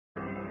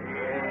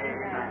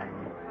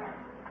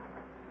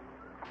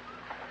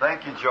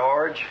Thank you,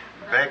 George,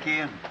 Becky,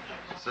 and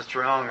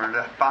Sister Unger.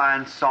 That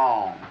fine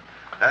song.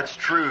 That's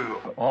true.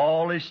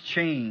 All is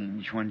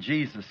changed when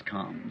Jesus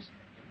comes.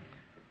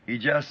 He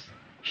just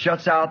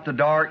shuts out the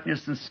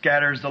darkness and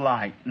scatters the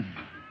light.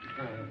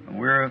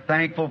 We're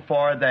thankful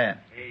for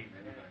that.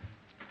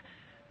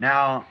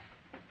 Now,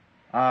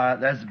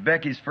 that's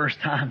Becky's first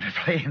time to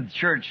play in the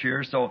church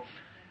here, so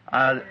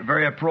a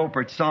very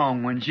appropriate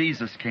song, When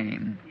Jesus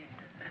Came.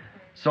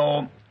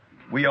 So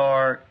we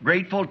are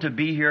grateful to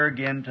be here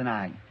again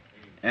tonight,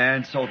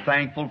 and so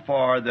thankful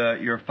for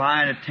your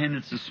fine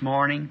attendance this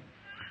morning.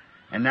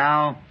 And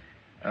now,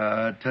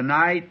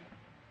 tonight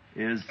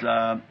is,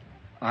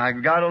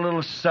 I've got a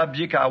little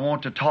subject I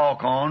want to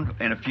talk on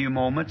in a few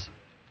moments,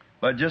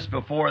 but just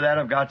before that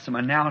I've got some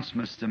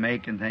announcements to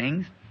make and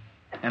things,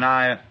 and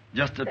I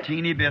just a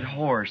teeny bit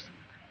hoarse.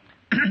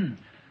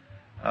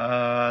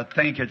 I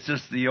think it's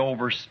just the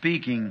over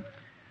speaking.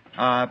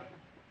 I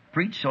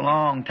preached a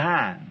long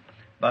time,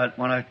 but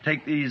when I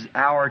take these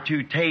hour or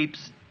two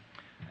tapes,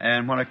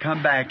 and when I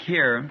come back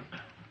here,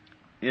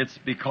 it's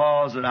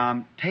because that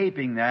I'm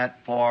taping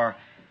that for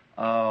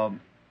around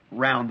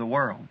the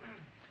world.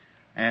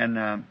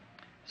 And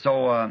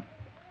so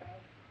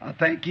I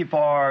thank you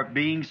for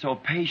being so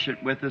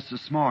patient with us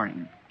this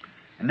morning.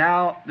 And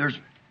now there's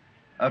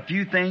a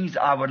few things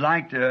I would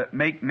like to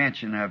make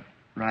mention of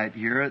right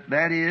here.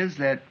 That is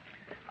that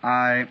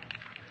I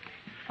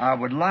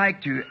would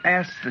like to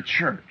ask the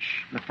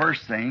church, the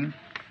first thing,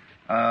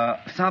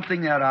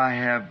 something that I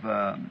have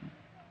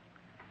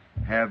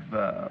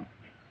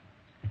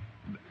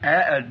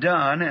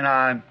done, and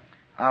I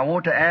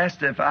want to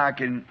ask if I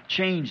can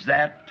change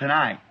that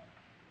tonight.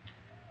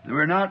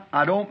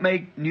 I don't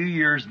make New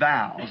Year's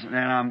vows,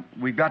 and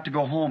we've got to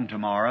go home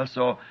tomorrow,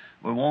 so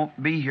we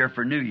won't be here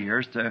for New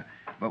Year's,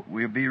 but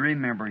we'll be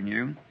remembering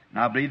you. And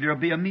I believe there'll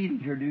be a meeting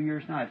here New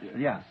Year's night.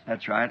 Yes,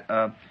 that's right.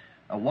 A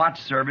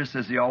watch service,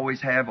 as they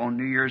always have on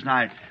New Year's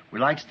night. We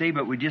like to stay,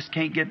 but we just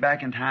can't get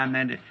back in time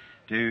then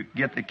to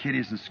get the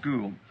kiddies in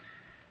school.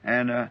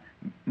 And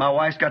my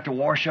wife's got to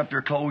wash up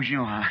their clothes, you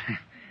know.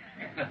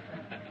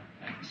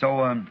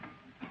 So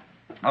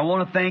I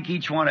want to thank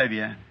each one of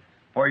you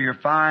for your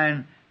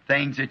fine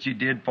things that you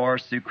did for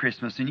us through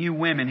Christmas. And you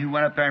women who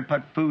went up there and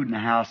put food in the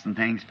house and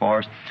things for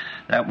us,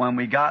 that when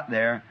we got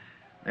there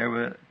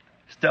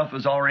stuff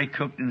was already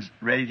cooked and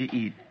ready to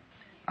eat.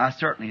 I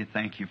certainly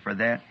thank you for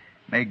that.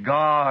 May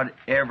God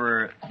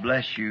ever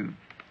bless you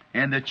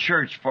and the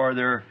church for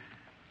their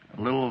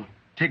little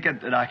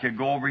ticket that I could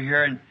go over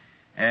here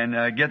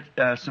and get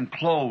some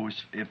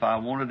clothes if I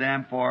wanted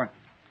them for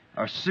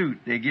a suit.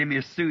 They give me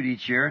a suit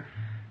each year,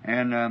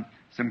 and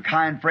some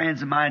kind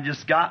friends of mine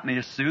just got me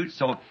a suit,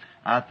 so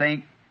I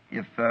think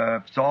if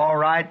it's all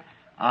right,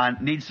 I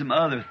need some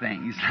other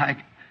things like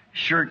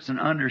shirts and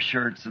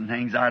undershirts and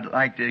things. I'd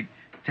like to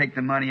take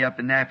the money up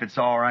in that if it's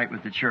all right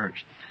with the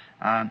church.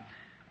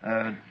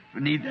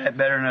 Need that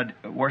better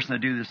than worse than I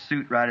do the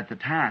suit right at the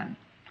time.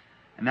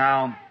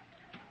 Now,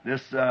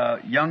 this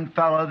young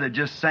fellow that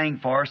just sang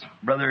for us,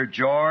 Brother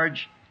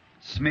George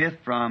Smith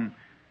from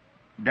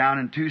down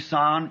in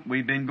Tucson,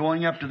 we've been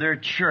going up to their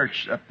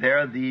church up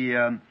there,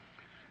 the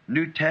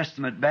New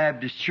Testament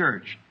Baptist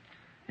Church.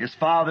 His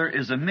father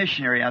is a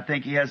missionary. I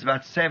think he has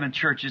about 7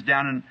 churches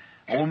down in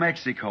Old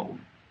Mexico.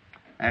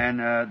 And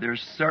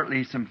there's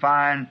certainly some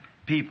fine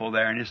people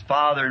there. And his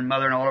father and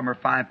mother and all of them are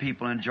fine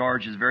people. And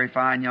George is a very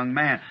fine young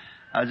man.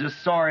 I was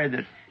just sorry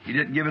that he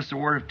didn't give us a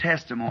word of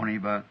testimony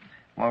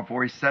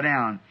before he sat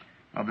down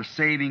of the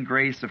saving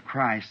grace of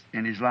Christ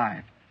in his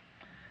life.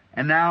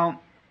 And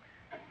now,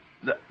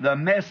 the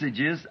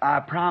messages,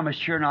 I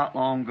promised here not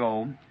long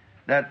ago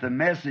that the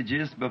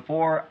messages,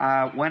 before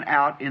I went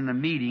out in the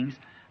meetings,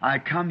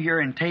 I'd come here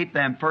and tape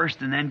them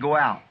first and then go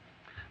out.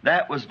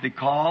 That was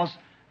because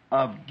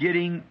of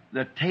getting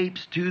the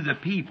tapes to the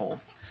people.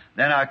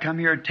 Then I'd come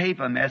here and tape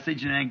a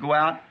message and then go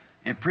out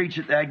and preach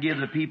it. That'd give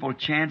the people a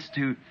chance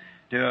to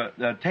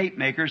the tape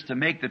makers to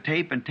make the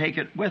tape and take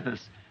it with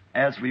us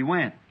as we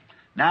went.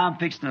 Now I'm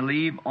fixing to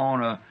leave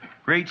on a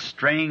great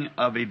string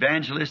of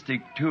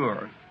evangelistic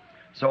tour.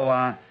 So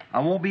I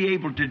won't be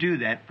able to do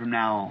that from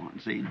now on,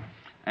 see.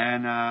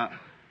 And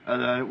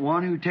the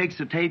one who takes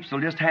the tapes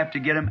will just have to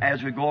get them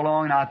as we go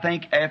along. And I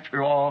think,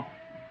 after all,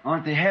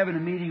 aren't they having a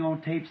meeting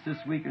on tapes this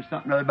week or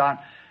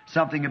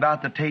something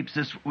about the tapes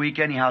this week?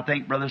 Anyhow, I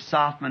think Brother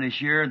Softman is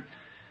here,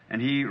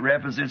 and he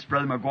represents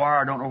Brother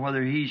McGuire. I don't know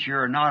whether he's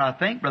here or not. I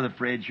think Brother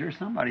Fred's here.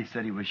 Somebody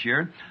said he was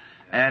here.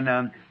 And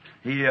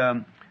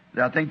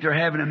I think they're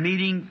having a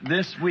meeting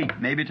this week,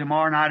 maybe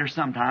tomorrow night or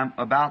sometime,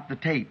 about the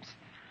tapes.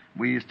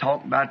 We was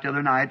talking about it the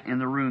other night in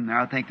the room there.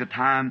 I think the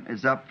time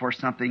is up for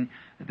something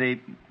that they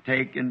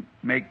take and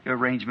make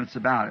arrangements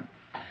about it.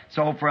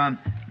 So from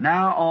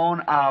now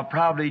on, I'll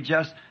probably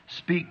just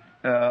speak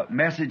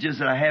messages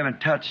that I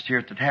haven't touched here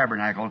at the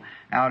tabernacle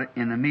out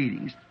in the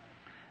meetings.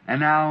 And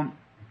now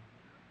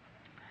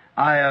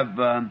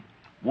I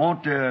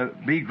want to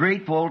be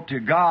grateful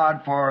to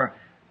God for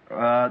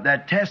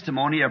that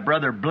testimony of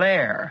Brother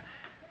Blair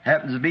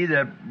happens to be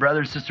the brother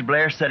and sister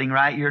Blair sitting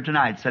right here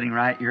tonight, sitting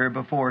right here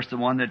before us, the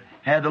one that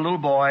had the little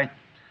boy.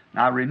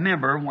 And I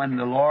remember when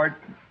the Lord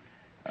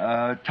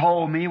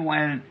told me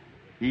when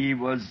he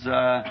was,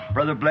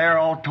 Brother Blair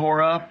all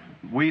tore up,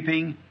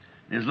 weeping.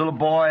 His little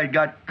boy had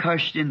got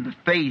crushed in the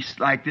face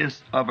like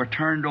this of a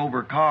turned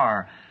over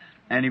car,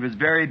 and he was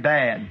very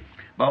bad.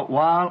 But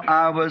while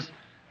I was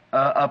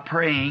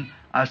praying,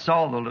 I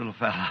saw the little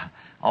fella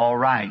all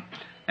right.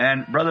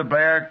 And Brother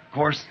Blair, of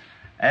course,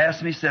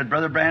 asked me, said,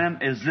 Brother Branham,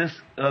 is this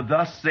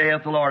thus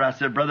saith the Lord? I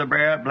said, Brother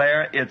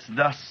Blair, it's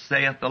thus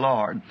saith the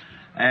Lord.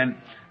 And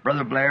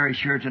Brother Blair is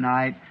here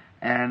tonight,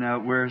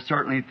 and we're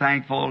certainly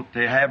thankful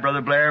to have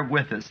Brother Blair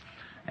with us.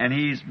 And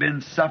he's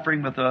been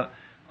suffering with a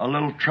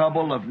little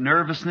trouble of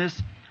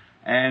nervousness,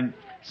 and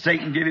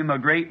Satan gave him a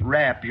great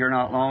rap here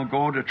not long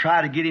ago to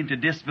try to get him to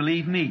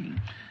disbelieve me.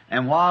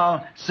 And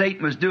while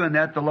Satan was doing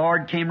that, the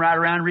Lord came right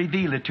around and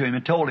revealed it to him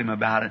and told him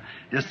about it,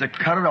 just to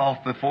cut it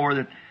off before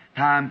the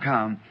time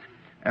come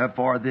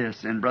for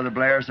this. And Brother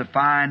Blair is a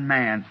fine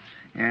man,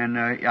 and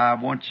I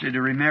want you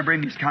to remember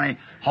him. He's kind of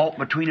halt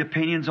between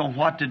opinions on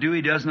what to do.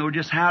 He doesn't know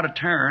just how to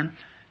turn.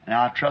 And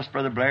I trust,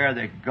 Brother Blair,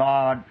 that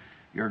God,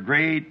 you're a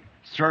great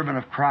servant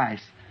of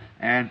Christ,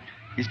 and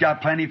He's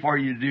got plenty for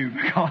you to do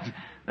because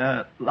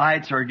the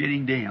lights are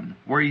getting dim.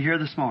 Were you here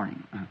this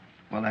morning?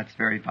 Well, that's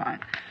very fine.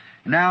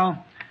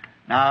 Now,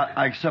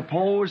 I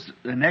suppose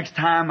the next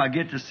time I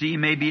get to see,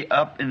 maybe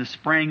up in the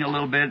spring a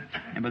little bit,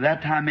 and by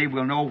that time maybe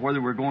we'll know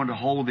whether we're going to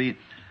hold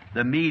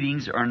the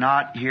meetings or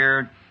not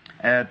here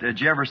at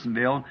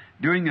Jeffersonville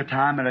during the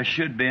time that I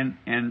should have been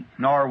in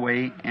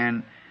Norway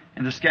and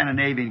in the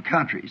Scandinavian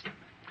countries.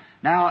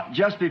 Now,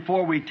 just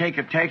before we take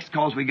a text,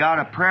 because we got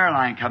a prayer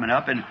line coming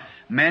up, and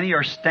many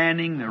are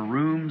standing in the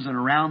rooms and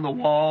around the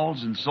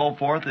walls and so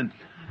forth, and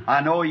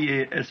I know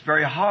it's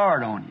very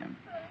hard on you.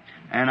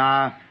 And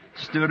I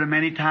stood a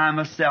many times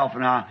myself,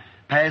 and I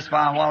passed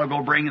by a while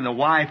ago bringing the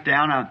wife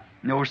down. I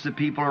noticed the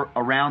people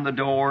around the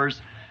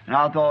doors, and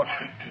I thought,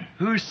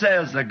 who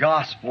says the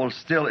gospel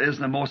still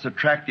isn't the most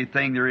attractive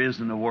thing there is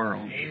in the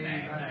world?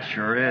 Amen.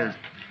 Sure is.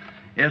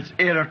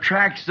 It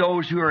attracts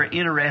those who are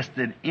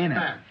interested in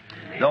it.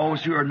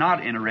 Those who are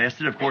not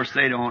interested, of course,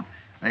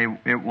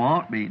 it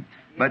won't be.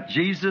 But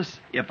Jesus,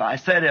 if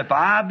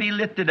I be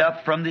lifted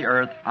up from the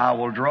earth, I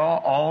will draw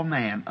all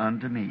men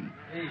unto me.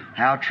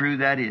 How true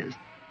that is.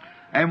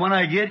 And when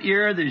I get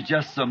here, there's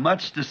just so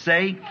much to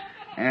say,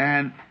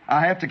 and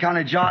I have to kind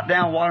of jot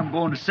down what I'm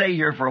going to say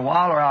here for a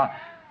while, or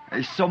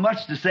there's so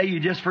much to say you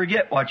just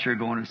forget what you're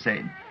going to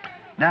say.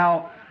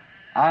 Now,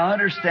 I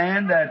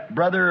understand that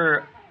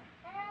Brother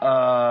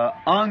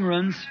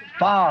Ungren's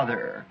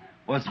father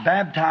was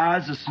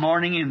baptized this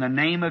morning in the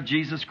name of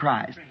Jesus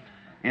Christ.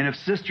 And if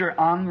Sister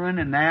Ungren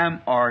and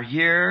them are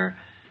here,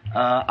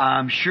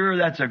 I'm sure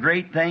that's a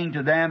great thing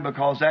to them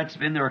because that's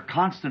been their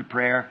constant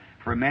prayer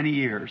for many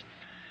years.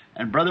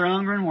 And Brother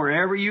Ungren,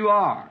 wherever you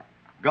are,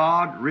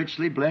 God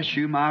richly bless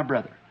you, my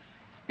brother.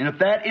 And if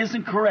that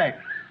isn't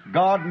correct,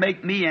 God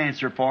make me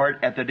answer for it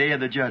at the day of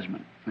the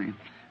judgment. See?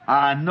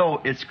 I know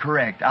it's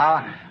correct.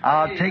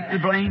 I'll take the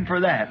blame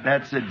for that.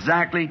 That's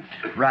exactly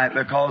right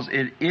because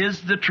it is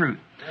the truth.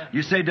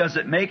 You say, does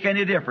it make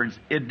any difference?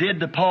 It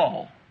did to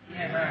Paul.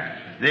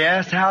 They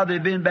asked how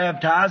they'd been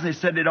baptized. They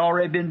said they'd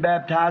already been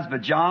baptized by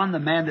John, the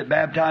man that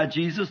baptized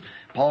Jesus.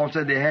 Paul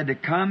said they had to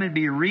come and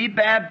be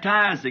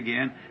rebaptized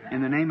again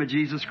in the name of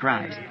Jesus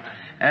Christ.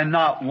 And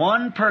not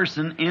one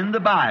person in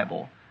the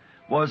Bible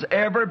was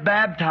ever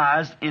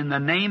baptized in the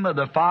name of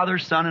the Father,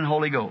 Son, and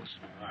Holy Ghost.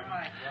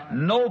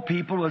 No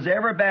people was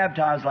ever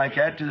baptized like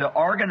that to the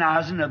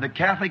organizing of the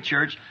Catholic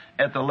Church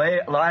at the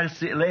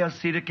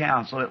Laodicea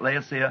Council at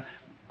Laodicea,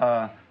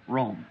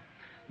 Rome.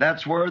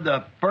 That's where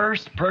the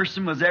first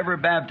person was ever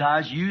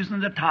baptized using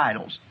the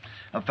titles.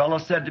 A fellow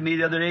said to me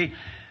the other day,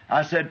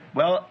 I said,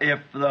 well, if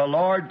the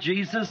Lord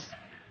Jesus,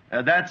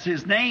 that's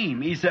His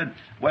name. He said,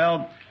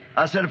 well,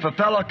 I said, if a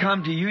fellow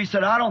come to you, he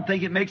said, I don't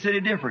think it makes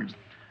any difference.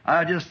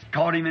 I just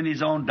caught him in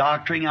his own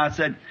doctrine. I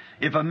said,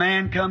 if a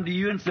man come to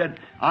you and said,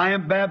 I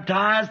am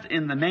baptized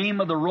in the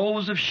name of the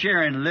Rose of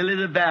Sharon, Lily of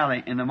the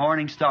Valley, in the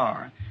Morning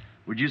Star,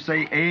 would you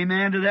say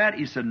amen to that?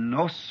 He said,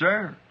 no,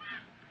 sir.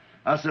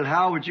 I said,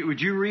 how would you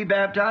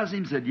rebaptize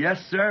him? He said,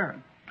 yes, sir.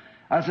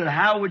 I said,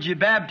 how would you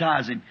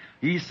baptize him?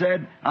 He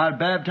said, I'd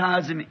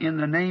baptize him in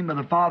the name of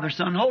the Father,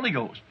 Son, and Holy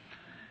Ghost.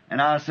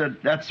 And I said,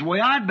 that's the way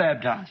I'd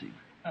baptize him.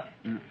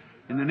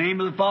 In the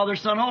name of the Father,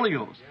 Son, and Holy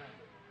Ghost.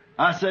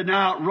 I said,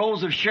 now,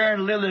 Rose of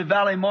Sharon, Lily of the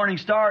Valley, Morning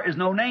Star is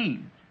no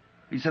name.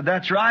 He said,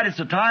 that's right, it's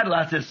a title.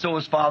 I said, so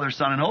is Father,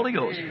 Son, and Holy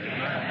Ghost.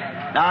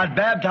 Now, I'd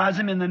baptize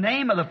him in the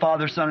name of the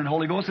Father, Son, and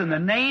Holy Ghost. And the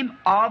name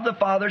of the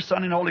Father,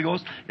 Son, and Holy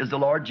Ghost is the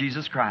Lord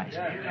Jesus Christ.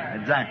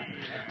 Exactly.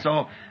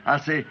 So, I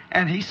say,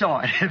 and he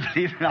saw it.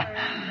 Believe it or not.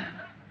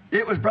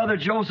 It was Brother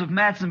Joseph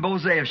Matson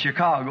Bose of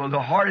Chicago,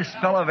 the hardest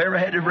fellow I've ever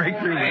had to break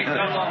through with.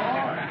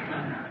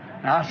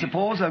 Now, I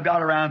suppose I've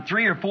got around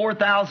 3,000 or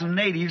 4,000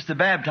 natives to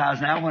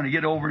baptize now when I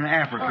get over in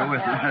Africa with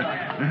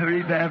them.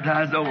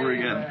 Re-baptized over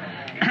again.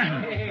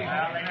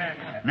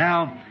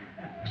 Now,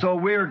 so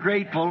we're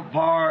grateful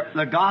for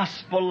the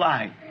gospel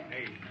light.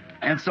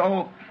 And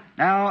so,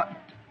 now,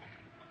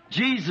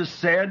 Jesus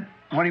said,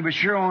 when He was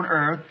here on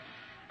earth,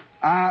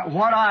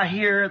 what I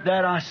hear,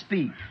 that I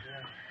speak.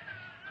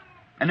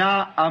 And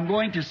now, I'm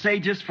going to say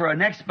just for the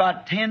next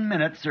about 10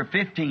 minutes or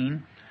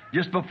 15,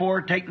 just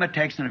before I take my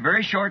text, in a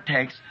very short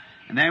text,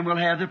 and then we'll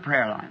have the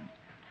prayer line.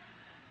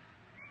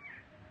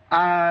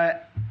 I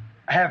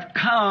have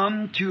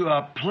come to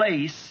a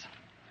place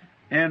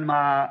in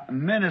my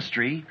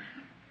ministry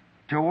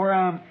to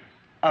where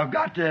I've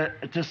got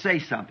to say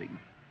something.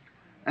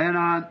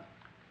 And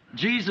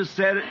Jesus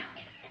said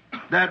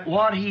that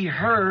what He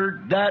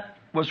heard, that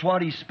was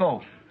what He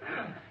spoke.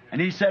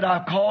 And He said,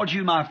 I've called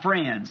you my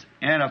friends.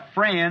 And a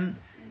friend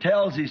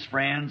tells his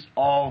friends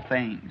all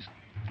things.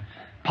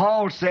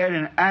 Paul said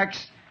in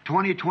Acts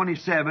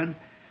 20:27,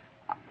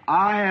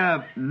 I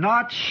have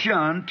not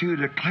shunned to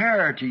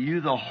declare to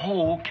you the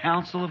whole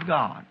counsel of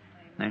God.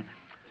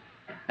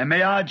 And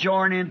may I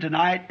join in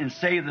tonight and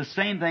say the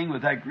same thing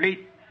with that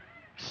great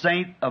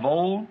saint of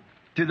old.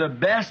 To the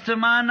best of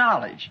my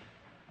knowledge,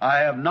 I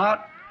have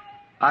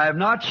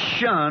not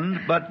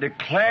shunned, but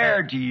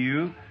declared to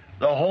you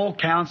the whole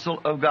counsel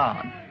of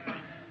God.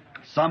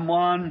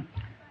 Someone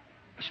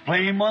was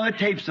playing one of the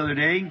tapes the other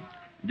day.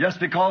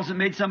 Just because it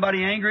made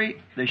somebody angry,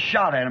 they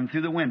shot at him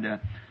through the window,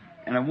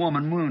 and a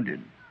woman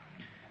wounded.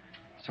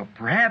 So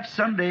perhaps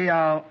someday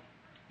I'll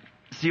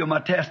seal my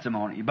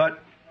testimony. But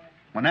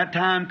when that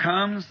time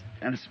comes,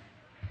 and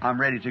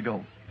I'm ready to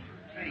go.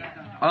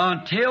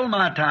 Until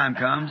my time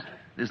comes,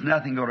 there's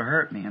nothing going to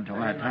hurt me until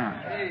that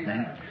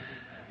time.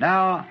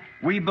 Now,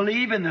 we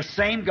believe in the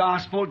same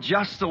gospel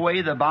just the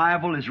way the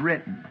Bible is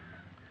written.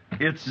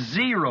 It's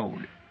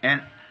zeroed.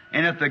 And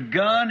if the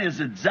gun is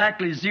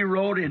exactly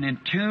zeroed and in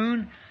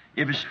tune,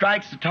 if it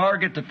strikes the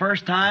target the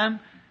first time,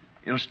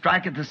 it'll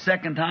strike it the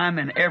second time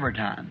and every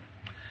time.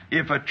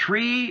 If a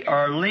tree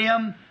or a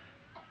limb,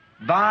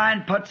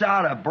 vine puts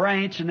out a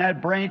branch and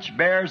that branch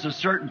bears a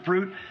certain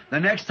fruit, the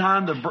next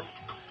time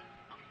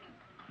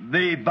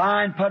the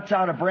vine puts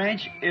out a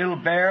branch, it'll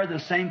bear the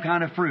same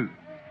kind of fruit.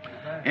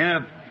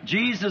 And if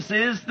Jesus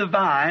is the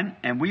vine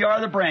and we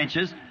are the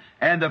branches,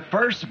 and the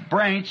first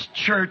branch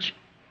church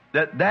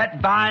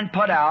that vine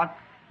put out,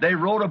 they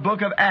wrote a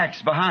book of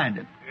Acts behind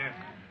it.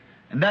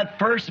 And that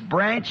first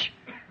branch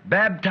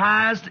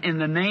baptized in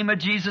the name of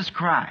Jesus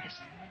Christ.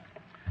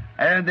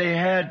 And they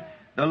had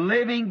the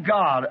living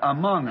God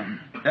among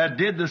them that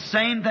did the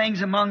same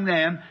things among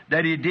them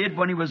that He did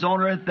when He was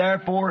on earth.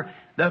 Therefore,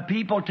 the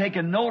people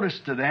taken notice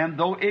to them,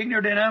 though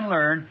ignorant and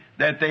unlearned,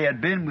 that they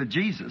had been with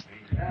Jesus,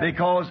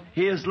 because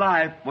His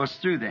life was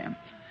through them.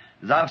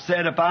 As I've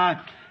said, if I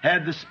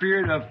had the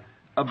spirit of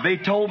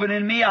Beethoven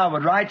in me, I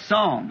would write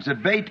songs.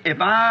 If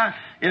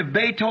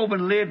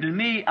Beethoven lived in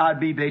me, I'd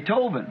be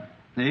Beethoven.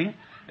 See?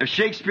 If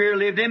Shakespeare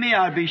lived in me,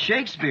 I'd be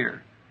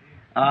Shakespeare.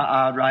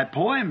 I'd write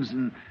poems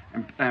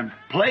and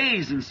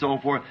plays and so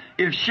forth.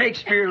 If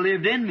Shakespeare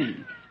lived in me,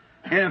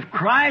 and if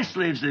Christ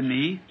lives in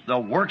me, the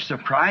works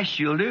of Christ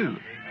you'll do.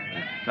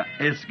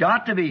 It's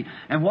got to be.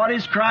 And what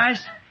is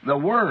Christ? The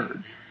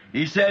Word.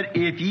 He said,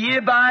 if ye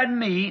abide in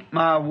me,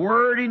 my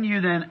word in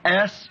you, then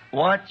ask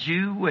what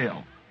you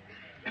will.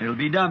 It'll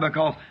be done,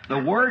 because the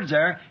Word's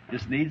there,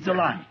 just needs the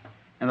light.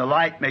 And the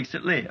light makes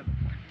it live.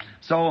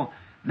 So,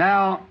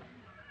 now,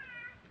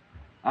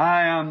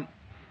 I am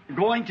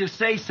going to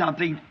say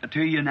something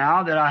to you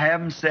now that I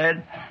haven't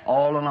said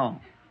all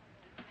along.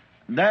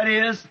 That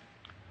is,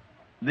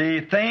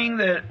 the thing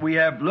that we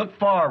have looked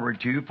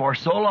forward to for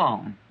so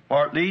long,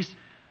 or at least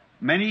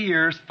many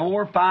years,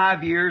 4 or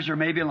 5 years or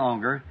maybe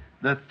longer,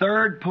 the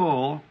third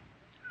pull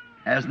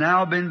has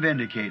now been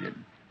vindicated.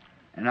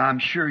 And I'm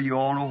sure you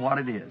all know what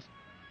it is.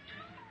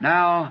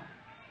 Now,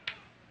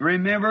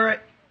 remember,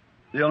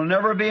 there'll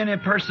never be an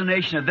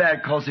impersonation of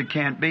that, because it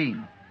can't be.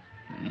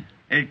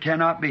 It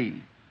cannot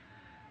be.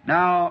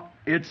 Now,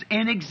 it's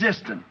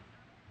inexistent.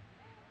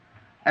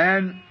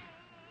 And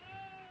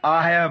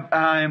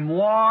I am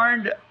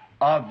warned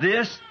of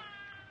this,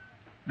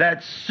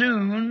 that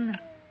soon,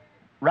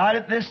 right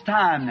at this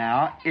time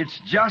now, it's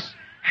just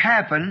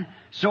happened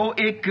so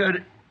it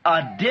could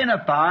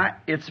identify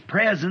its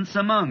presence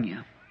among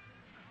you.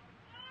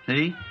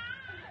 See?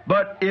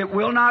 But it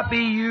will not be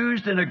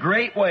used in a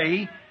great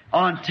way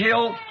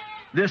until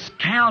this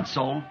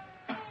council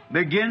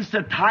begins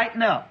to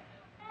tighten up.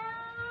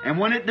 And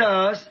when that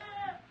does,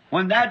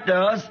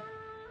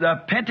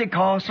 the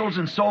Pentecostals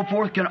and so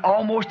forth can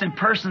almost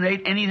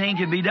impersonate anything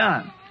can be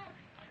done.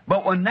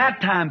 But when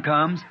that time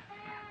comes,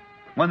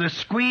 when the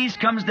squeeze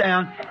comes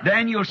down,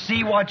 then you'll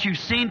see what you've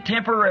seen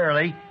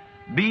temporarily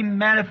be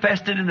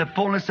manifested in the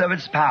fullness of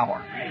its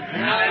power.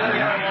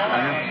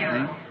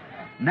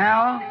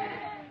 Now,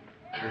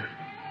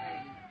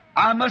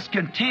 I must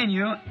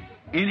continue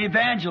in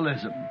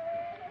evangelism.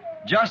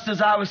 Just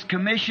as I was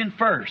commissioned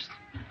first,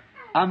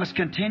 I must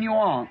continue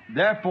on.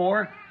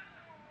 Therefore,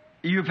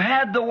 you've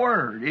had the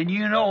Word, and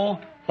you know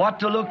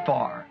what to look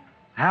for,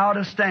 how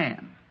to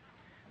stand.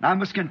 And I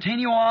must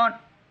continue on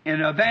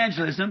in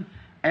evangelism,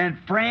 and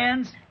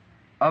friends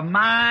of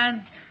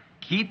mine,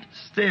 keep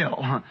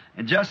still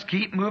and just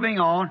keep moving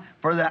on,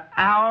 for the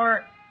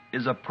hour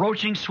is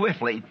approaching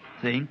swiftly,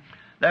 see,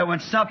 that when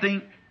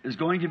something is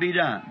going to be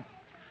done.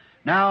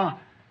 Now,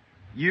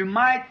 you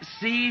might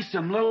see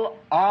some little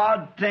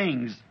odd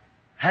things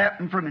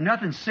happen from it.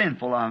 Nothing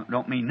sinful, I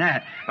don't mean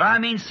that. But I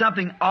mean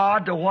something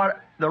odd to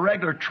what the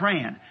regular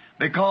trend.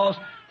 Because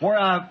where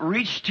I've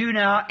reached to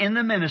now in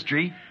the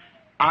ministry,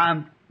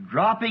 I'm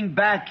dropping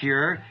back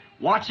here,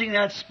 watching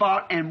that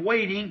spot and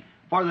waiting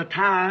for the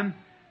time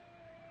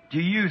to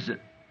use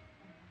it.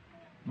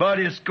 But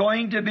it's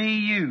going to be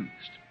used.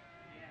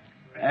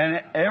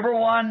 And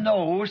everyone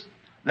knows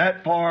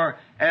that for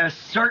as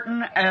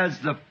certain as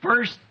the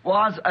first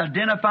was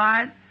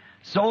identified,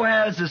 so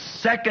has the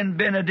second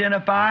been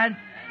identified.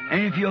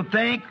 And if you'll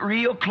think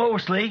real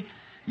closely,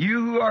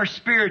 you who are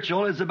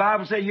spiritual, as the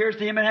Bible says, here's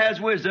to him that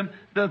has wisdom,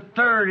 the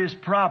third is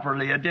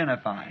properly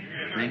identified.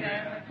 See?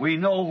 We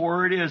know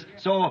where it is.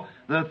 So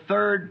the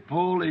third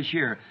pull is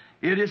here.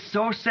 It is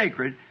so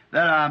sacred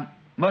that I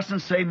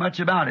mustn't say much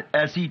about it.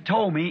 As he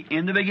told me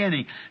in the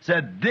beginning,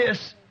 said,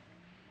 this,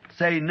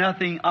 say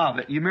nothing of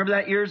it. You remember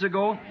that years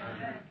ago?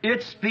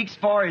 It speaks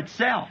for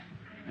itself.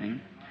 See?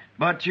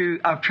 But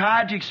I've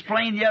tried to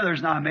explain the others,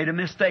 and I made a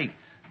mistake.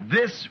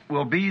 This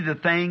will be the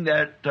thing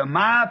that, to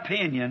my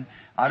opinion,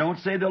 I don't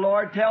say the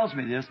Lord tells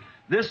me this,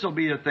 this will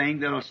be the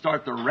thing that will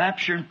start the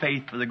rapture in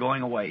faith for the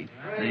going away.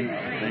 See?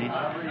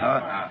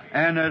 I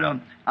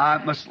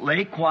must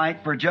lay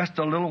quiet for just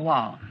a little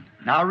while.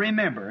 Now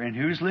remember, and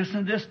who's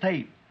listening to this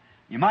tape,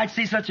 you might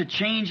see such a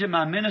change in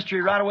my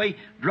ministry right away,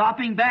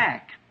 dropping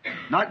back.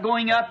 Not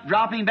going up,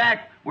 dropping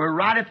back. We're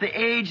right at the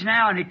age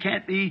now, and it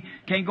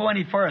can't go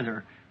any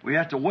further. We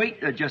have to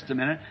wait just a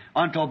minute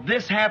until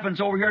this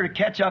happens over here to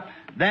catch up.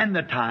 Then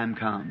the time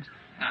comes.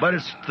 But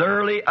it's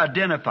thoroughly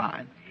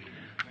identified.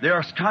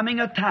 There's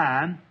coming a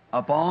time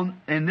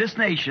in this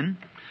nation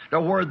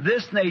where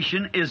this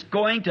nation is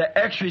going to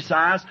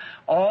exercise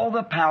all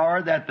the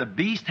power that the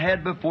beast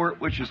had before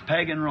it, which was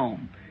pagan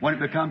Rome, when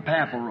it became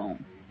papal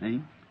Rome.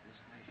 See?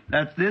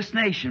 That this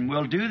nation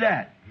will do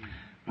that.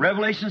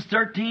 Revelation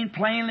 13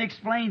 plainly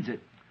explains it.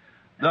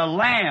 The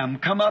Lamb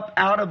come up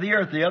out of the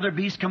earth. The other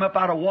beasts come up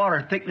out of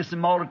water, thickness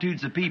and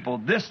multitudes of people.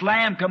 This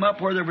Lamb come up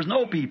where there was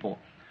no people.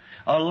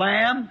 A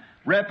lamb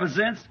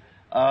represents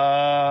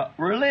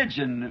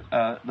religion,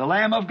 the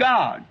Lamb of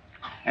God.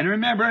 And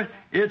remember,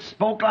 it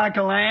spoke like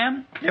a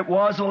lamb. It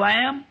was a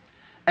lamb.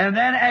 And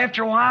then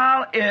after a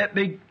while,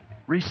 it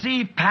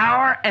received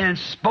power and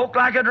spoke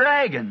like a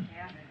dragon.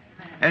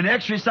 And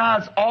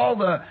exercised all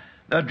the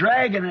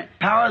dragon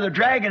power the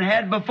dragon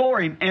had before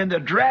him. And the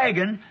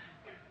dragon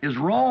is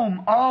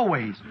Rome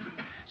always.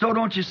 So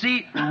don't you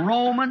see,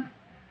 Roman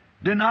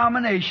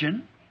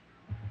denomination,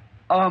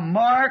 a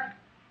marked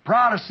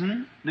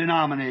Protestant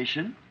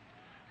denomination,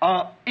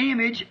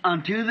 image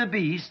unto the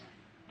beast,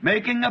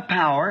 making a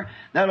power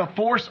that'll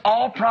force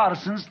all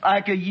Protestants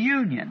like a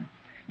union.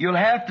 You'll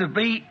have to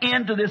be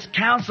into this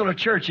council of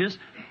churches,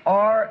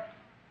 or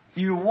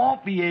you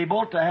won't be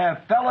able to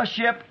have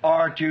fellowship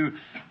or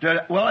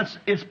well,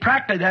 it's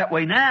practically that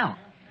way now.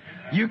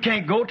 You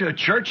can't go to a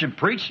church and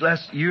preach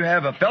unless you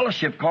have a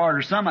fellowship card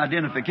or some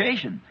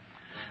identification.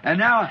 And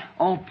now,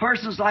 on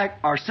persons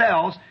like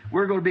ourselves,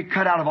 we're going to be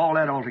cut out of all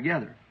that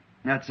altogether.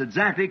 That's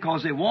exactly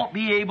because they won't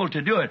be able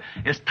to do it.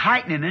 It's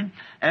tightening.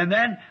 And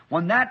then,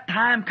 when that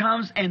time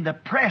comes and the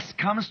press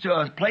comes to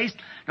a place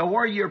to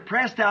where you're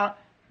pressed out,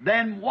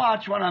 then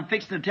watch what I'm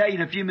fixing to tell you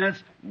in a few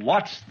minutes.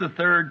 Watch the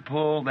third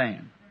pull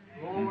then.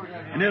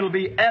 And it'll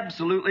be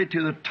absolutely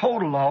to the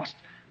total lost,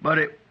 but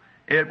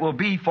it will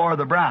be for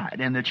the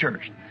bride and the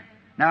church.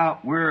 Now,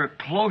 we're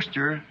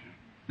closer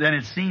than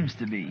it seems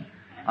to be.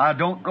 I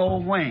don't know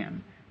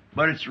when,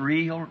 but it's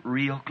real,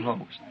 real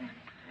close.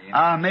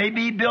 I may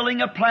be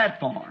building a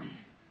platform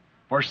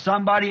for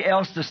somebody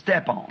else to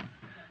step on.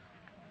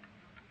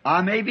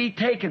 I may be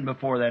taken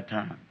before that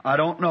time. I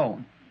don't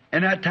know.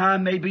 And that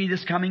time may be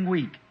this coming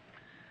week,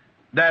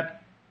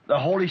 that the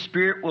Holy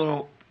Spirit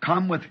will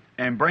come with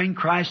and bring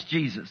Christ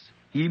Jesus.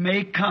 He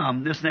may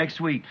come this next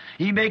week.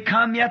 He may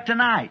come yet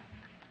tonight.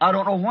 I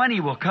don't know when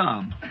He will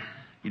come.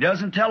 He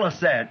doesn't tell us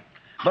that.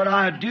 But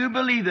I do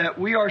believe that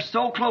we are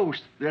so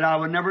close that I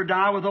would never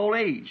die with old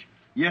age.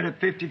 Yet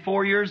at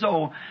 54 years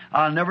old,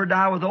 I'll never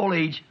die with old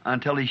age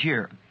until He's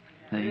here.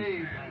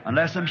 See?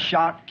 Unless I'm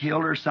shot,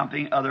 killed, or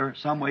something other,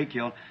 some way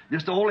killed.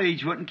 Just old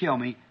age wouldn't kill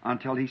me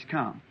until He's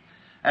come.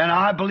 And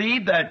I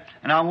believe that,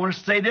 and I want to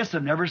say this,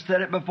 I've never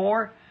said it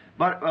before,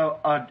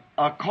 but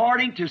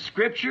according to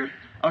Scripture,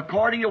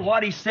 according to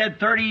what He said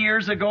 30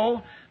 years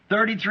ago,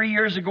 33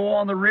 years ago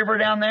on the river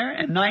down there,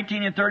 and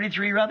 19 and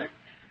 33 rather,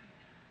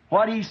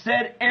 what He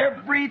said,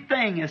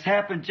 everything has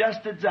happened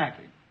just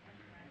exactly.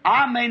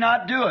 I may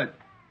not do it,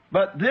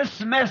 but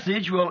this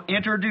message will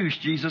introduce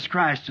Jesus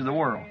Christ to the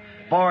world.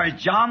 For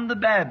as John the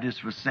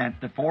Baptist was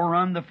sent to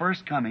forerun the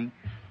first coming,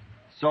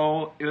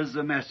 so is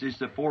the message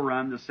to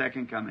forerun the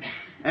second coming.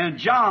 And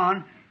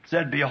John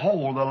said,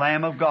 "Behold, the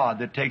Lamb of God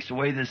that takes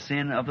away the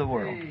sin of the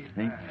world."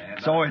 See?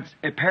 So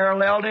it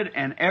paralleled it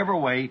in every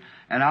way,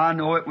 and I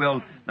know it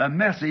will. The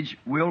message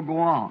will go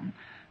on.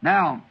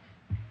 Now,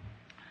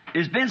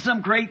 there's been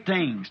some great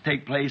things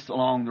take place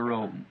along the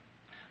road.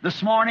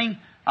 this morning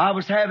I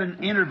was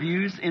having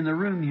interviews in the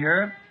room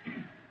here,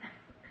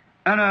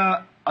 and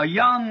a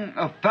young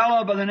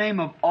fellow by the name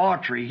of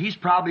Autry, he's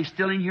probably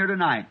still in here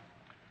tonight.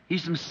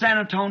 He's from San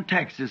Antonio,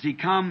 Texas. He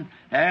come,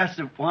 asked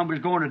if when we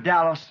was going to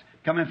Dallas,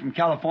 coming from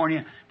California,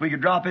 if we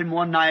could drop in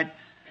one night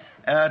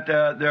at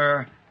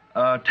their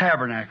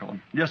tabernacle,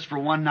 just for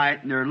one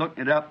night, and they're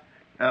looking it up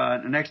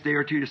the next day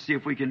or two to see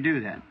if we can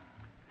do that.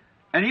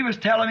 And he was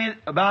telling me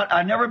about,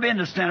 I'd never been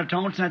to San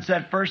Antonio since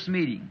that first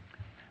meeting.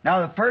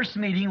 Now, the first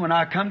meeting, when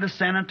I come to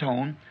San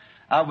Antonio,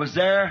 I was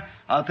there,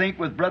 I think,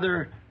 with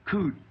Brother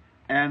Coote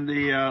and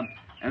the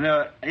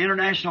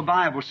International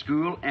Bible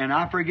School, and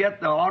I forget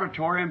the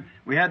auditorium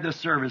we had this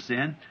service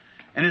in.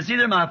 And it's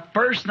either my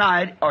first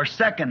night or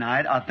second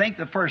night, I think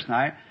the first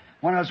night,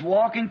 when I was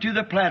walking to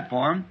the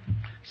platform,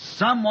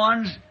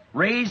 someone's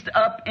raised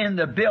up in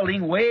the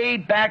building, way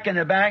back in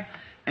the back,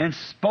 and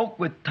spoke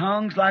with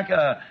tongues like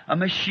a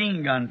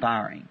machine gun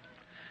firing.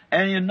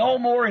 And you no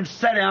more and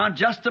sat down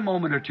just a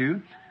moment or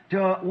two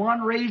till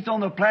one raised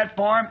on the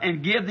platform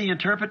and give the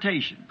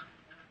interpretation.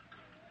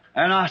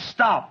 And I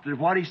stopped at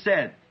what he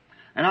said.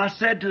 And I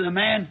said to the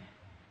man,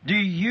 "Do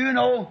you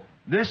know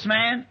this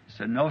man?" He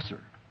said, "No, sir."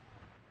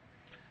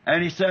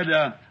 And he said,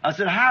 I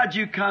said, "How'd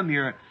you come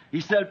here?"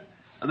 He said,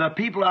 "The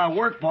people I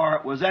work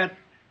for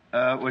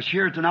was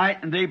here tonight,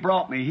 and they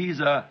brought me." He was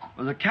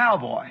a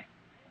cowboy.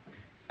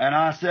 And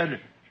I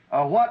said,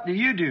 "What do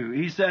you do?"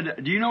 He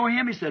said, "Do you know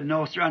him?" He said,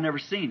 "No, sir, I never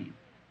seen him."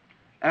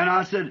 And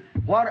I said,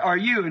 "What are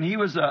you?" And he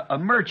was a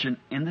merchant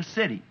in the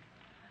city.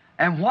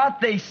 And what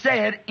they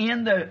said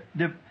in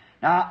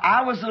now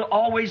I was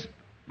always,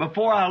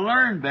 before I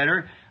learned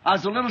better, I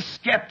was a little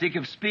skeptic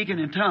of speaking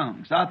in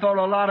tongues. I thought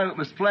a lot of it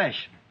was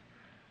flesh.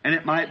 And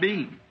it might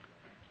be.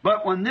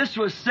 But when this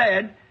was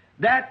said,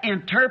 that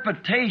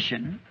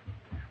interpretation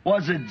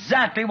was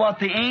exactly what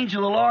the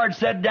angel of the Lord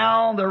said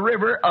down the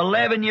river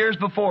 11 years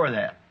before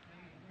that.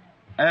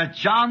 As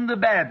John the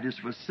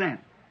Baptist was sent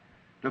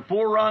to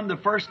forerun the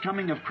first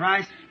coming of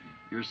Christ,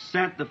 you're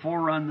sent to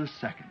forerun the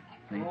second.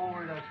 See?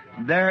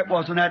 There it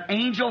was. And that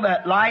angel,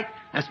 that light,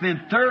 that's been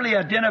thoroughly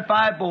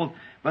identified both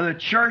by the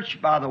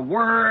church, by the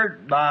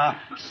Word, by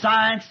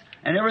science,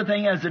 and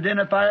everything has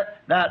identified it.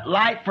 That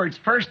light, for its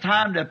first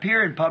time to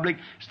appear in public,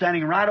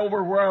 standing right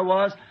over where I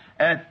was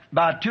at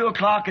about 2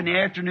 o'clock in the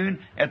afternoon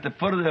at the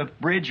foot of the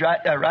bridge,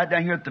 right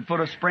down here at the foot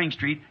of Spring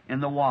Street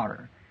in the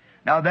water.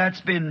 Now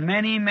that's been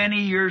many,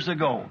 many years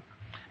ago.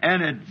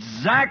 And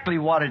exactly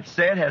what it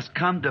said has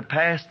come to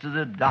pass to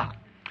the dot.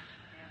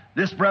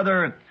 This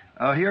brother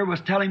here was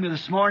telling me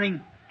this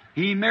morning,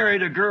 he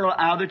married a girl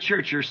out of the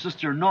church, her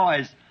sister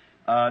Noy's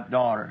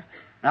daughter.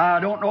 Now, I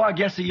don't know, I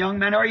guess a young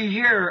man. Are you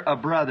here,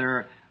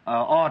 brother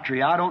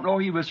Autry? I don't know.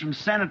 He was from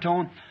San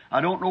Antonio.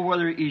 I don't know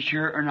whether he's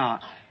here or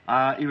not.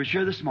 He was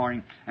here this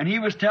morning. And he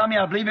was telling me,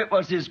 I believe it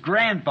was his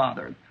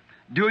grandfather,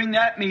 during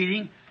that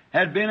meeting,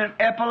 had been an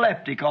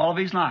epileptic all of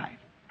his life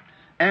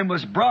and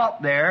was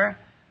brought there.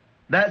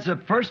 That's the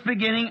first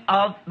beginning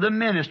of the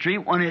ministry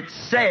when it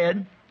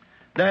said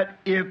that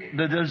if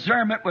the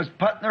discernment was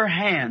putting their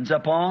hands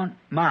upon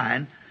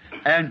mine,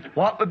 and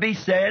what would be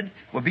said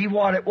would be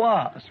what it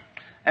was.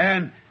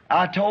 And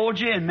I told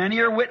you, and many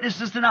are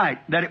witnesses tonight,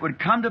 that it would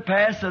come to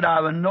pass that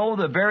I would know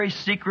the very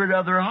secret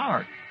of their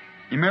heart.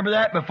 You remember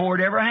that before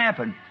it ever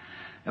happened.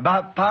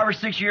 About 5 or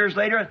 6 years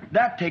later,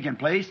 that taking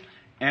place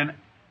and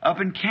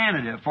up in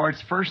Canada for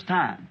its first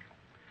time.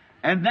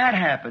 And that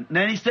happened. And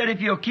then he said,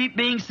 if you'll keep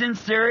being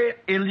sincere,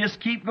 it'll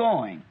just keep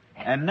going.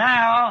 And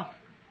now,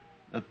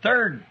 the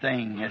third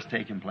thing has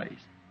taken place.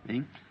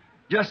 See?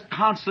 Just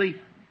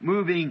constantly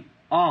moving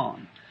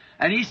on.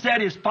 And he said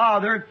his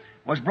father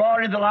was brought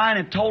into the line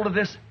and told of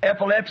this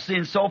epilepsy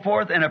and so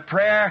forth, and a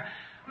prayer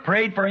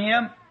prayed for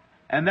him.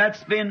 And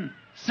that's been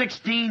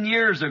 16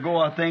 years ago,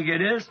 I think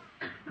it is.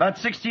 About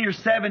 16 or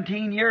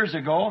 17 years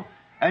ago.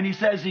 And he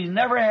says he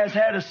never has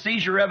had a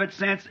seizure of it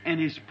since, and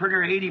he's pretty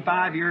near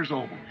 85 years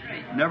old.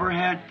 Never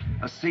had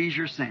a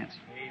seizure since.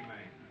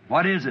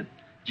 What is it?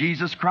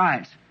 Jesus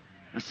Christ.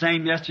 The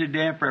same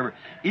yesterday and forever.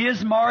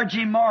 Is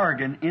Margie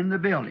Morgan in the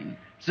building?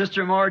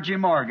 Sister Margie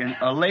Morgan,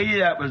 a lady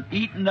that was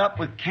eaten up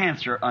with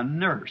cancer, a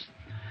nurse.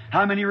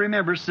 How many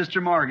remember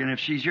Sister Morgan? If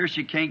she's here,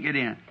 she can't get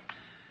in.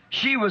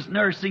 She was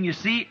nursing, you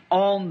see,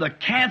 on the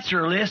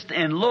cancer list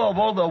in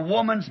Louisville. The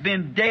woman's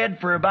been dead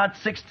for about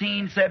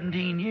 16,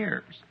 17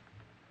 years.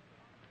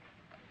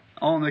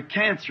 On the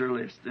cancer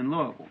list in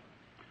Louisville.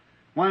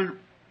 When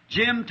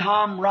Jim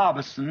Tom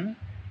Robinson,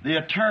 the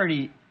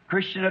attorney,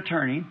 Christian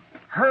attorney,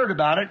 heard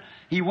about it,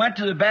 he went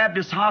to the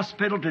Baptist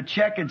hospital to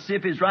check and see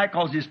if he's right,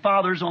 because his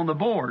father's on the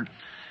board,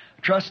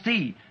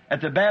 trustee at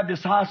the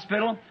Baptist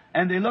hospital,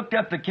 and they looked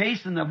up the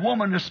case, and the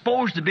woman was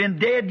supposed to have been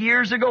dead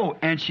years ago,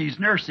 and she's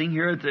nursing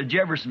here at the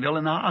Jeffersonville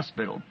in the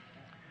hospital.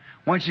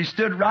 When she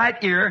stood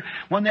right here,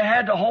 when they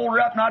had to hold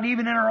her up, not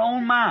even in her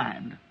own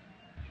mind.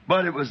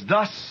 But it was,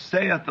 thus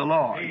saith the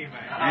Lord. Amen.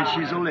 And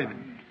she's a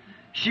living.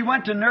 She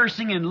went to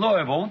nursing in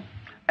Louisville,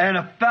 and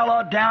a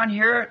fellow down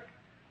here,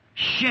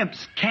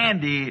 Shimp's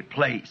candy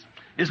place.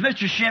 Is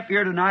Mr. Shimp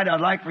here tonight?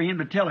 I'd like for him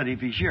to tell it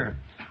if he's here.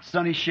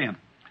 Sonny Shimp.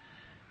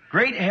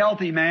 great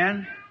healthy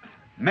man.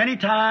 Many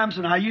times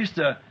when I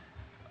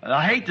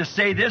hate to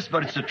say this,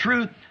 but it's the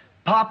truth,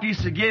 Pop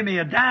used to give me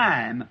a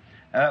dime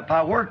if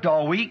I worked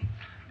all week,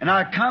 and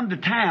I'd come to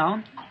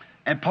town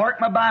and park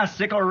my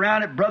bicycle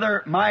around at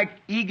Brother Mike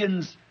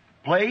Egan's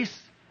place,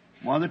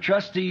 one of the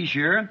trustees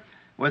here,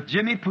 with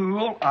Jimmy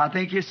Poole, I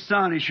think his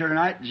son is here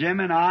tonight, Jim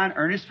and I and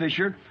Ernest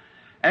Fisher,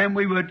 and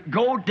we would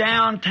go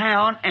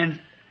downtown and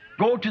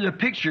go to the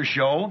picture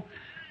show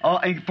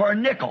for a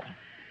nickel.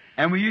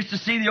 And we used to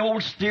see the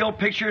old still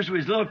pictures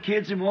with little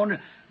kids and one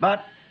about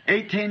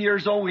 8, 10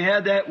 years old. We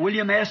had that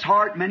William S.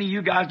 Hart. Many of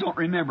you guys don't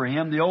remember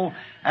him, the old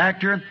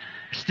actor.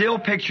 Still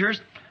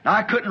pictures. Now,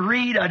 I couldn't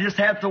read. I just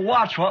had to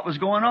watch what was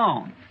going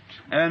on.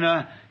 And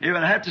I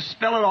had to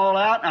spell it all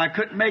out, and I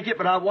couldn't make it,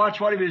 but I'd watch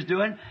what he was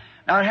doing.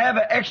 I'd have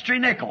an extra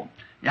nickel.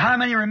 Now, how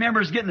many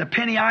remembers getting a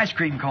penny ice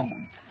cream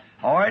cone?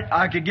 All right,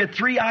 I could get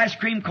 3 ice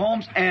cream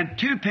cones and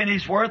 2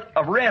 pennies worth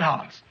of Red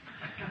Hots.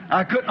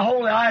 I couldn't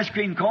hold the ice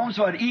cream cones,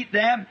 so I'd eat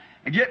them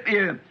and get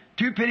me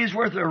 2 pennies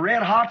worth of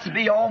Red Hots. It'd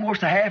be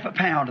almost a half a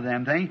pound of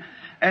them things.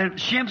 And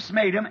Shimps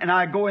made them, and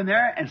I'd go in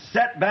there and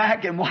sit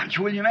back and watch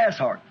William S.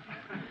 Hart.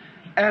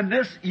 And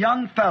this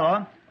young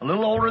fella, a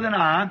little older than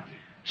I,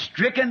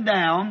 stricken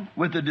down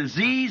with a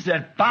disease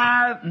that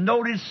 5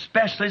 noted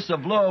specialists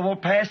of Louisville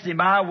passed him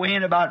by,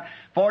 weighing about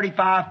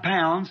 45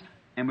 pounds,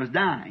 and was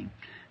dying.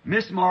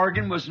 Miss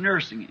Morgan was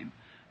nursing him.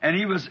 And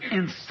he was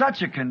in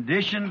such a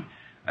condition.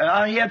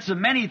 He had so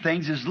many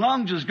things. His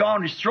lungs was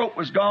gone. His throat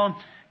was gone.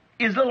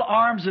 His little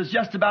arms was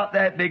just about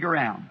that big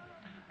around.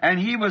 And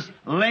he was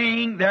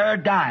laying there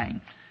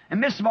dying. And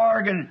Miss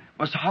Morgan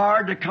was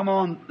hard to come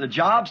on the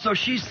job, so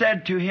she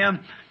said to him,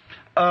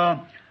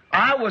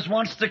 I was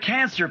once the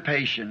cancer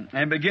patient,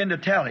 and began to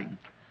tell him.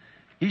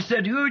 He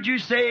said, who'd you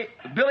say?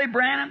 Billy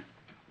Branham?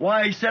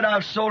 Why, he said,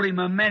 I've sold him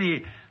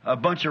a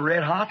bunch of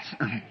Red Hots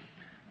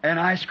and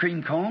ice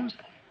cream cones.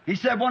 He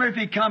said, wonder if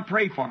he'd come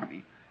pray for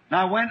me. And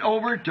I went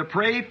over to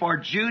pray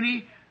for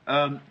Junie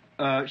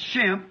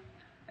Shimp.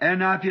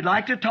 And if you'd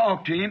like to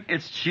talk to him,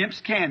 it's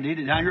Shimp's Candy,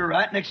 down here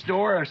right next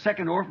door, or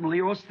second door from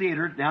Leroy's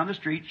Theater, down the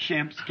street,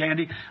 Shimp's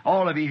Candy.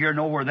 All of you here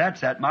know where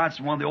that's at.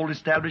 It's one of the oldest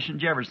established in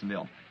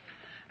Jeffersonville.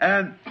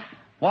 And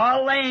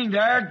while laying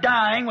there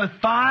dying with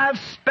 5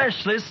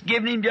 specialists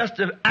giving him just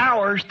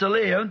hours to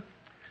live,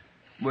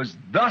 was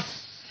thus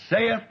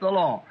saith the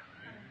Lord,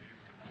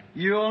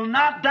 you'll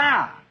not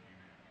die,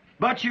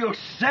 but you'll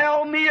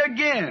sell me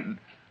again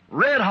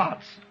Red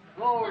Hots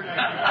over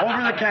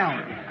the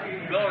counter.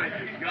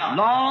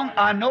 Long,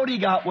 I knowed he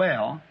got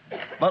well,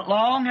 but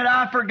long had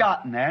I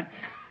forgotten that.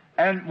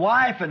 And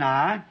wife and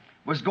I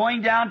was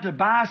going down to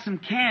buy some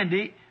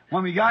candy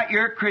when we got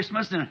here at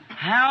Christmas, and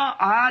how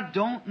I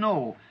don't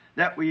know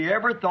that we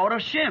ever thought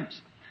of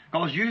Shimp's.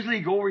 Because usually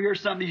you go over here to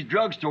some of these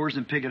drugstores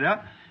and pick it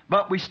up.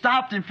 But we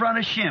stopped in front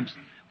of Shimp's.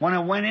 When I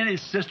went in,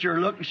 his sister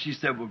looked and she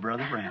said, well,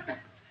 Brother Branham.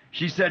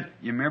 She said,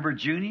 you remember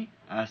Junie?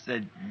 I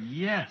said,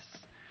 yes.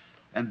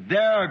 And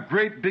there, a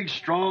great, big,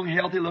 strong,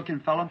 healthy-looking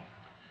fellow.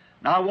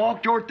 Now, I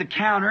walked over at the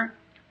counter,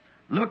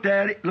 looked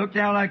at it, looked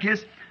down like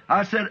this.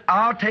 I said,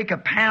 I'll take a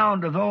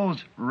pound of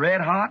those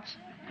Red Hots.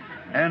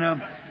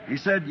 And he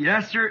said,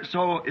 yes, sir.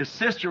 So his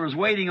sister was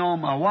waiting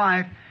on my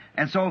wife,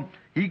 and so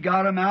he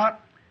got them out.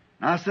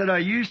 And I said, I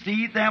used to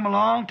eat them a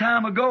long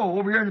time ago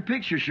over here in the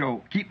picture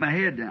show. Keep my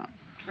head down.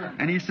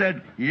 And he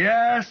said,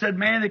 yeah. I said,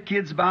 man, the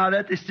kids buy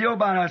that. They still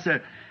buy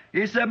it.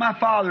 He said, my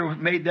father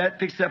made that,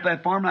 fixed up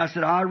that for me. I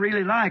said, I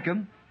really like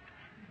them.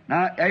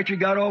 Now, after he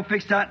got all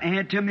fixed out and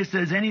handed to me, he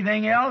says,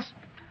 anything else?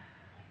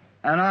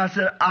 And I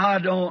said, I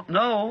don't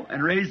know.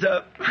 And raised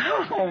up.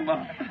 Oh,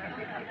 my.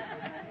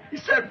 He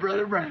said,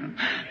 Brother Branham.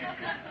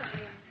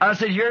 I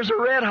said, here's a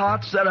Red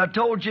Hots that I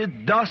told you,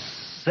 thus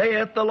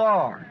saith the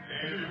Lord.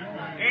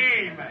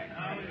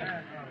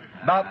 Amen.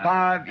 About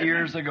 5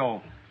 years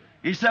ago.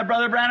 He said,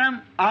 Brother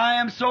Branham, I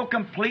am so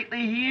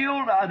completely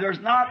healed.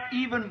 There's not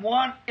even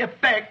one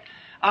effect.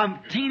 I'm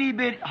teeny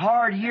bit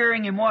hard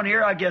hearing in one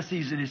ear. I guess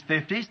he's in his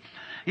 50s.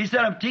 He said,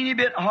 I'm teeny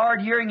bit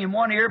hard hearing in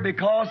one ear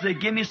because they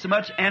give me so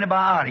much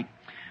antibiotic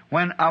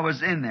when I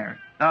was in there.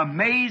 The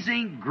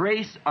amazing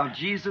grace of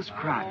Jesus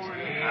Christ.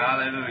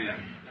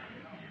 Hallelujah.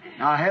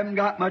 Now, I haven't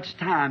got much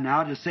time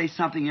now to say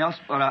something else,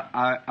 but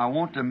I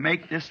want to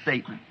make this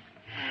statement.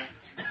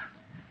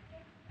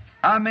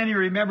 How many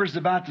remembers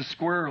about the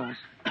squirrels?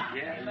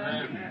 Yes.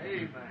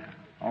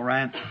 All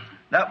right.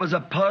 That was a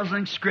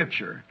puzzling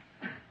scripture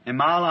in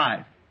my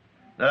life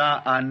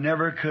that I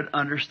never could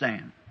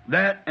understand.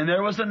 That, and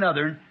there was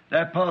another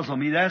that puzzled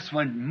me. That's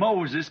when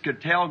Moses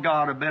could tell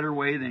God a better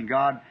way than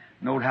God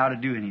knowed how to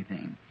do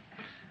anything.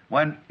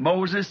 When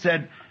Moses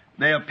said,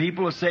 there are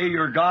people who say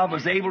your God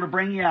was able to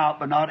bring you out,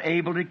 but not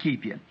able to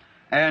keep you.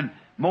 And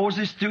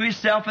Moses threw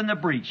himself in the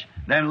breach.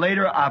 Then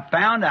later I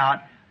found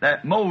out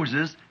that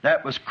Moses,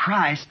 that was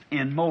Christ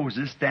in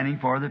Moses standing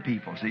for the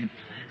people. See?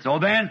 So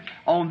then,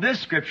 on this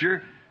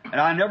scripture,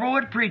 and I never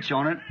would preach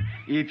on it,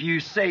 if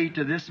you say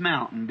to this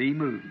mountain, be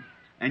moved.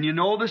 And you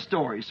know the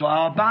story, so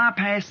I'll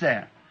bypass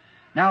that.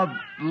 Now,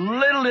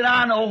 little did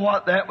I know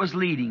what that was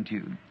leading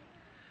to.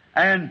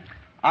 And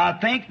I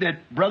think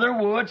that Brother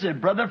Woods and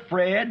Brother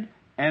Fred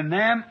and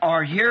them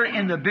are here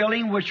in the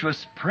building which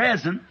was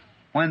present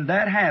when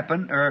that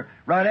happened, or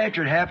right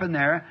after it happened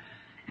there.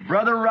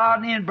 Brother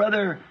Rodney and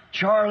Brother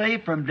Charlie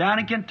from down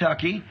in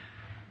Kentucky.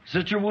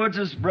 Sister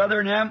Woods' brother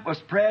and them was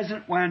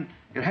present when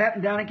it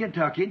happened down in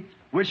Kentucky,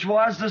 which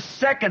was the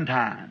second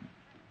time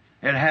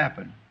it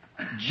happened.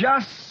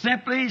 Just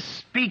simply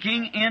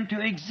speaking into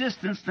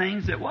existence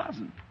things that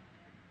wasn't.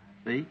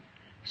 See?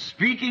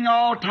 Speaking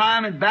all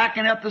time and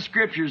backing up the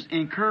Scriptures,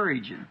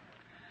 encouraging.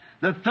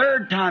 The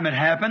third time it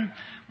happened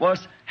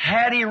was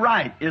Hattie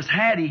Wright. Is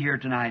Hattie here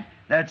tonight?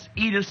 That's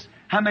Edith.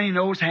 How many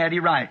knows Hattie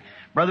Wright?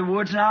 Brother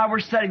Woods and I were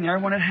sitting there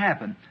when it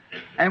happened.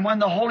 And when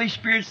the Holy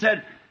Spirit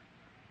said,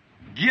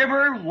 give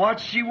her what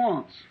she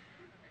wants.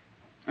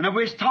 And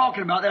we was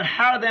talking about that,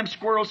 how do them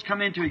squirrels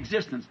come into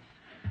existence?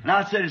 And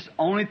I said, it's the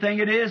only thing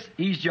it is,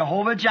 He's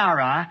Jehovah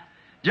Jireh.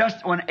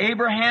 Just when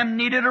Abraham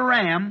needed a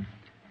ram,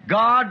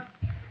 God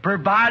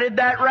provided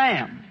that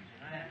ram.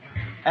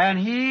 And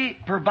He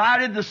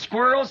provided the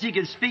squirrels. He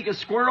could speak a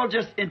squirrel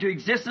just into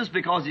existence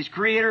because He's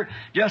Creator,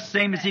 just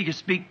same as He could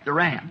speak the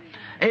ram.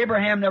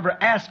 Abraham never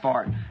asked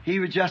for it. He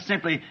was just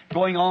simply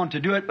going on to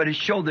do it, but it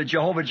showed that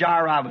Jehovah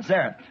Jireh was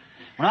there.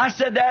 When I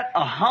said that,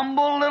 a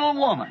humble little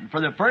woman,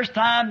 for the first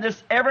time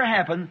this ever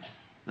happened,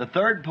 the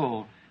third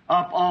pull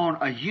up on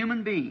a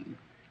human being,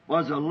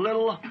 was a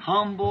little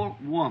humble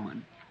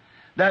woman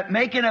that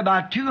making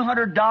about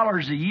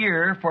 $200 a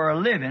year for a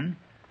living,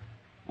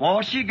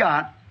 all she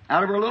got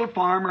out of her little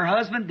farm, her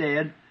husband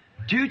dead,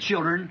 2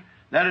 children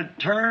that had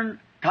turned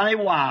kind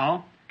of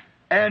wild,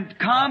 and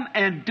come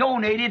and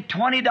donated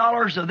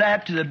 $20 of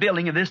that to the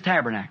building of this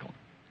tabernacle.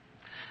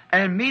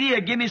 And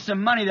media gave me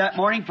some money that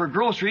morning for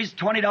groceries,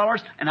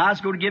 $20, and I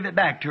was going to give it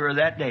back to her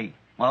that day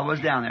while I was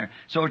down there,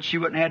 so she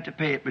wouldn't have to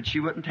pay it, but she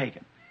wouldn't take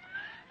it.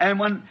 And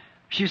when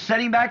she's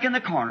sitting back in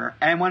the corner,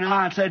 and when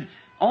I said,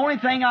 only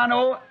thing I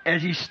know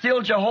is He's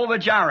still Jehovah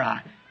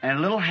Jireh,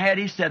 and little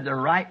Hattie said the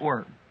right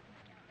word.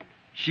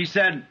 She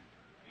said,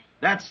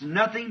 that's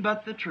nothing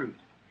but the truth.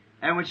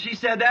 And when she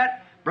said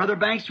that, Brother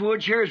Banks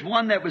Woods here is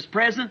one that was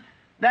present.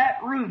 That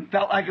room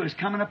felt like it was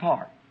coming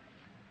apart.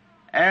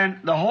 And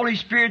the Holy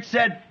Spirit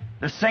said,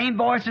 the same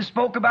voice that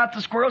spoke about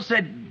the squirrel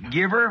said,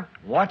 give her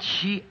what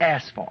she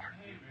asked for.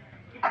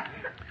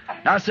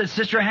 Now I said,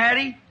 Sister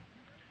Hattie,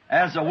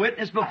 as a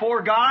witness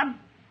before God,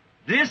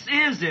 this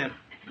is it.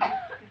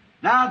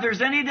 Now if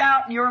there's any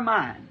doubt in your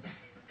mind,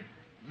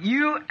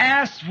 you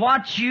ask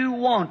what you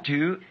want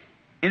to,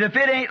 and if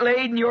it ain't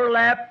laid in your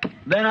lap,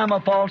 then I'm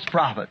a false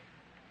prophet.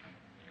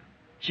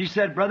 She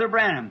said, Brother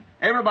Branham,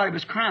 everybody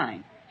was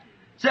crying.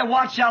 Said,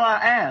 what shall I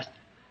ask?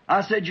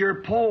 I said, you're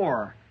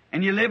poor,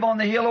 and you live on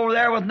the hill over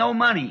there with no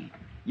money.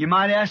 You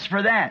might ask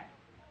for that.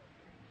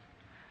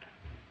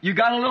 You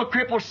got a little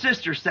crippled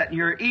sister sitting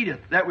here,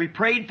 Edith, that we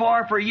prayed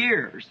for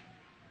years.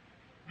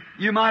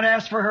 You might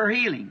ask for her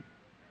healing.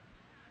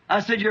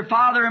 I said, your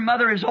father and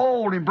mother is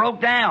old and broke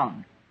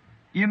down.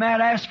 You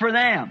might ask for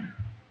them.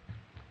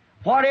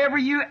 Whatever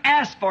you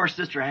ask for,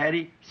 Sister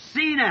Hattie,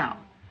 see now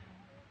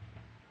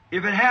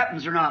if it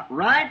happens or not,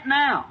 right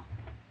now.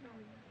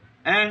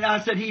 And I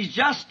said, He's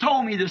just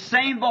told me, the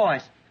same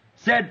voice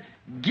said,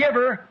 give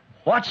her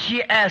what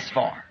she asked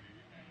for.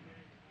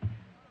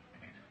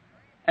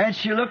 And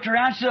she looked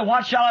around, she said,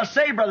 what shall I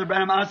say, Brother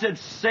Branham? I said,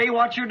 say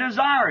what your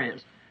desire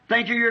is.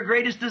 Think of your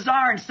greatest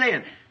desire and say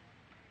it.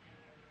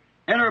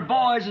 And her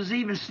boys was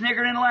even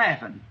sniggering and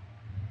laughing.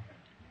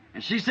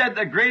 And she said,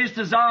 the greatest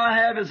desire I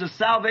have is the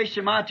salvation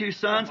of my 2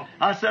 sons.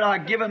 I said, I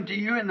give them to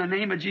you in the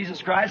name of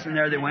Jesus Christ. And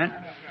there they went.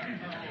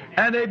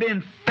 And they've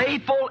been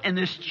faithful in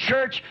this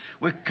church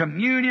with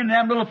communion.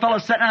 Them little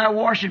fellows sitting out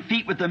washing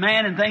feet with the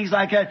man and things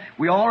like that.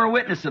 We all are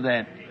witness of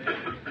that.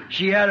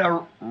 She had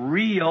a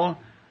real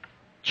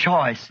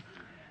choice.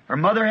 Her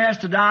mother has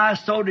to die,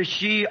 so does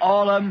she,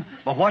 all of them.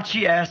 But what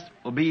she asked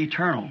will be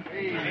eternal.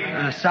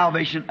 For the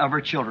salvation of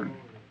her children.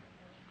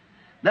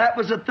 That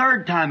was the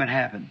third time it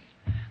happened.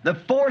 The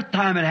fourth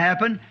time it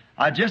happened,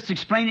 I just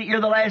explained it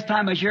here the last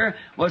time I was here,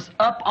 was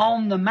up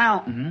on the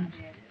mountain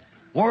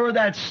where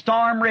that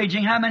storm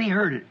raging. How many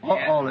heard it?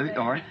 All of it,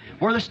 all right.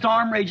 Where the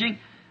storm raging,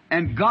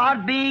 and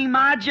God being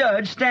my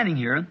judge, standing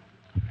here,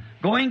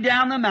 going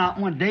down the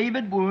mountain when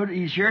David Wood,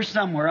 he's here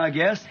somewhere, I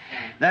guess,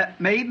 that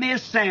made me a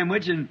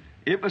sandwich, and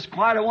it was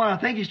quite a one. I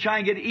think he's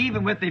trying to get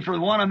even with me for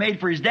the one I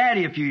made for his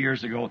daddy a few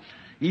years ago.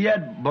 He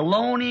had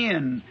bologna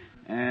and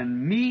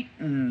meat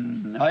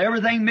and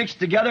everything mixed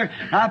together.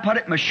 I put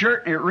it in my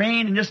shirt, and it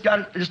rained, and just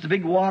got just a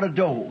big wad of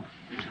dough.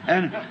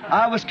 And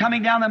I was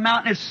coming down the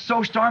mountain. It's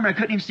so stormy, I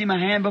couldn't even see my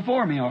hand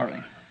before me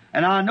hardly.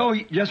 And I know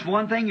just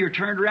one thing, you're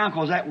turned around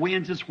because that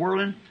wind's just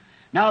whirling.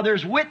 Now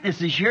there's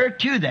witnesses here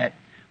to that.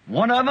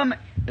 One of them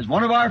is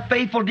one of our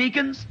faithful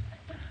deacons,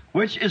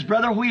 which is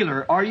Brother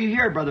Wheeler. Are you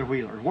here, Brother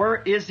Wheeler?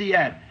 Where is he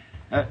at?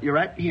 You're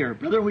right here,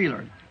 Brother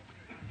Wheeler.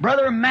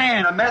 Brother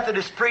Mann, a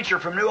Methodist preacher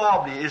from New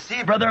Albany. Is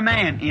he Brother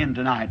Mann in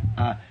tonight?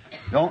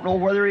 Don't know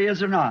whether he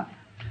is or not.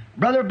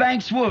 Brother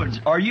Banks Woods,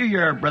 are you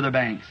here, Brother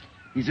Banks?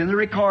 He's in the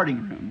recording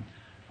room.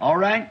 All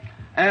right?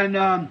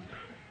 And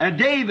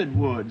David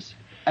Woods.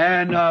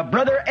 And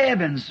Brother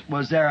Evans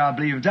was there, I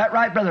believe. Is that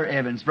right, Brother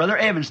Evans? Brother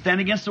Evans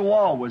standing against the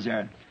wall was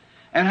there.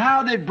 And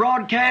how they'd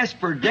broadcast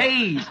for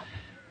days.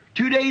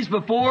 2 days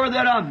before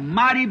that a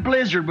mighty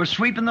blizzard was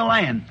sweeping the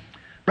land.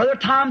 Brother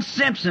Tom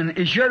Simpson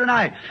is here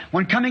tonight.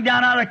 When coming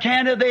down out of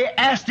Canada, they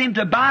asked him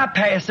to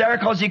bypass there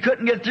because he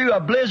couldn't get through. A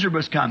blizzard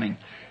was coming.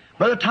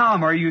 Brother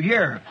Tom, are you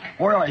here?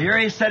 Where are you? Here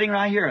he's sitting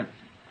right here.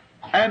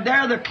 And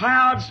there the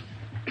clouds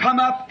come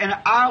up, and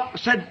I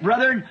said,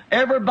 brethren,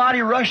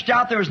 everybody rushed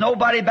out. There was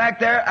nobody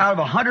back there. Out of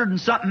 100 and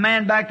something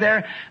man back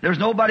there, there was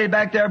nobody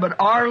back there but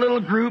our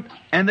little group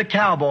and the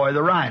cowboy,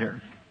 the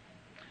rider.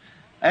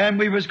 And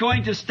we was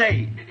going to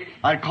stay.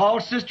 I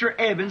called Sister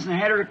Evans and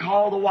had her to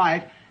call the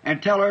wife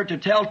and tell her to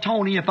tell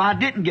Tony if I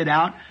didn't get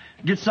out,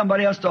 get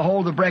somebody else to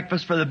hold the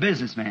breakfast for the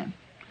businessman.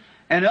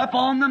 And up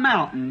on the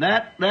mountain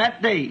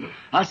that day,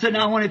 I said,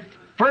 now when it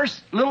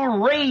first little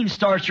rain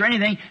starts or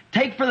anything,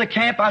 take for the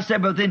camp. I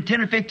said, but within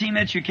 10 or 15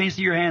 minutes you can't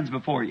see your hands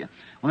before you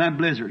on them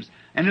blizzards.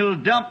 And it'll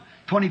dump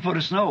 20 foot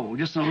of snow,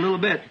 just a little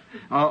bit,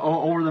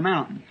 over the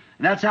mountain.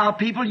 And that's how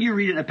people, you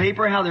read it in the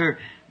paper, how they're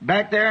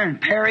back there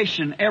and perish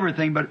and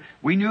everything, but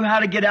we knew how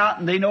to get out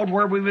and they knowed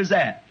where we was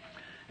at.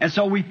 And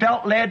so we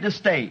felt led to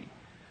stay.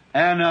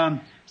 And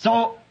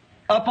so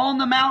up on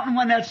the mountain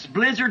when that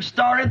blizzard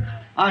started,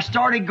 I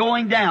started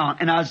going down,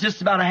 and I was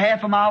just about a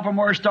half a mile from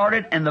where I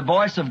started, and the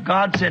voice of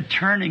God said,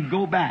 turn and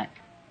go back.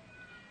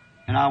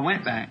 And I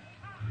went back,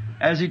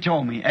 as He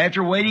told me,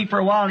 after waiting for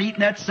a while and eating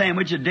that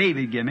sandwich that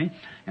David gave me,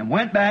 and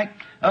went back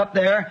up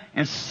there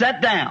and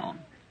sat down.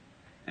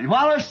 And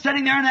while I was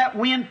sitting there in that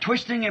wind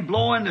twisting and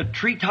blowing, the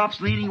treetops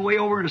leaning way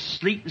over, the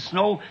sleet and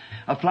snow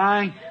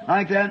flying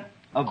like that,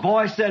 a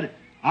voice said,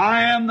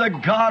 I am the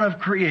God of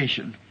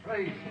creation.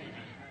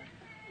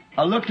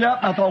 I looked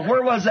up and I thought,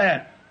 where was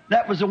that?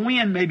 That was a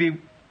wind, maybe.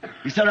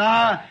 He said,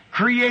 I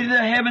created the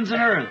heavens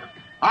and earth.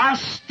 I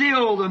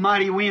stilled the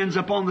mighty winds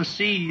upon the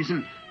seas.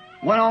 And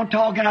went on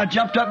talking. I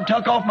jumped up and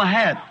took off my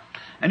hat.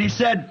 And he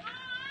said,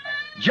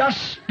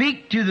 just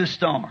speak to the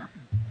storm,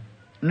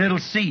 and it'll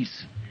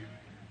cease.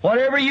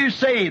 Whatever you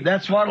say,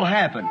 that's what'll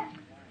happen.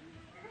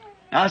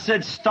 I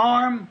said,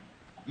 storm,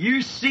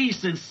 you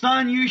cease, and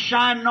sun, you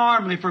shine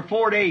normally for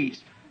 4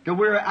 days till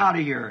we're out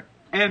of here.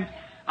 And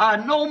I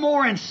no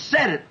more and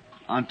said it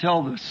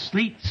until the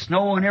sleet,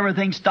 snow, and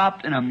everything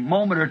stopped in a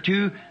moment or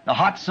two. The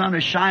hot sun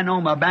was shining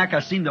on my back.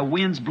 I seen the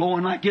winds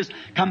blowing like this,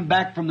 coming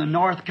back from the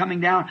north,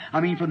 coming down.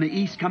 From the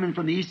east, coming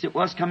from the east. It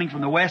was coming from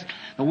the west.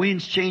 The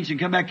winds changed and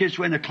come back this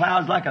way, and the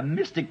clouds like a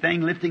mystic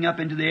thing lifting up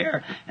into the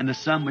air, and the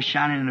sun was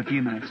shining in a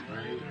few minutes.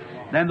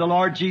 Then the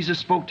Lord Jesus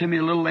spoke to me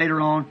a little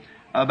later on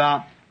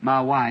about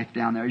my wife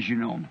down there, as you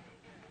know.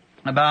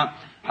 About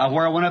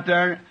where I went up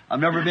there. I've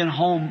never been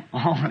home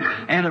on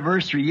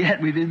anniversary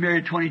yet. We've been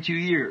married 22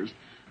 years.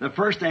 The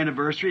first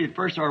anniversary,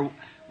 our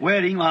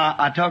wedding,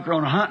 I took her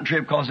on a hunting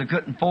trip because I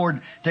couldn't afford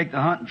to take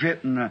the hunting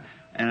trip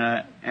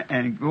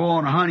and go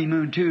on a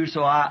honeymoon too,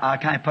 so I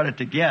kind of put it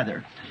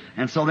together.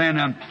 And so then,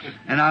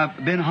 and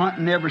I've been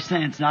hunting ever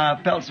since, and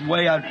I felt the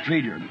way I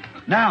treated her.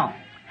 Now,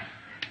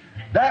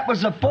 that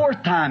was the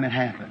fourth time it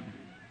happened.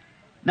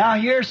 Now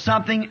here's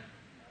something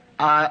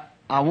I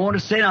want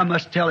to say, and I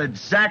must tell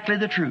exactly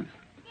the truth.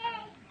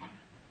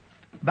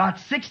 About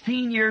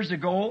 16 years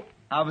ago,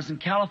 I was in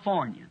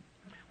California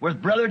with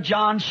Brother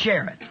John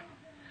Sherritt.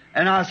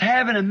 And I was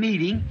having a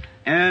meeting,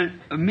 and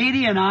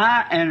Meady and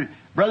I and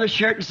Brother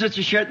Sherritt and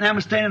Sister Sherritt and I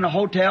was staying in a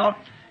hotel,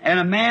 and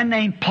a man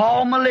named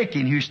Paul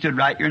Malikian, who stood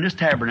right here in this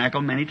tabernacle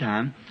many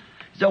times,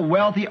 he's a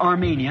wealthy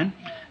Armenian,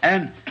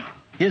 and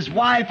his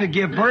wife had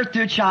given birth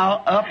to a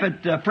child up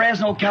at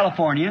Fresno,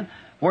 California,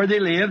 where they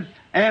lived,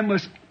 and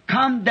was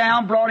come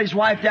down, brought his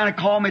wife down and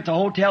called me at the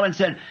hotel and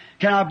said,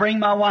 can I bring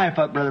my wife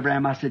up, Brother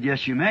Branham? I said,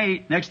 yes, you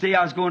may. Next day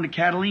I was going to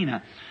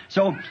Catalina.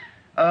 So,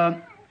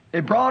 they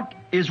brought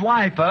his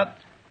wife up,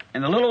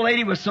 and the little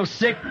lady was so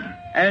sick,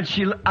 and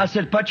I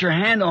said, put your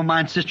hand on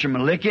mine, Sister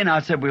Malikian.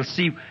 I said, we'll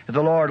see if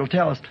the Lord will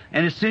tell us.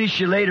 And as soon as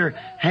she laid her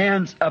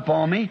hands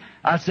upon me,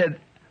 I said,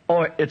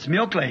 oh, it's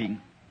milk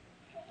laying.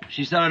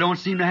 She said, I don't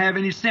seem to have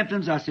any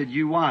symptoms. I said,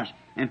 you watch.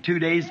 In 2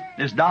 days,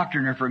 there's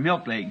doctoring her for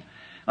milk laying.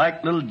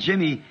 Like little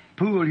Jimmy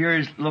Poole here,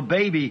 his little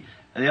baby,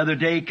 the other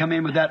day come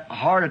in with that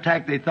heart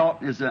attack they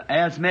thought is an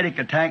asthmatic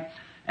attack.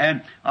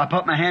 And I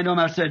put my hand on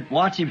him. I said,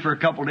 watch him for a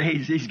couple of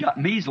days. He's got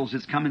measles.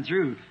 It's coming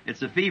through.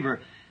 It's a fever.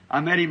 I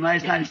met him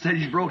last night and said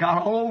he's broke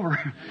out all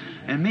over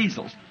and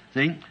measles.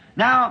 See?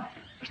 Now,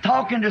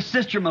 talking to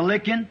Sister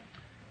Malikian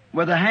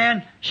with a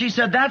hand, she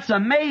said, that's an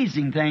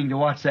amazing thing to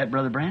watch that,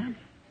 Brother Branham.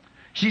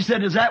 She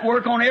said, does that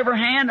work on every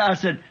hand? I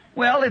said,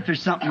 well, if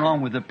there's something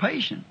wrong with the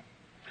patient.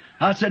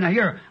 I said, now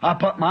here, I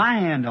put my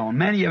hand on.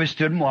 Many of us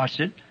stood and watched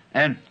it,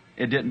 and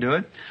it didn't do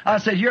it. I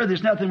said, here,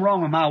 there's nothing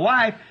wrong with my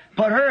wife.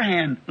 Put her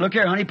hand, look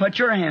here, honey, put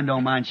your hand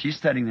on mine. She's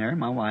sitting there,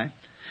 my wife.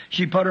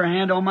 She put her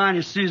hand on mine.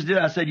 As soon as I did,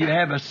 I said, you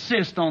have a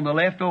cyst on the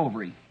left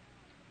ovary.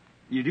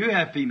 You do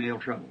have female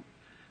trouble.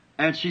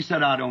 And she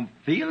said, I don't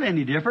feel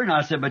any different.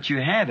 I said, but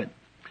you have it.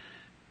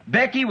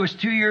 Becky was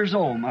 2 years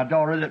old, my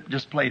daughter that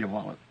just played a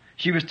while.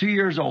 She was 2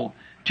 years old.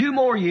 2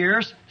 more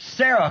years,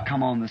 Sarah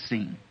come on the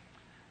scene.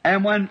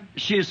 And when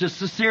she is a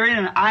cesarean,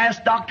 and I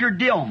asked Dr.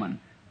 Dillman,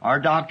 our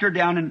doctor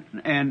down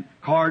in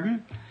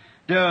Cardin,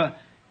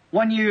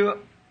 when you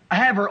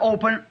have her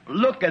open,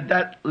 look at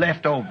that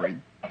left ovary.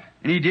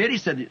 And he did. He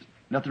said, "There's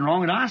nothing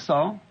wrong with it I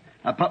saw."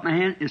 I put my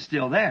hand, it's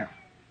still there.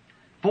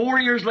 4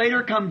 years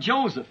later come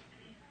Joseph.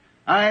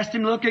 I asked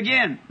him to look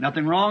again.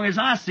 Nothing wrong as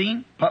I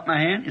seen. Put my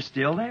hand, it's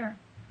still there.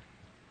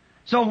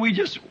 So we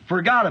just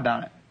forgot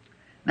about it.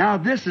 Now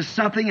this is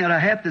something that I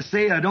have to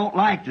say. I don't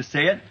like to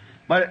say it,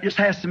 but it just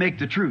has to make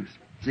the truth.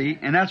 See?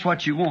 And that's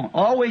what you want.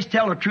 Always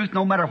tell the truth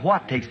no matter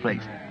what takes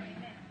place.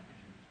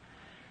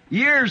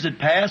 Years had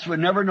passed, we'd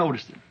never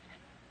noticed it.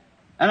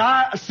 And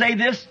I say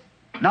this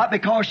not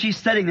because she's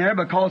sitting there,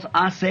 because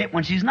I say it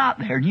when she's not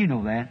there, and you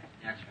know that.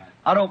 That's right.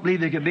 I don't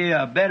believe there could be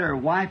a better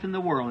wife in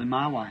the world than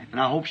my wife, and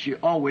I hope she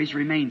always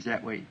remains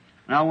that way.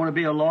 And I want to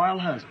be a loyal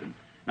husband.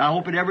 And I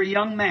hope that every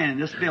young man in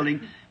this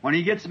building, when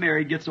he gets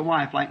married, gets a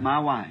wife like my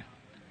wife.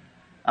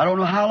 I don't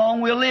know how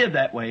long we'll live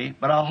that way,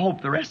 but I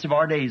hope the rest of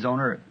our days on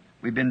earth.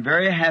 We've been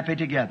very happy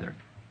together.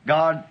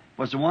 God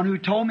was the one who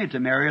told me to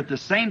marry her. At the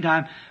same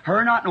time,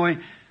 her not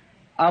knowing,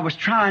 I was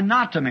trying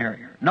not to marry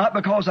her. Not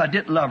because I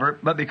didn't love her,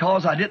 but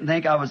because I didn't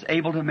think I was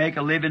able to make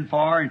a living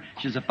for her, and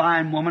she's a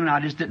fine woman, and I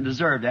just didn't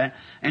deserve that.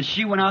 And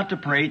she went out to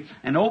pray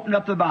and opened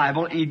up the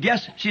Bible, and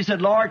guess, she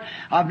said, "Lord,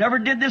 I've never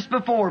did this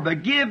before,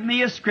 but give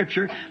me a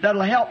scripture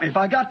that'll help me. If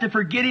I got to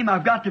forget him,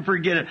 I've got to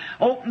forget it."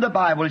 Opened the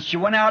Bible, and she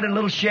went out in a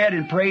little shed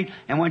and prayed,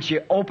 and when she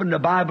opened the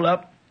Bible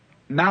up,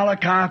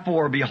 Malachi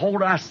 4,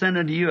 "Behold, I send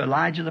unto you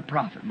Elijah the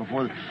prophet."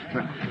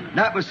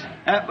 That was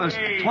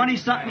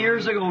 20-something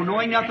years ago,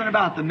 knowing nothing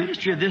about the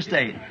ministry of this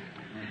day.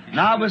 And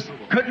I was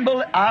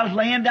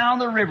laying down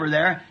the river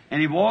there,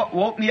 and he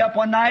woke me up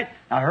one night.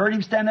 I heard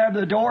him stand there at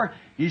the door.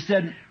 He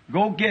said,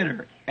 "Go get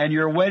her, and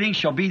your wedding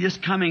shall be this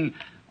coming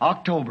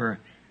October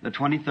the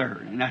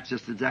 23rd. And that's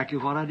just exactly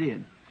what I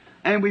did.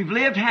 And we've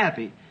lived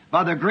happy.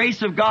 By the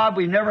grace of God,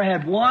 we've never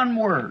had one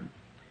word.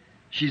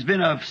 She's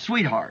been a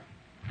sweetheart.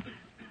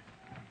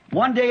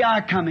 One day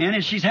I come in,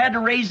 and she's had to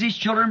raise these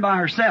children by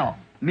herself.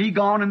 Me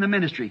gone in the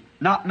ministry.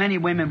 Not many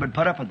women would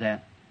put up with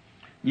that.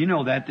 You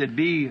know that. That'd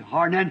be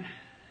hard. And then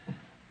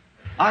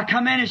I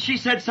come in, and she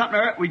said something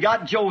to her. We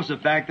got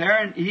Joseph back there,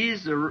 and he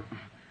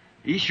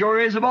sure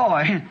is a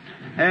boy.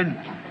 And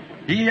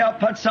he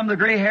helped put some of the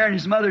gray hair in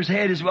his mother's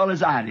head as well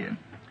as I did.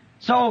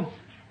 So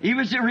he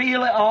was a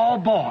real all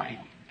boy.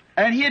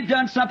 And he had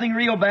done something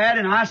real bad,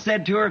 and I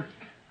said to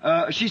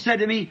her, she said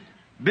to me,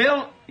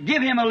 "Bill,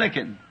 give him a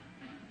licking."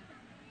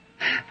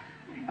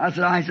 I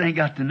said, "I ain't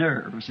got the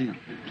nerve." See?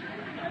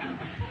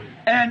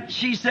 And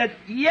she said,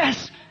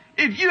 "Yes,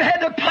 if you had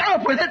to put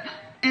up with it."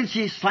 And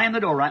she slammed the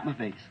door right in my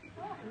face.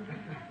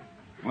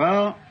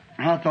 Well,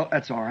 I thought,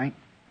 that's all right.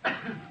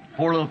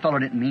 Poor little fellow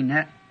didn't mean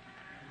that.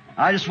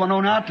 I just went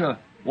on out to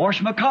wash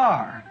my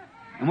car.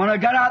 And when I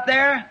got out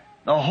there,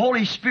 the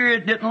Holy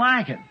Spirit didn't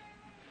like it.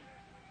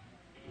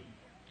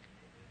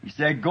 He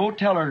said, "Go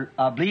tell her,"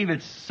 I believe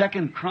it's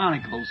 2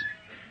 Chronicles,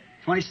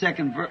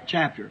 22nd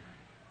chapter.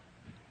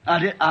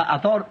 I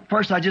thought,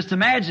 first I just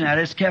imagined that.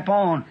 I just kept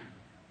on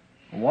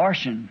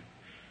washing.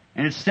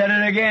 And it said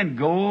it again.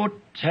 "Go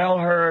tell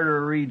her to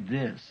read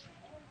this."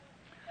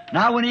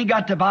 Now when he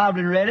got the Bible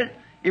and read it,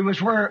 it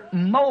was where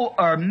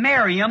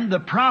Marriom, the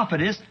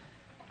prophetess,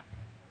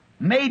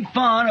 made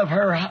fun of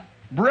her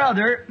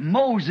brother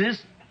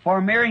Moses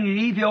for marrying an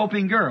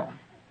Ethiopian girl.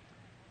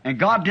 And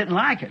God didn't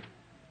like it.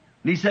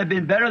 And he said it'd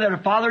been better that her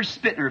father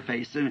spit in her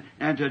face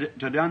and to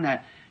done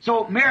that.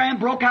 So Marriom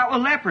broke out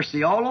with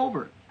leprosy all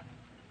over.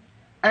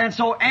 And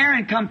so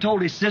Aaron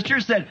told his sister,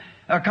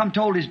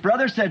 told his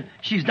brother, said,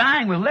 "She's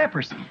dying with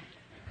leprosy."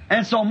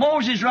 And so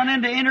Moses run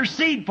in to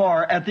intercede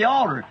for her at the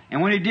altar.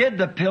 And when he did,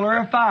 the pillar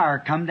of fire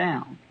come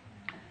down.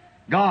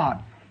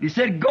 God. He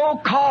said, "Go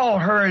call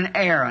her and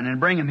Aaron and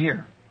bring him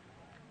here."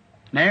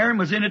 And Aaron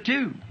was in it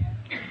too.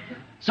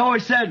 So he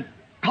said,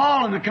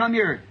 "Call him to come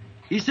here."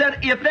 He said,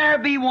 "If there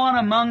be one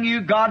among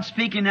you, God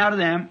speaking out of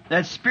them,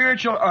 that's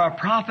spiritual or a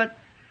prophet,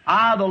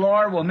 I, the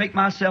Lord, will make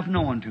myself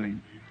known to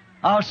him.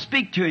 I'll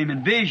speak to him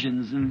in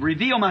visions and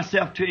reveal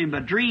myself to him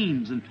by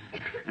dreams and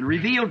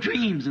reveal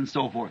dreams and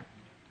so forth."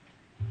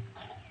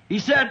 He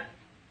said,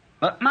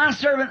 "But my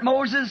servant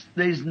Moses,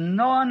 there's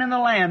no one in the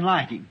land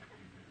like him."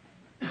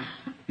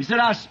 He said,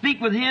 "I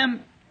speak with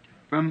him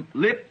from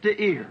lip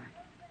to ear."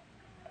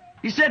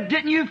 He said,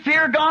 "Didn't you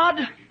fear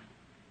God?"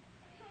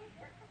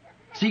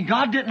 See,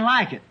 God didn't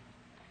like it.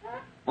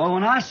 Well,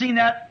 when I seen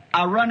that,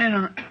 I run in,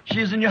 and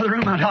she was in the other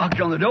room. I knocked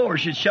on the door.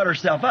 She'd shut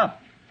herself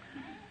up.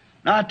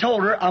 Now I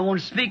told her I want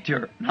to speak to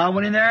her. I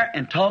went in there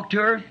and talked to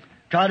her,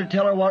 tried to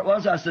tell her what it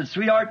was. I said,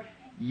 "Sweetheart,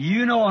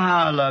 you know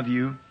how I love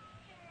you."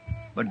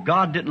 But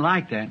God didn't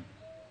like that.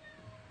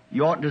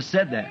 You oughtn't to have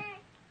said that.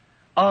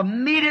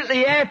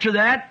 Immediately after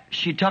that,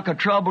 she took a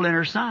trouble in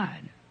her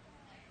side.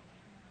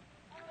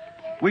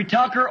 We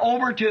took her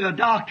over to the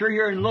doctor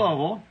here in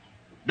Louisville,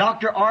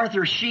 Dr.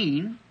 Arthur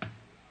Sheen,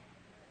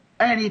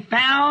 and he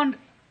found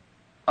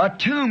a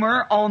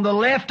tumor on the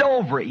left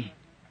ovary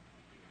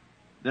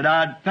that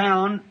I'd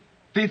found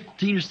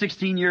 15 or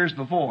 16 years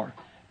before.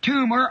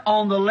 tumor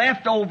on the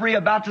left ovary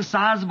about the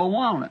size of a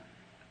walnut.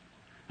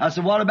 I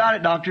said, what about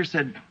it, doctor?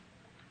 Said,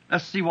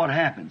 let's see what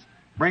happens.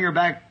 Bring her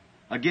back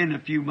again in a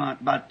few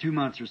months, about 2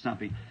 months or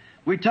something.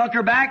 We took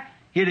her back.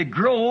 It had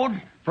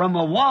grown from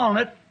a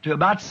walnut to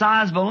about the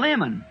size of a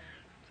lemon.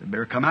 I said,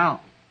 better come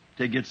out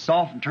till it gets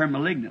soft and turn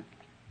malignant.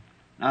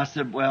 And I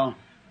said, well,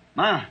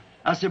 I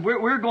said,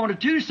 we're going to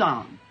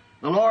Tucson.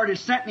 The Lord has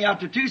sent me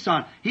out to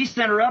Tucson. He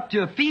sent her up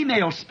to a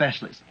female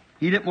specialist.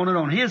 He didn't want it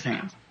on his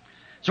hands.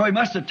 So he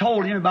must have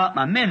told him about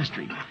my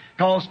ministry.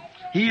 Because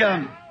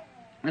the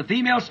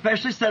female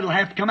specialist said it'll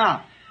have to come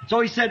out. So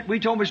he said, we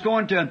told him he's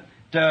going to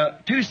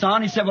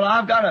Tucson. He said, well,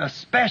 I've got a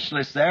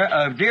specialist there,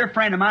 a dear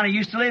friend of mine who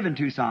used to live in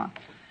Tucson.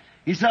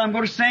 He said, I'm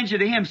going to send you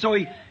to him. So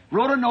he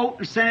wrote a note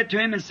and sent it to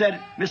him and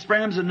said, Miss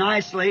Branham's a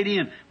nice lady,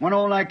 and went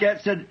on like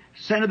that, said,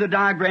 sent her the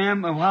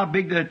diagram of how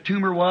big the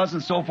tumor was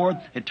and so forth.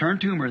 It turned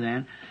tumor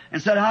then.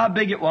 And said how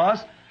big it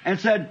was. And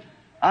said,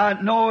 I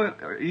know,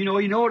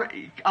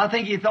 I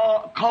think he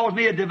called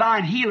me a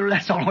divine healer.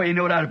 That's the only way he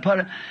knew how to put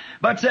it.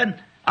 But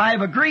said, I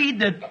have agreed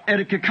that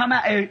it could come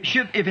out,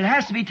 if it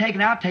has to be taken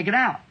out, take it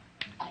out.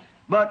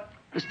 But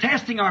it's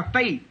testing our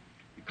faith.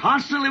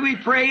 Constantly we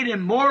prayed,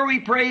 and more we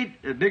prayed,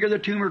 the bigger the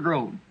tumor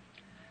grew.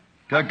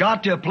 It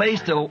got to a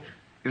place till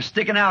it was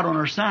sticking out on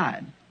her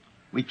side.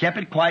 We kept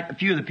it. Quite a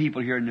few of the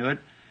people here knew it,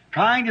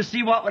 trying to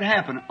see what would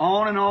happen.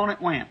 On and on it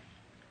went.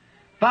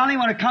 Finally,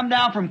 when I come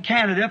down from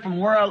Canada, from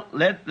where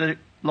the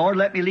Lord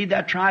let me lead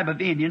that tribe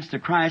of Indians to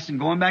Christ and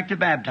going back to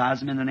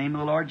baptize them in the name of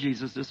the Lord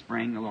Jesus this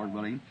spring, the Lord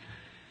willing.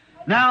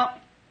 Now,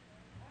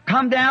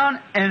 come down,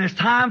 and it's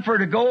time for her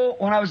to go,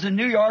 when I was in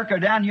New York or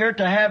down here,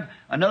 to have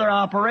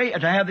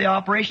the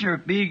operation or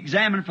be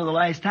examined for the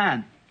last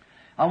time.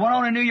 I went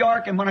on to New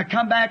York, and when I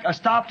come back, I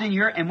stopped in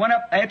here and went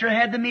up, after I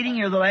had the meeting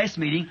here, the last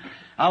meeting,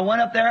 I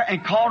went up there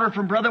and called her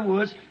from Brother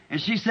Woods,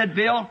 and she said,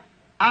 Bill,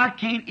 I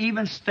can't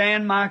even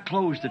stand my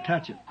clothes to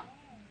touch it.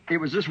 It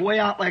was just way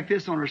out like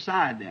this on her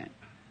side then.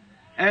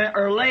 And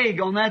her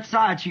leg on that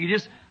side, she could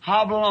just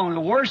hobble along.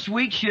 The worst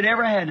week she had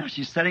ever had. Now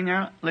she's sitting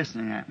there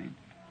listening at me.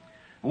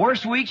 The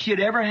worst week she had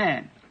ever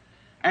had.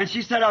 And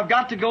she said, I've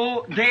got to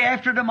go day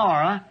after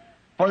tomorrow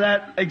for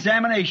that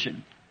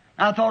examination.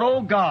 And I thought,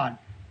 oh God,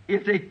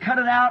 if they cut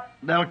it out,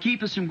 that'll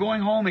keep us from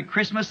going home at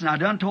Christmas. And I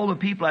done told the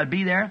people I'd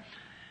be there.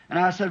 And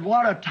I said,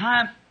 what a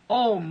time.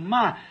 Oh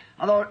my.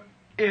 I thought,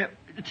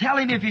 tell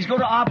him if he's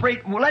going to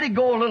operate, well, let it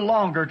go a little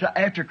longer to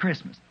after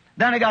Christmas.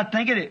 Then I got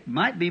thinking it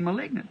might be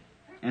malignant.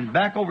 And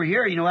back over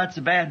here, that's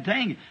a bad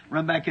thing.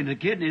 Run back into the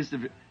kidneys,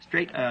 if it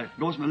straight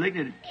goes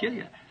malignant, it'll kill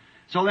you.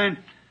 So then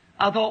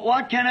I thought,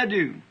 what can I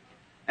do?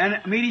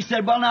 And Meady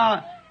said, well,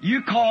 now,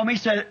 you call me.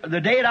 Said the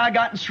day that I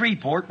got in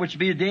Shreveport, which would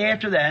be the day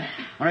after that,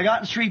 when I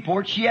got in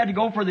Shreveport, she had to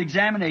go for the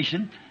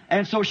examination.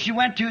 And so she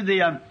went to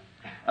the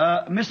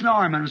Miss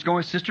Norman was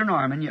going, Sister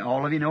Norman,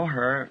 all of you know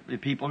her, the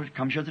people who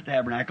come here at the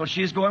tabernacle.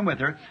 She's going with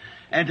her,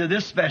 and to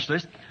this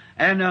specialist.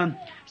 And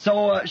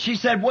so she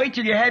said, wait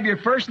till you have your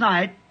first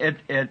night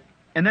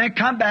and then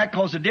come back,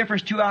 cause the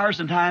difference 2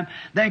 hours in time.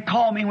 Then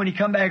call me when you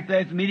come back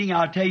at the meeting.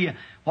 I'll tell you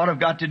what I've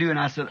got to do. And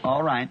I said,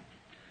 all right.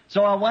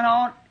 So I went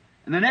on,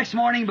 and the next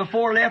morning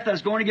before I left, I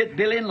was going to get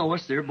Billy and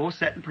Lois. They were both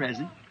sitting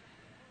present.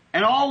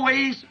 And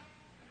always,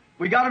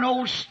 we got an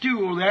old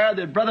stool there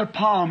that Brother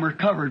Palmer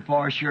covered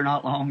for us here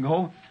not long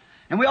ago.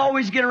 And we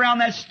always get around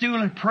that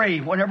stool and pray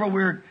whenever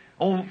we're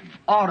old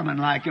ottoman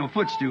like,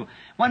 footstool.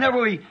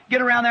 Whenever we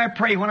get around there and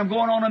pray, when I'm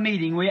going on a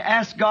meeting, we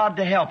ask God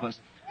to help us.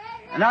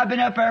 And I've been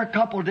up there a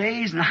couple of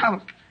days, and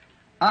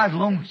I was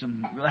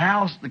lonesome. The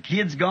house, the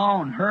kids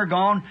gone, her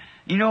gone.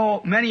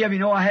 Many of you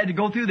know I had to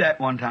go through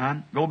that one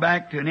time, go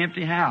back to an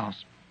empty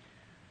house.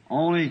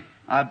 Only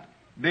I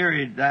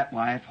buried that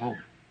wife, Hope.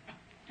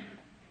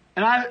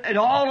 And it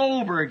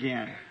all over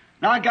again.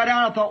 Now I got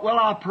down, I thought, well,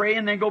 I'll pray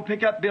and then go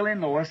pick up Billy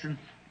and Lois and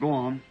go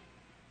on.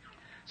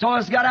 So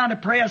I got down to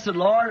pray. I said,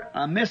 Lord,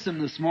 I miss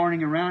them this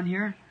morning around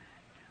here.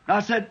 And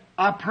I said,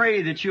 I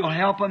pray that you'll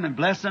help them and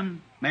bless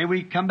them. May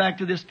we come back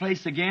to this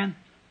place again.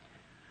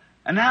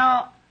 And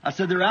now, I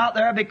said, they're out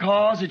there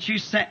because that you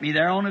sent me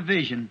there on a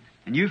vision.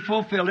 And you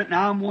fulfilled it.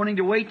 Now I'm wanting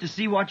to wait to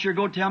see what you're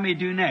going to tell me to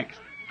do next.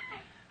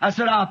 I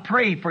said, I'll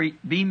pray for you.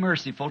 Be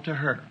merciful to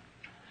her.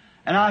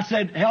 And I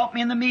said, help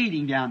me in the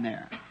meeting down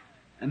there.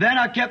 And then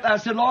I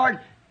said,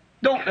 Lord,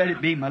 don't let it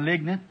be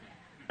malignant.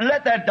 And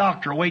let that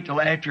doctor wait till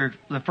after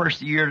the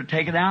first year to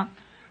take it out.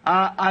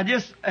 I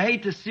just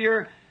hate to see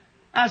her.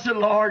 I said,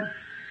 Lord,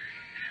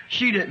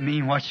 she didn't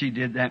mean what she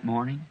did that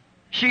morning.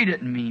 She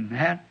didn't mean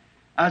that.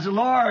 I said,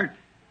 Lord,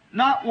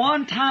 not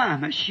one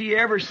time has she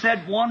ever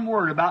said one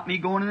word about me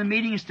going to the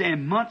meeting and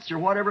staying months or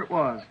whatever it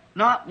was.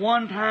 Not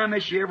one time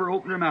has she ever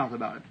opened her mouth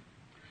about it.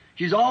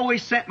 She's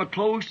always sent my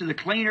clothes to the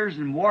cleaners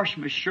and washed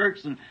my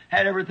shirts and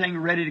had everything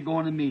ready to go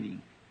in the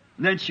meeting.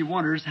 And then she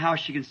wonders how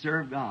she can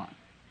serve God.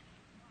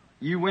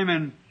 You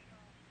women,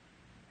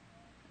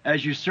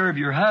 as you serve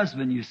your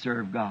husband, you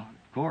serve God,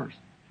 of course.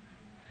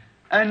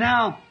 And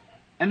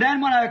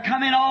then when I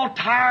come in all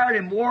tired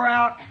and wore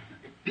out,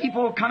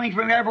 people coming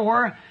from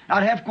everywhere,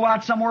 I'd have to go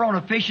out somewhere on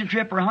a fishing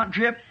trip or a hunting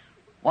trip.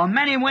 Well,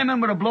 many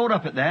women would have blowed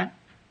up at that.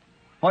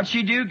 What'd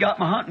she do? Got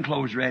my hunting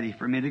clothes ready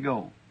for me to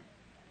go.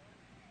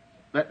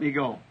 Let me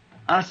go.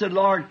 I said,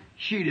 Lord,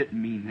 she didn't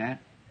mean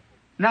that.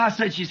 Now I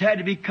said she's had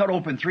to be cut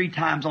open 3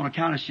 times on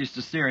account of she's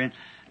a Syrian.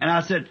 And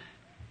I said,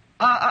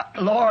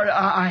 Lord,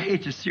 I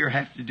hate to see her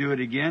have to do it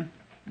again.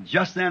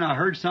 Just then I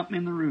heard something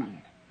in the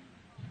room.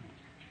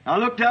 I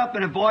looked up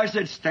and a voice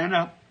said, stand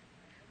up.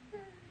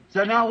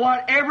 Said, now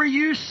whatever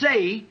you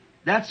say,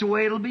 that's the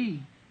way it'll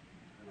be.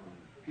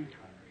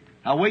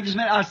 Now wait just a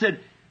minute. I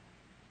said,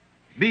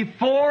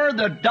 before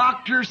the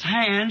doctor's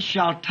hand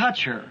shall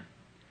touch her,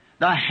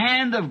 the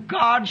hand of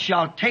God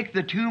shall take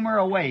the tumor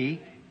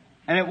away,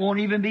 and it won't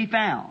even be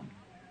found.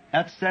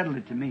 That settled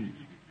it to me.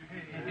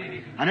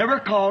 I never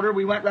called her.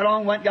 We went right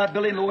on, went, got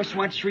Billy and Lois,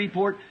 went to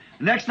Shreveport.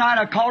 The next night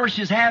I called her.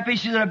 She's happy.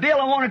 She said, Bill,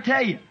 I want to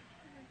tell you.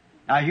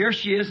 Now here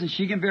she is, and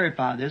she can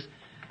verify this.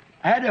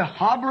 I had to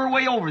hobble her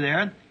way over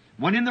there.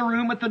 Went in the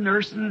room with the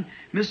nurse and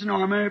Miss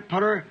Norma,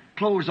 put her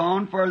clothes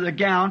on for the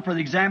gown for the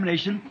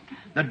examination.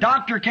 The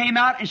doctor came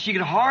out, and she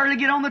could hardly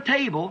get on the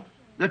table.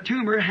 The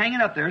tumor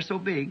hanging up there so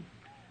big.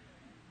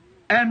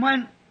 And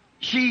when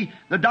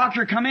the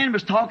doctor come in,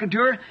 was talking to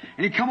her,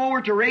 and he come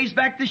over to raise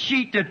back the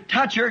sheet to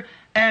touch her,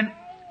 and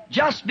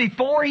just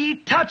before he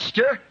touched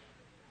her,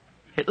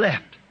 it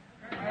left.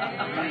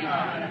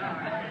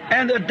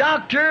 And the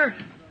doctor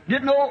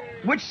didn't know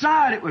which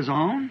side it was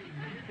on.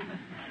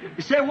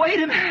 He said, wait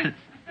a minute.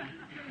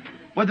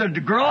 With the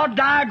broad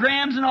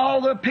diagrams and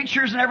all the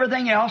pictures and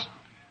everything else,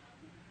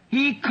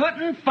 he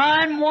couldn't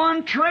find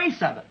one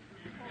trace of it.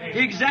 He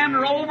examined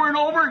her over and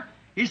over.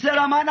 He said,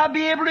 I might not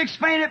be able to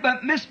explain it,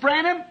 but Miss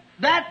Branham,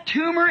 that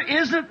tumor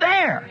isn't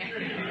there.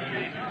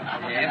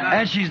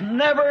 And she's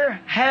never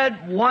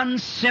had one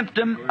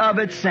symptom of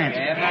it since.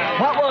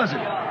 What was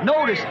it?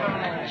 Notice,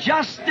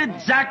 just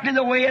exactly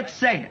the way it's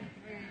said.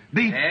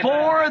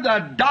 Before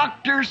the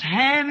doctor's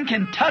hand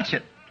can touch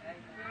it,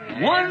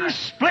 one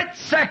split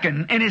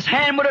second and his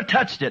hand would have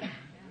touched it.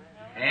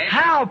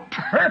 How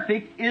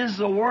perfect is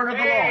the Word of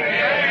the Lord.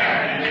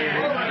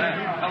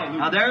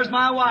 Now there's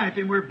my wife,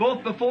 and we're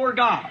both before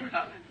God.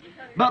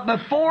 But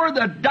before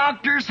the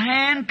doctor's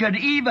hand could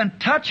even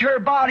touch her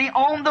body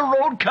on the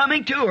road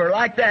coming to her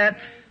like that,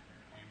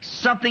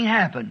 something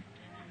happened.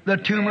 The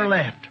tumor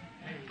left.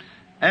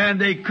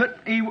 And they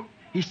couldn't,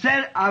 he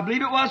said, I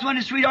believe it was when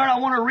his sweetheart, I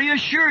want to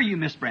reassure you,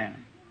 Miss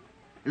Branham.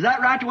 Is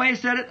that right the way he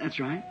said it? That's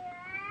right.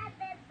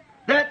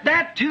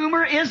 That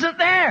tumor isn't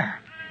there.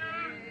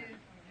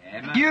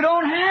 You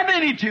don't have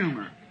any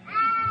tumor.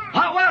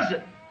 What was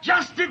it?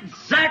 Just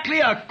exactly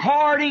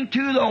according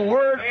to the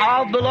word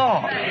of the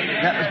Lord.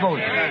 That was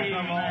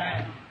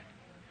voted.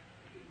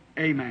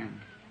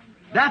 Amen.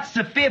 That's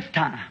the 5th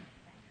time.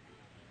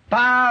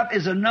 5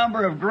 is a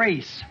number of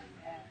grace.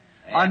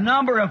 A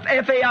number of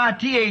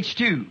faith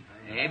too.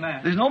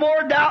 Amen. There's no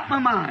more doubt in my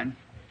mind.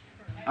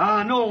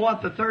 I know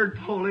what the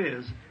 3rd pull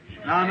is.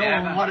 And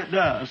I know what it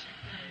does.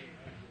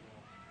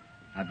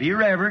 Now be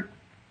reverent.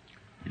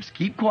 Just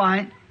keep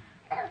quiet.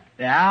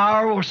 The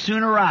hour will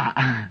soon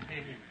arrive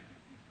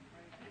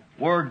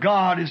where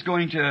God is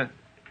going to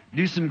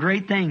do some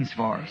great things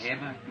for us.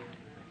 Amen.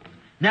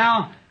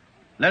 Now,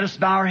 let us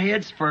bow our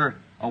heads for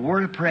a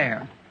word of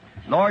prayer.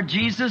 Lord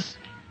Jesus,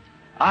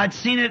 I'd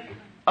seen it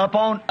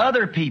upon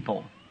other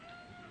people,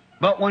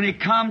 but when it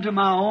come to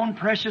my own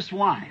precious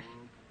wife,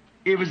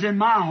 it was in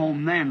my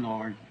home then,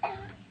 Lord.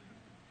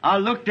 I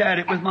looked at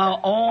it with my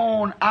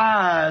own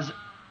eyes,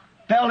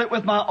 felt it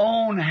with my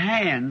own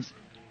hands,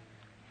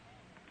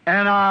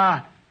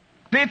 and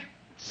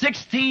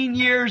 16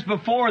 years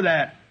before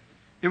that,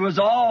 it was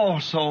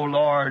also,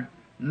 Lord,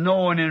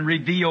 known and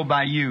revealed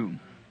by you.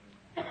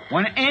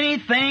 When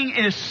anything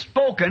is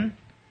spoken,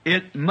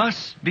 it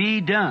must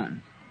be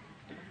done.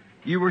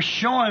 You were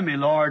showing me,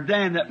 Lord,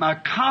 then that my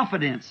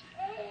confidence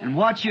in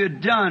what you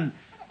had done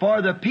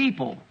for the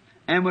people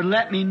and would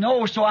let me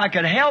know so I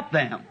could help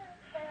them.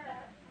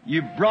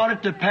 You brought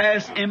it to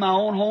pass in my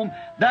own home.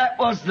 That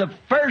was the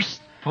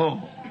first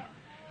pull.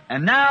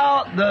 And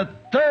now the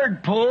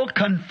 3rd pull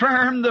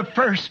confirmed the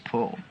first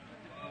pull.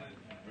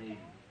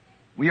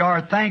 We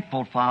are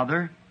thankful,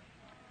 Father.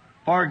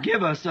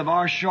 Forgive us of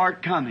our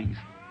shortcomings.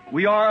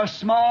 We are a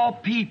small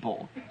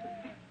people.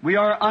 We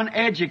are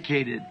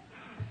uneducated,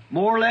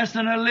 more or less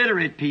an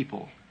illiterate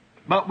people.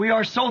 But we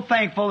are so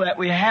thankful that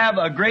we have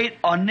a great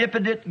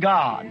omnipotent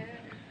God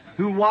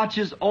who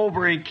watches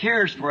over and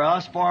cares for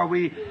us, for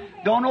we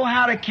don't know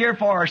how to care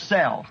for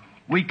ourselves.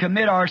 We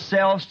commit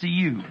ourselves to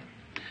you.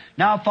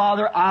 Now,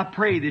 Father, I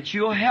pray that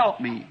you'll help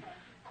me.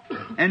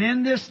 And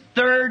in this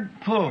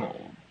 3rd pull,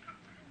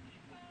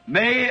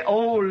 may,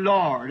 oh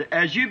Lord,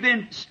 as you've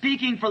been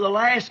speaking for the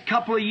last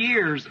couple of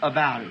years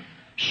about it,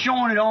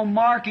 showing it on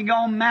marking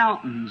on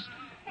mountains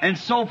and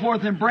so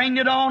forth and bringing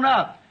it on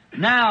up.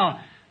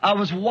 Now, I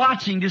was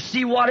watching to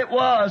see what it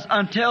was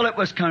until it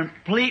was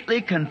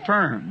completely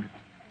confirmed.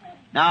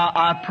 Now,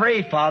 I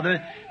pray,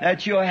 Father,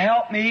 that you'll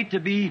help me to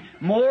be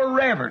more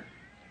reverent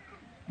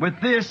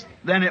with this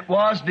than it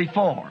was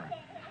before.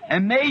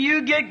 And may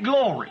you get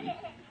glory,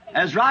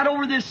 as right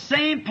over this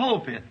same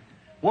pulpit,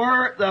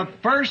 where the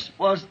first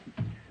was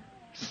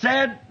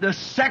said the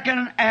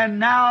second and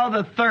now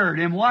the third.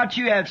 And what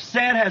you have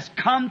said has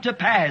come to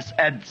pass.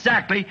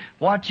 Exactly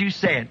what you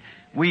said.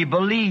 We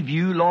believe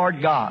you,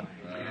 Lord God.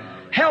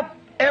 Help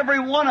every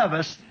one of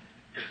us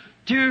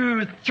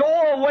to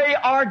throw away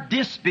our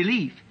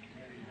disbelief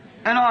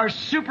and our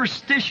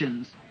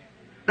superstitions,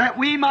 that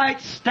we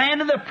might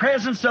stand in the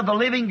presence of the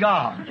living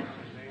God,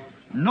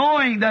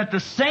 knowing that the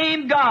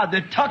same God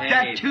that took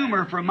that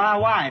tumor from my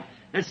wife,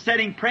 that's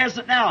sitting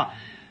present now,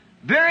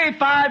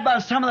 verified by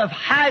some of the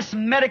highest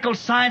medical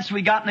science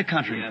we got in the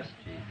country,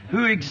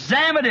 who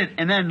examined it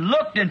and then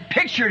looked and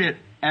pictured it,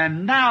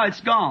 and now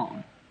it's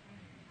gone.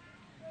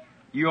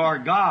 You are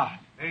God,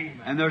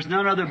 and there's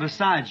none other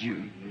besides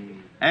you.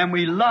 And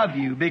we love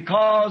you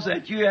because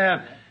that you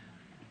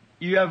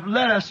have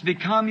let us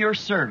become your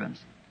servants.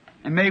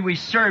 And may we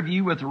serve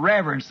you with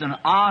reverence and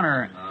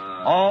honor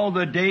all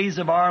the days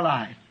of our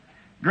life.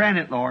 Grant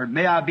it, Lord.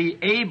 May I be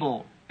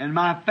able, and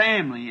my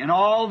family, and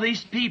all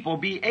these people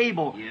be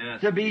able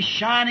to be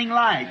shining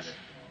lights,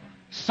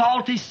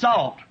 salty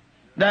salt,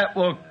 that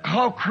will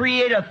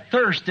create a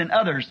thirst in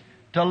others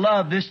to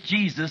love this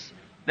Jesus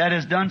that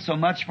has done so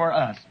much for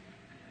us.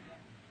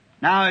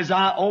 Now, as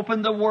I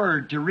open the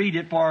Word to read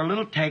it for our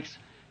little text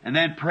and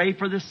then pray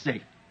for the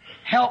sick,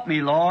 help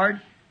me,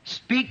 Lord.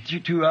 Speak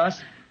to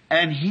us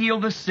and heal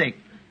the sick.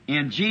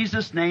 In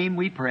Jesus' name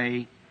we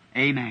pray.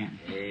 Amen.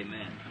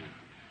 Amen.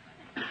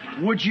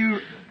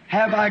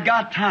 Have I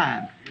got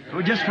time?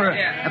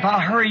 If I'll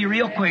hurry you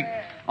real quick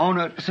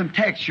on some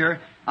text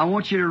here, I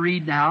want you to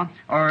read now,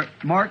 or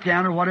mark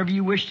down, or whatever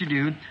you wish to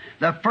do.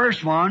 The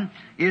first one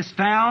is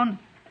found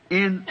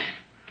in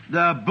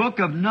the book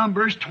of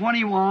Numbers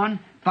 21,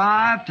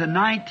 5 to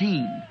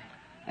 19.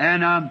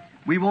 And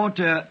we want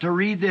to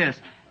read this.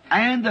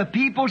 And the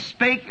people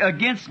spake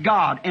against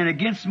God and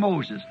against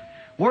Moses.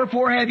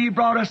 Wherefore have you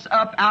brought us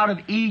up out of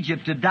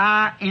Egypt to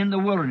die in the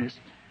wilderness?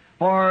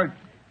 For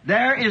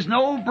there is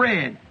no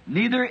bread,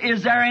 neither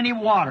is there any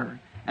water,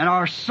 and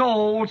our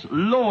souls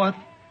loath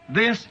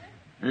this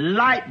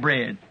light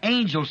bread,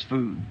 angels'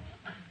 food.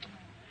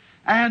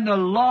 And the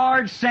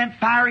Lord sent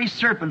fiery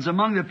serpents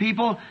among the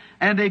people,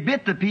 and they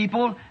bit the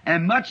people,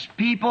 and much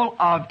people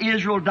of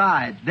Israel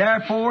died.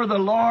 Therefore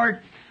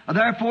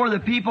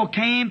the people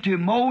came to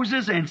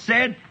Moses and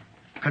said,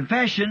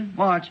 confession,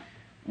 watch,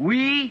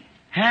 we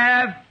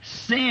have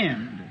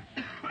sinned.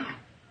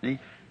 See?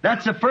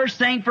 That's the first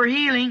thing for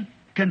healing.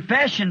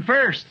 Confession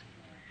first.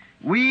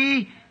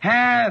 We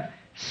have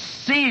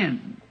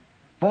sinned,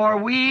 for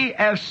we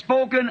have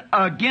spoken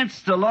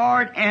against the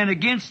Lord and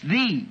against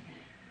thee.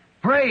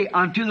 Pray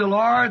unto the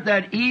Lord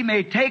that he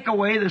may take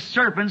away the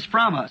serpents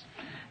from us.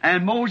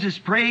 And Moses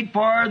prayed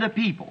for the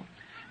people.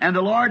 And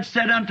the Lord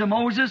said unto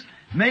Moses,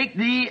 make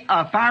thee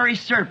a fiery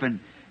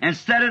serpent, and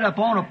set it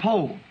upon a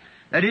pole,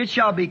 that it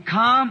shall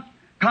come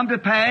to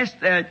pass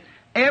that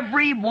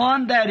every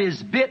one that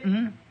is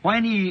bitten,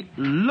 when he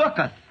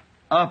looketh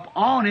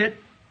upon it,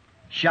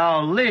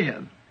 shall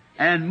live.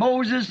 And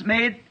Moses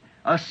made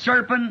a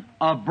serpent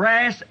of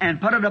brass,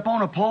 and put it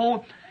upon a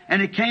pole.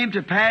 And it came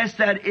to pass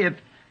that if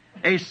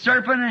a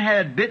serpent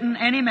had bitten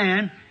any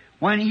man,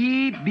 when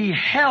he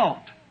beheld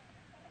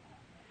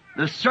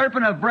the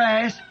serpent of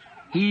brass,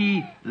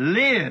 he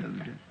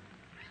lived.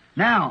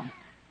 Now,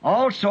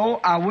 also,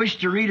 I wish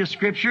to read a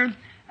scripture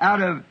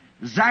out of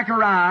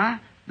Zechariah,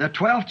 the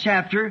 12th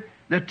chapter,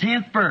 the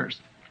 10th verse.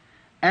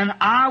 And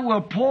I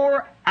will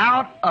pour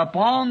out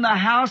upon the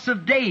house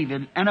of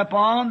David and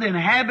upon the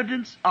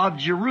inhabitants of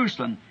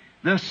Jerusalem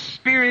the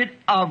spirit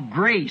of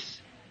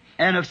grace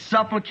and of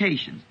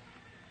supplications.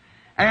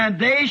 And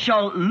they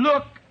shall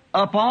look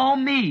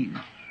upon me,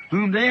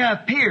 whom they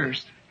have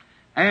pierced,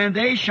 and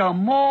they shall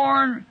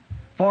mourn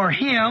for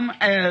him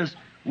as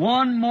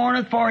one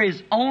mourneth for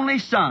his only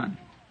son,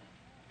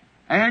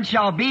 and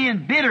shall be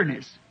in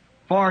bitterness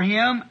for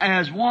him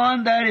as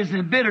one that is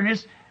in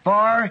bitterness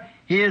for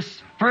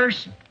his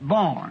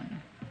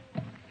firstborn.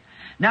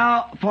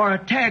 Now, for a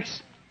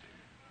text,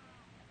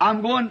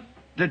 I'm going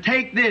to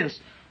take this.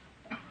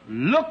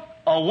 Look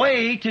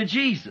away to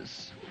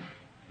Jesus.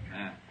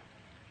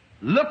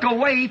 Look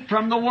away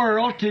from the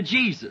world to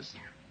Jesus.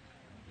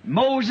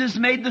 Moses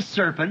made the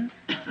serpent,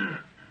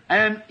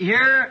 and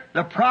here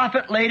the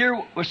prophet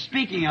later was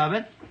speaking of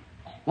it.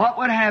 What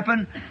would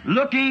happen?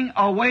 Looking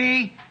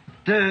away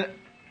to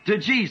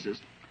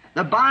Jesus.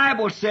 The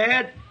Bible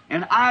said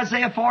in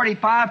Isaiah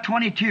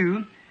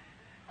 45:22,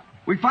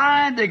 we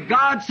find that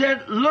God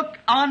said, look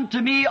unto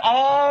me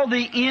all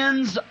the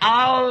ends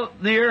of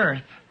the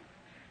earth.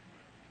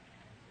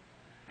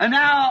 And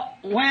now,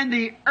 when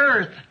the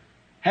earth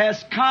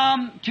has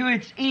come to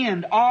its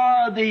end,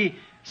 or the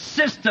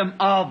system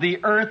of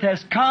the earth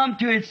has come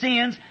to its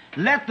ends,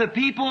 let the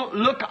people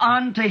look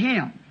unto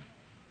Him.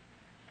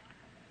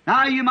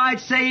 Now you might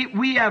say,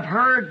 we have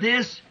heard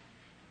this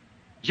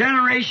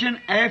generation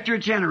after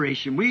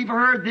generation. We've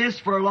heard this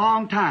for a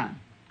long time.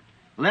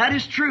 Well, that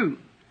is true.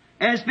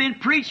 And it's been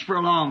preached for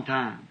a long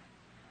time.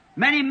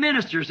 Many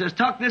ministers has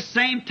taught this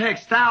same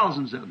text,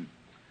 thousands of them.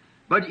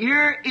 But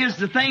here is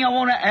the thing I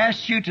want to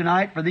ask you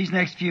tonight for these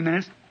next few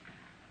minutes.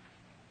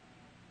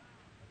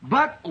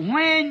 But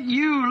when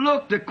you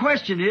look, the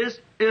question is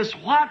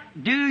what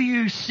do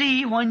you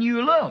see when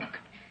you look?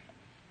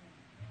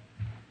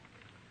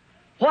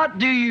 What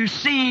do you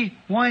see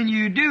when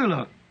you do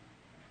look?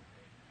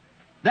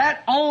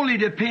 That only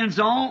depends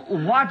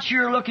on what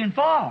you're looking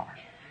for.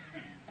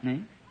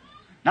 See?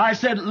 Now I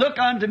said, look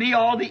unto me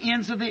all the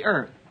ends of the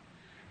earth.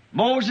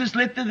 Moses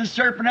lifted the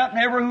serpent up, and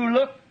every who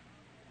looked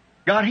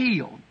got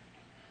healed.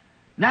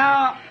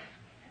 Now,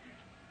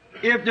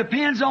 it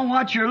depends on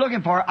what you're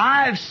looking for.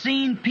 I've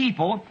seen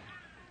people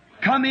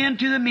come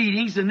into the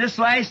meetings in this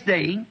last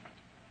day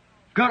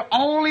could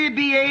only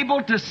be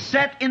able to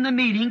sit in the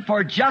meeting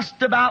for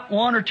just about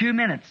 1 or 2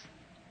 minutes.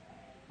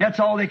 That's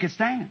all they could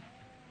stand.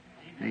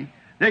 See?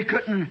 They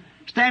couldn't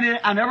stand it.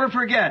 I'll never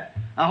forget.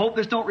 I hope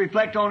this don't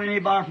reflect on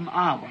anybody from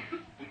Iowa.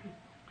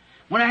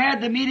 When I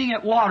had the meeting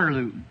at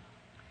Waterloo,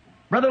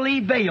 Brother Lee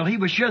Bale, he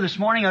was here this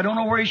morning. I don't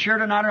know where he's here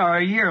tonight, or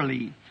a year,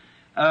 Lee.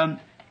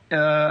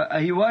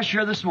 He was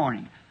here this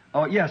morning.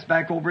 Oh, yes,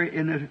 back over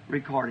in the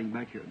recording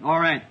back here. All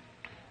right.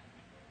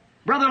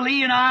 Brother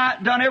Lee and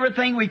I done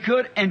everything we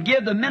could and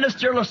give the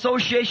Ministerial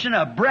Association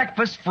a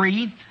breakfast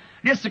free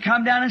just to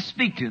come down and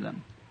speak to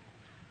them.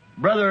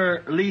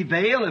 Brother Lee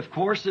Bale, of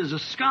course, is a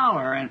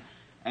scholar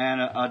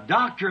and a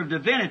doctor of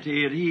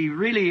divinity, and he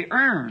really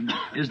earned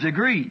his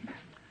degree.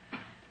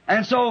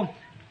 And so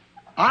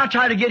I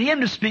tried to get him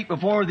to speak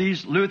before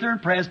these Lutheran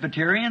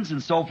Presbyterians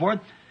and so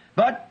forth,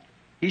 but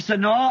he said,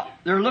 no,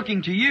 they're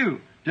looking to you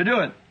to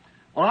do it.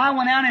 Well, I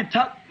went out and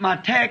took my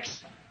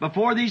text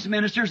before these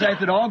ministers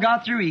after they all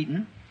got through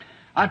eating.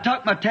 I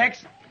took my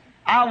text.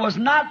 I was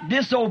not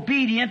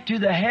disobedient to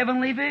the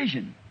heavenly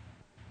vision.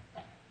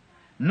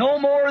 No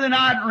more than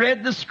I'd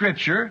read the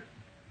Scripture.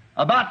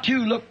 About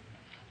 2 looked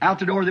out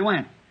the door they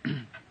went.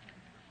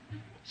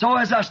 So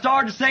as I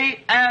started to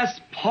say, as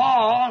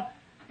Paul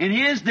in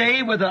his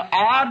day with an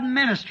odd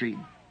ministry,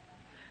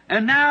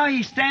 and now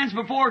he stands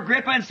before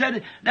Agrippa and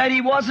said that he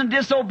wasn't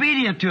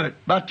disobedient to it.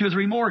 About 2 or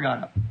 3 more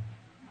got up.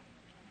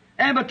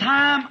 And by the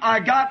time I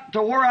got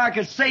to where I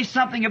could say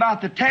something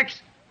about the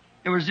text,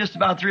 there was just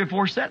about 3 or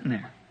 4 sitting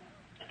there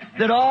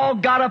that all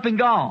got up and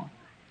gone.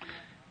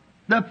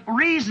 The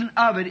reason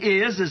of it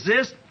is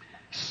this: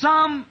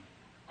 some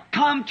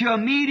come to a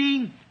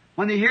meeting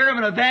when they hear of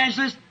an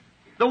evangelist,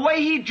 the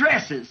way he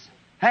dresses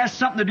has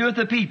something to do with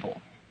the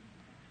people.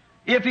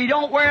 If he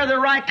don't wear the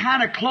right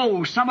kind of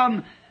clothes, some of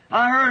them,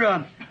 I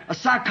heard a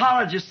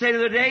psychologist say the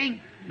other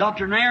day,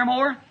 Dr.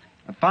 Marriom,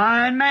 a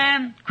fine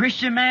man,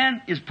 Christian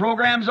man, his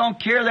programs on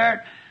care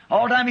there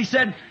all the time. He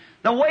said,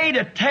 the way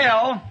to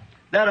tell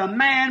that a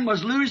man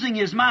was losing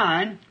his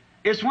mind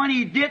is when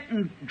he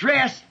didn't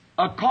dress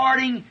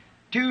according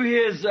to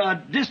his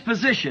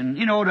disposition,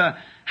 to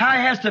how he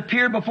has to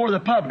appear before the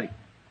public.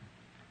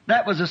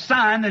 That was a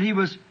sign that he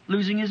was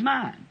losing his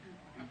mind.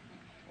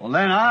 Well,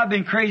 then I've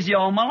been crazy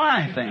all my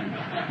life, then.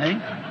 See?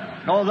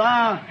 Because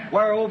I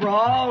wear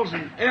overalls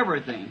and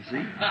everything,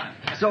 see?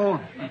 So,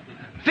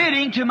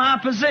 fitting to my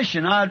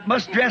position, I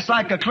must dress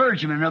like a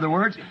clergyman, in other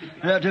words,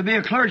 to be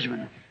a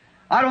clergyman.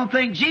 I don't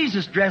think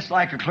Jesus dressed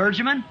like a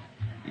clergyman.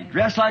 He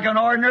dressed like an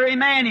ordinary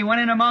man. He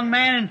went in among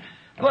men and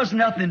there was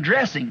nothing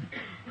dressing.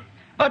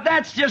 But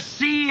that's just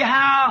see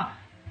how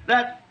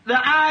that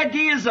the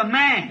ideas of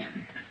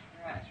man.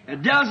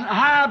 It doesn't,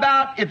 how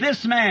about if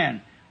this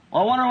man,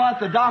 I wonder what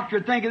the doctor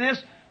would think of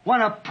this,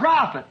 when a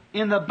prophet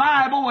in the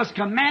Bible was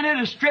commanded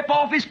to strip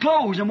off his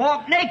clothes and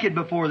walk naked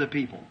before the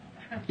people.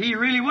 He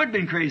really would have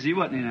been crazy,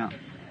 wouldn't he now?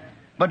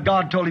 But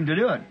God told him to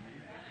do it.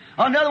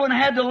 Another one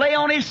had to lay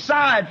on his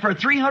side for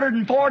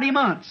 340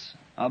 months,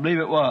 I believe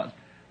it was,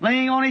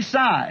 laying on his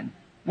side.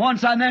 One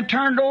side and then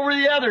turned over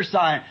the other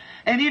side.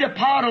 And he'd a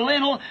pot of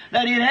linen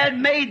that he had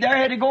made there,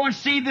 had to go and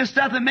sieve this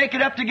stuff and make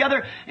it up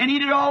together, and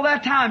eat it all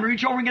that time.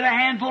 Reach over and get a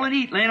handful and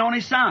eat, laying on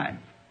his side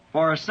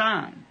for a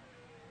sign.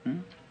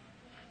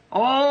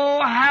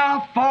 Oh,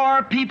 how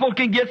far people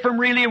can get from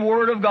really a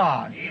Word of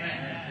God.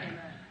 Amen.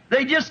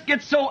 They just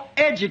get so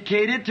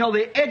educated till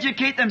they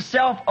educate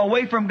themselves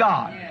away from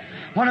God.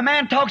 When a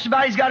man talks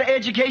about he's got an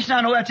education,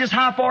 I know that's just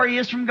how far he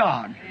is from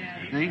God.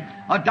 See?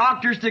 A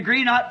doctor's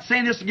degree, not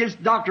saying this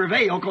against Dr.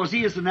 Vail, because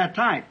he isn't that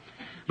type.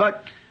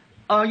 But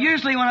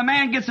usually when a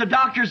man gets a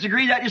doctor's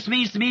degree, that just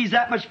means to me he's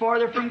that much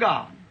farther from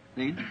God.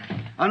 See?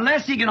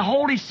 Unless he can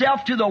hold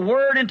himself to the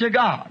Word and to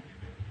God.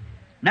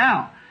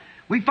 Now,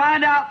 we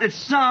find out that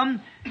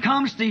some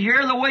comes to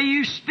hear the way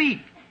you speak.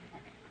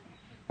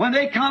 When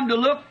they come to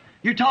look,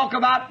 you talk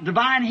about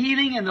divine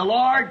healing and the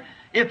Lord.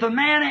 If the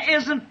man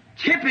isn't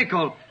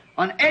typical,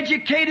 an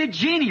educated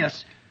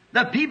genius,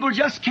 the people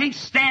just can't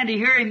stand to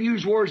hear him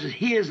use words as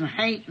his and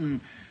hate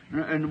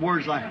and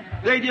words like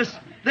that.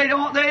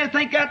 They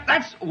think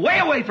that's way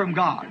away from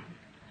God.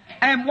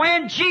 And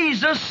when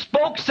Jesus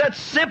spoke such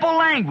simple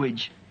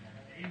language,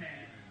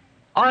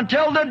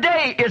 until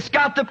today it's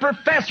got the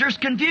professors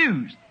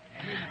confused.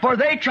 For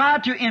they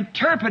tried to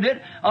interpret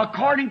it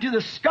according to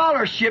the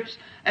scholarships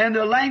and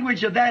the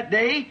language of that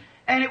day,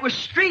 and it was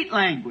street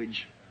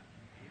language.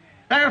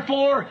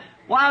 Therefore,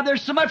 Why,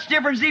 there's so much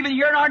difference even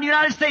here in our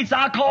United States.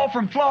 I called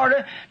from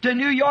Florida to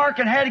New York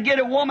and had to get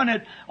a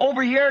woman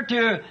over here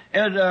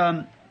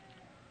at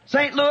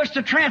St. Louis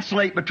to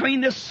translate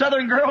between this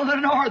southern girl and the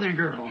northern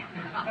girl.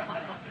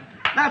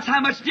 That's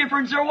how much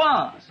difference there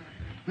was.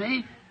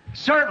 See?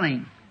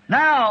 Certainly.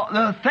 Now,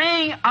 the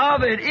thing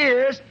of it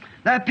is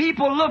that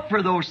people look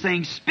for those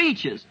things,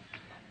 speeches,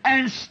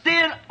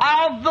 instead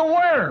of the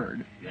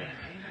Word.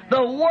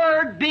 The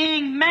Word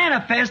being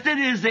manifested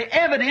is the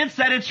evidence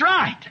that it's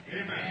right.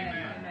 Amen.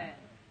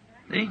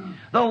 See?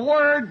 The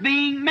Word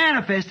being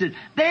manifested.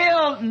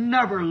 They'll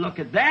never look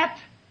at that.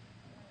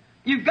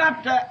 You've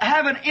got to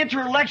have an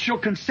intellectual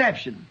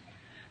conception.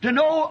 To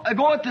know,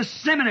 go at the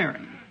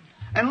seminary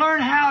and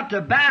learn how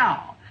to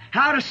bow,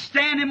 how to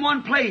stand in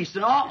one place,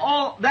 and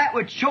all that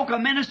would choke a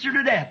minister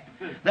to death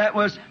that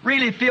was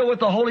really filled with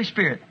the Holy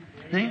Spirit.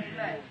 See?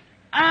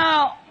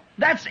 Now,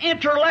 that's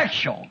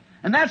intellectual.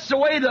 And that's the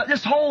way that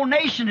this whole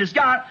nation has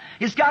got.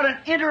 It's got an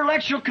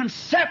intellectual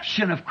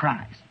conception of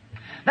Christ.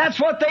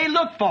 That's what they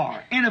look for.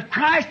 And if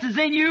Christ is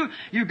in you,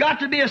 you've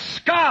got to be a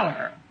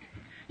scholar.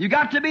 You've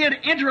got to be an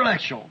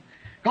intellectual.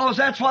 Because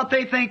that's what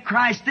they think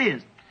Christ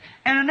is.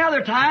 And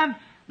another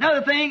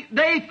thing,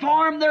 they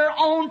form their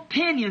own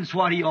opinions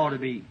what He ought to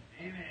be.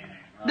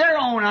 Their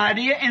own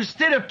idea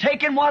instead of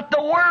taking what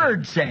the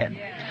Word said.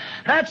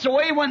 That's the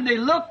way when they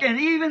look and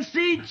even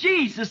see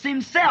Jesus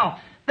Himself,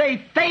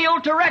 they fail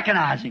to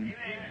recognize Him.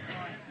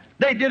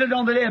 They did it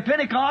on the day of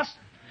Pentecost.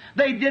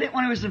 They did it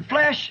when He was in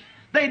flesh.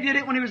 They did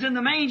it when He was in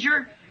the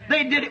manger.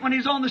 They did it when He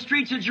was on the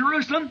streets of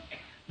Jerusalem.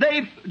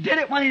 They did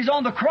it when He was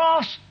on the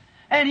cross.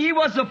 And He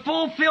was the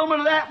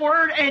fulfillment of that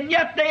Word. And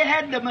yet they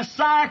had the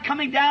Messiah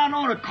coming down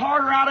on a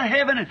carter out of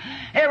heaven and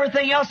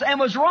everything else, and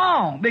was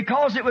wrong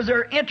because it was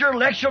their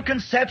intellectual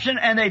conception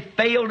and they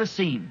failed to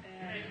see Him.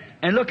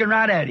 And looking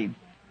right at Him.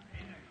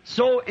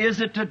 So is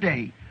it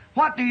today.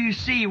 What do you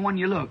see when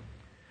you look?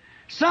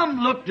 Some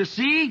look to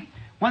see,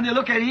 when they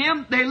look at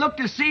Him, they look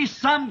to see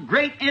some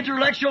great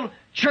intellectual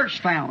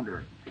church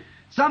founder.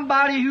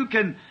 Somebody who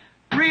can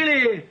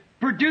really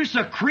produce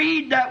a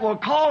creed that will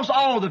cause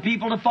all the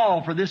people to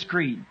fall for this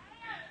creed.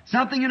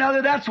 Something or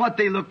another, that's what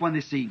they look when they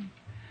see.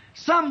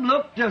 Some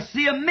look to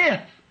see a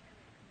myth,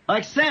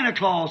 like Santa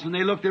Claus. When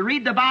they look, they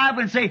read the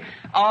Bible and say,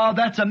 oh,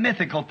 that's a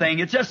mythical thing.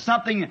 It's just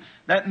something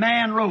that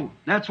man wrote.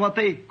 That's what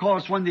they call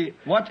us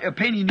what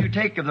opinion you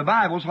take of the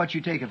Bible is what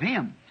you take of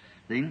Him.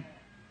 See?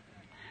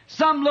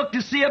 Some look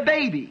to see a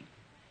baby.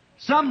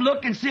 Some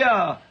look and see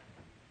a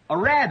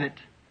rabbit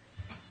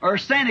or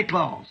Santa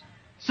Claus.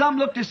 Some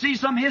look to see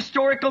some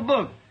historical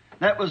book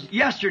that was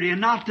yesterday and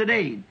not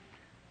today.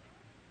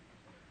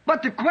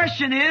 But the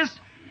question is,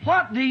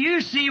 what do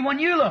you see when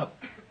you look?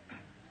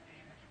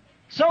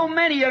 So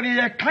many of you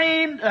that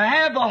claim to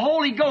have the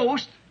Holy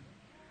Ghost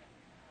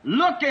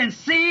look and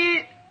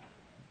see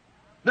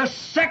the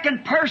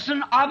second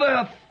person of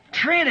a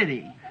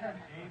Trinity.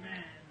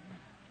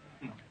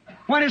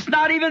 When it's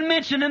not even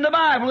mentioned in the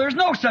Bible. There's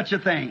no such a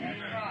thing.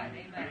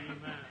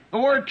 The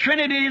word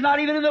Trinity is not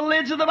even in the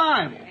lids of the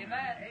Bible.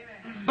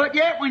 But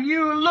yet when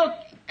you look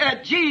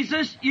at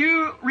Jesus,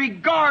 you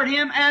regard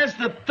Him as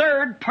the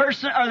third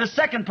person or the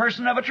second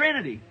person of a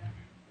Trinity.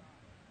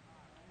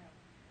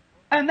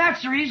 And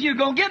that's the reason you're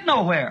going to get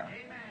nowhere.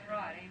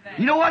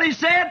 You know what He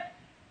said?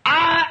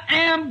 I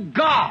am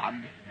God.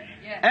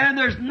 And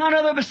there's none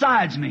other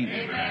besides me.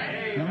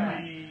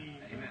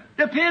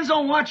 Depends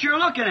on what you're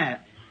looking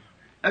at.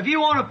 If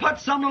you want to put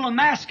some little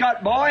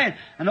mascot boy and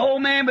an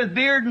old man with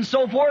beard and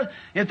so forth,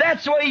 if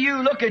that's the way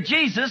you look at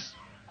Jesus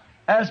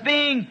as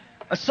being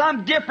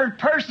some different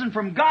person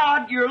from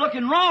God, you're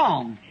looking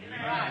wrong.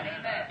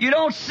 You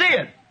don't see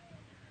it.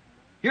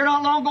 Here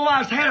not long ago,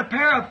 I had a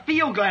pair of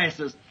field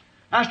glasses.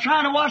 I was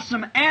trying to watch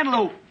some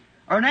antelope,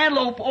 or an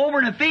antelope over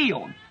in the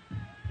field.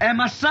 And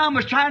my son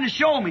was trying to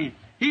show me.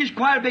 He's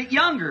quite a bit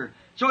younger.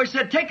 So he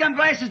said, take them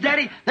glasses,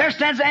 Daddy. There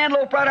stands the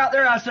antelope right out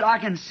there. I said, I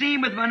can see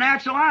him with my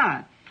natural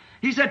eye.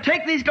 He said,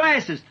 take these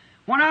glasses.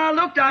 When I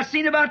looked, I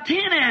seen about 10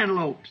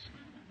 antelopes.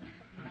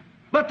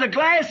 But the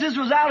glasses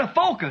was out of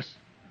focus.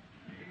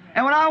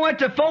 And when I went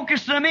to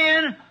focus them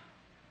in,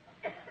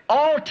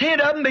 all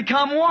 10 of them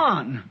become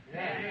one.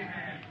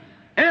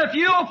 And if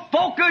you'll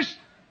focus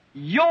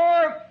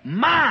your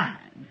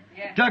mind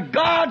to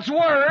God's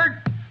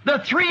Word,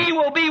 the three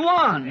will be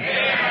one.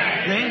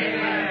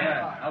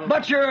 See?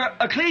 But your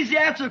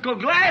ecclesiastical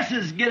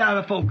glasses get out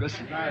of focus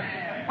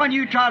when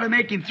you try to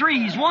make Him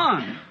three, He's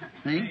one.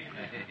 See?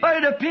 But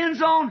it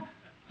depends on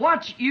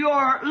what you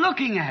are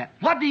looking at.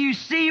 What do you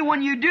see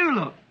when you do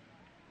look?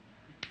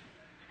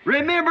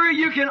 Remember,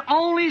 you can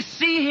only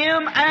see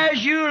Him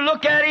as you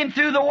look at Him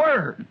through the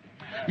Word.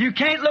 You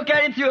can't look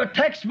at Him through a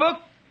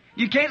textbook.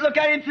 You can't look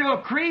at Him through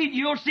a creed.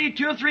 You'll see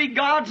 2 or 3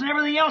 gods and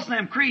everything else in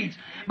them creeds.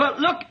 But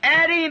look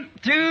at Him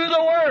through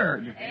the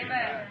Word.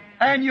 Amen.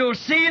 And you'll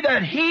see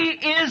that He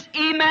is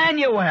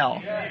Emmanuel.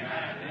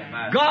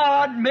 Amen.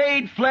 God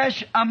made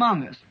flesh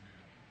among us.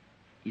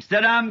 He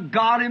said, I'm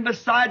God, and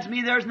besides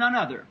me there's none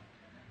other.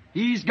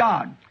 He's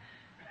God.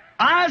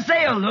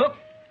 Isaiah looked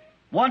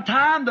one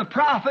time, the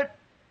prophet,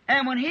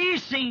 And when he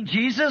seen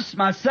Jesus,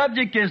 my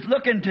subject is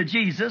looking to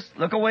Jesus,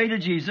 look away to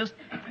Jesus.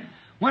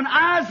 When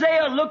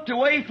Isaiah looked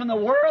away from the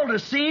world to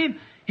see him,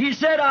 he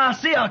said, I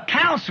see a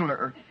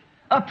counselor,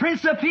 a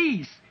prince of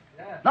peace,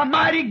 the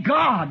mighty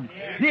God,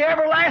 the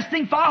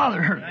everlasting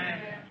Father.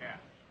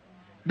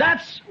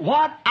 That's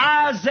what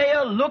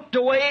Isaiah looked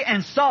away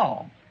and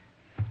saw.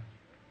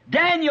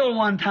 Daniel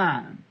one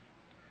time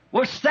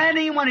was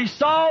standing when he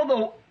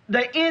saw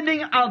the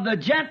ending of the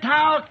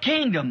Gentile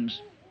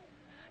kingdoms.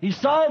 He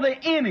saw the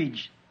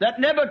image that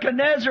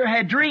Nebuchadnezzar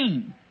had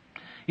dreamed.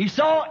 He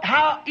saw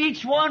how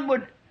each one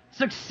would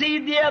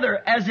succeed the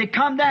other as they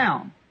come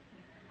down.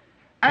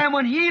 And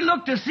when he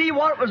looked to see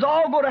what was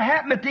all going to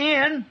happen at the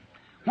end,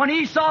 when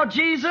he saw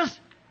Jesus,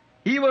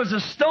 he was a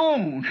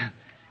stone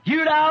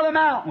hewed out of the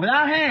mountain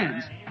without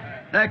hands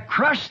that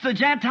crushed the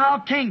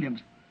Gentile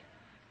kingdoms.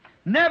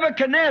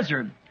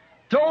 Nebuchadnezzar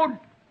threw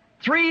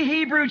 3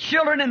 Hebrew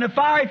children in the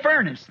fiery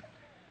furnace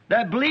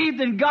that believed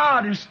in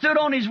God and stood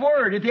on His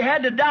Word. If they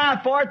had to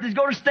die for it, they're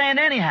going to stand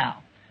anyhow.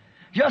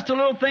 Just a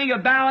little thing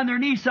of bowing their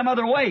knees some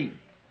other way.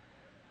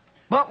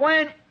 But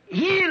when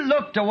he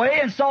looked away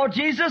and saw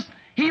Jesus,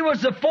 he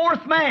was the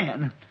 4th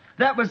man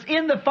that was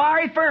in the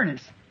fiery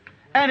furnace.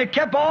 And it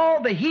kept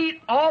all the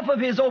heat off of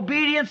his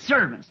obedient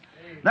servants.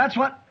 That's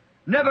what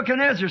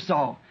Nebuchadnezzar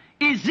saw.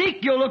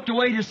 Ezekiel looked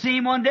away to see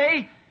him one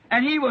day,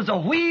 and he was a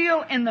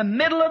wheel in the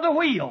middle of the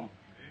wheel.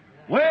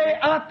 Way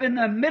up in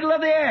the middle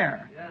of the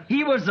air.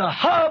 He was the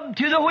hub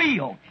to the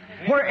wheel.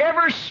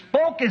 Wherever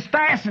spoke is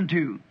fastened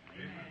to.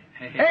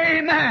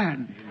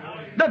 Amen.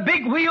 The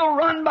big wheel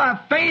run by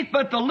faith,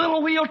 but the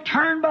little wheel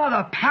turned by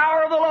the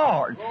power of the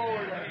Lord.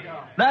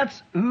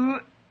 That's who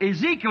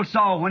Ezekiel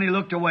saw when he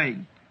looked away.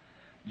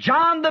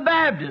 John the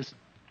Baptist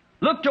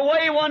looked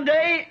away one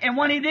day, and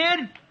when he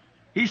did,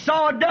 he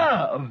saw a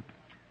dove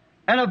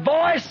and a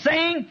voice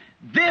saying,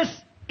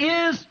 "This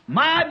is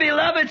my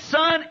beloved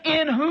Son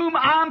in whom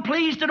I'm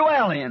pleased to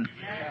dwell in."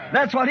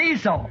 That's what he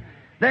saw.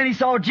 Then he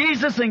saw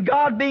Jesus and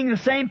God being the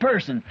same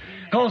person.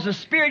 Because the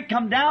Spirit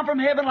come down from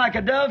heaven like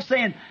a dove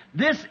saying,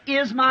 "This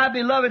is my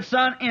beloved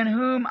Son in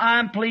whom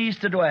I'm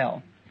pleased to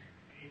dwell."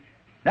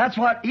 That's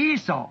what he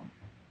saw.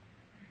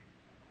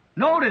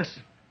 Notice,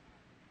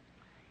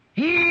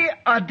 he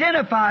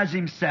identifies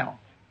himself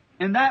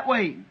in that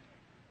way.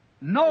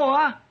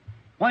 Noah,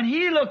 when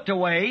he looked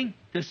away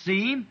to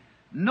see him,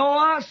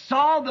 Noah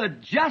saw the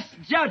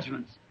just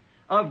judgments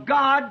of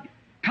God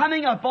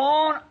coming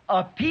upon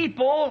a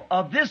people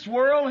of this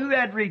world who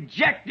had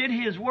rejected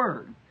His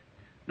Word.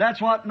 That's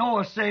what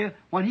Noah said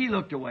when he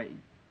looked away.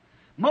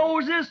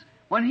 Moses,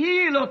 when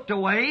he looked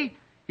away,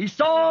 he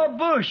saw a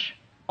bush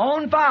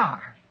on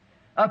fire.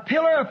 A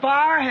pillar of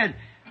fire had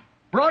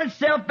brought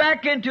itself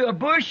back into a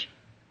bush,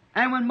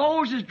 and when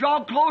Moses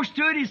drew close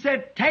to it, he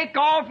said, "Take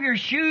off your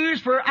shoes,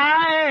 for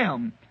I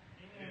am."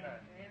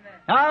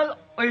 Now,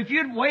 if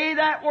you'd weigh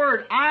that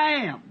word,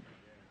 I am,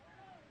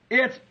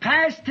 it's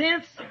past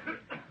tense,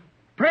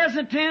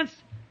 present tense,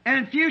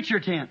 and future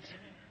tense.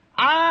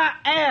 I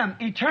am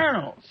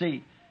eternal,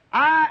 see.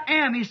 I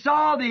am. He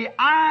saw the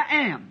I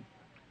am.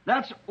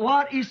 That's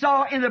what he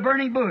saw in the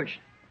burning bush.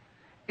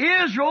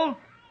 Israel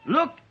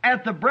looked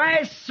at the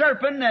brass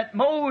serpent that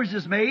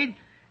Moses made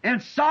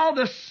and saw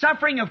the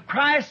suffering of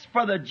Christ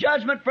for the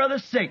judgment for the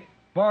sick.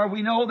 For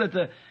we know that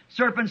the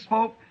serpent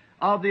spoke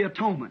of the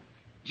atonement.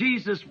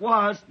 Jesus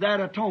was that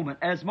atonement.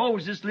 As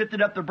Moses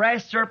lifted up the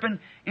brass serpent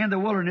in the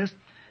wilderness,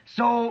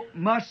 so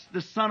must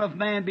the Son of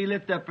Man be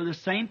lifted up for the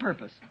same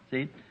purpose.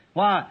 See?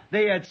 Why?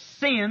 They had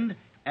sinned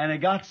and they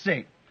got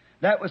sick.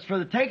 That was for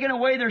the taking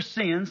away their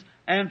sins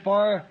and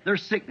for their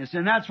sickness.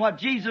 And that's what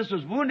Jesus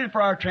was wounded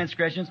for our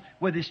transgressions.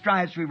 With His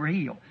stripes we were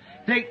healed.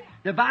 Take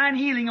divine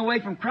healing away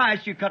from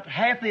Christ, you cut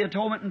half the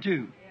atonement in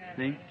two.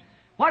 See?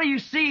 What do you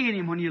see in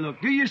Him when you look?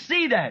 Do you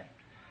see that?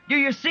 Do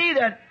you see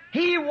that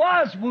He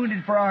was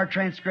wounded for our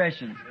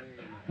transgressions?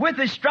 With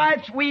His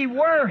stripes we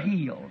were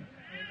healed.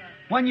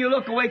 When you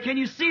look away, can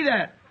you see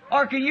that?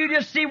 Or can you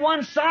just see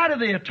one side of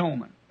the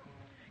atonement?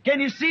 Can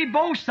you see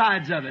both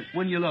sides of it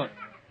when you look?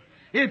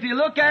 If you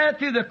look at it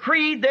through the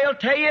creed, they'll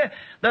tell you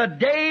the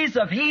days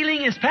of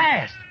healing is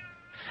past.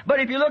 But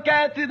if you look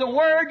at it through the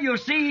Word, you'll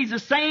see He's the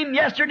same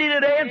yesterday,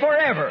 today, and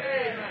forever.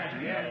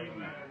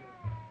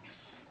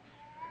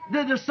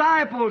 The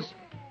disciples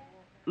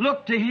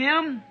looked to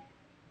Him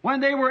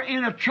when they were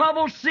in a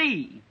troubled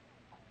sea,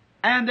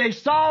 and they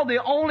saw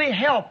the only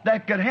help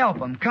that could help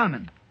them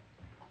coming.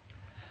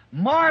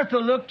 Martha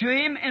looked to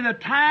Him in a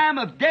time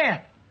of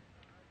death,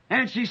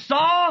 and she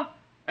saw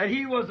that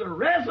He was the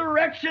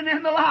resurrection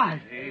and the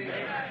life.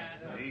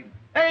 Amen.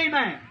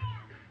 Amen.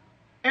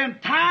 In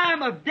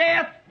time of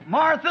death,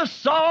 Martha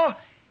saw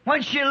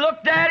when she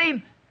looked at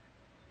Him,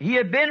 He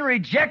had been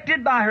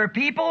rejected by her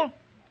people.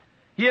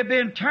 He had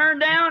been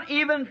turned down.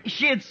 Even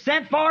she had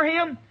sent for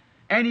Him,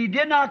 and He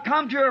did not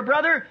come to her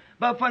brother.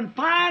 But when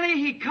finally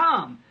He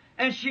come,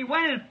 and she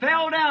went and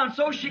fell down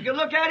so she could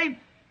look at Him,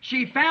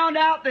 she found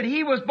out that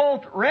He was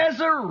both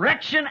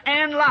resurrection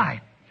and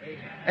life.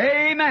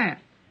 Amen.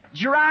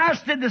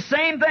 Jairus did the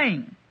same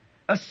thing.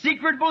 A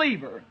secret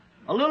believer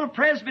a little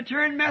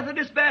Presbyterian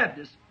Methodist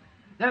Baptist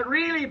that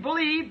really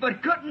believed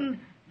but couldn't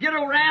get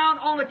around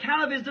on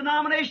account of his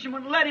denomination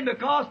wouldn't let him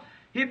because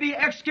he'd be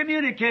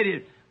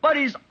excommunicated. But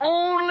his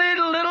only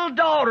little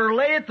daughter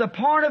lay at the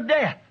point of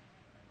death.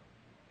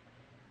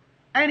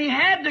 And he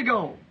had to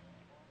go.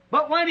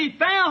 But when he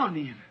found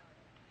him,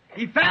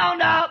 he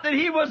found out that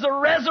he was a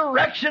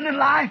resurrection in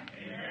life.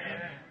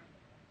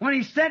 When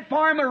he sent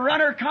for him, a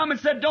runner come and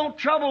said, "Don't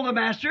trouble the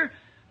master,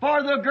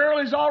 for the girl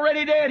is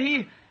already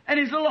dead." And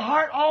his little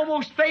heart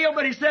almost failed,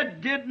 but he said,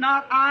 "Did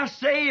not I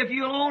say, if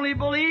you'll only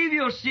believe,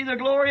 you'll see the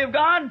glory of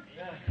God?"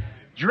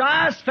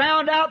 Dries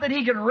found out that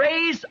he could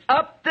raise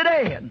up the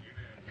dead.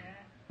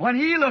 When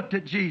he looked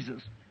at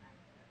Jesus,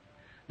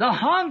 the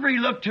hungry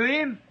looked to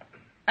him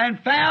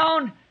and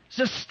found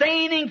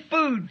sustaining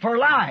food for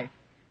life.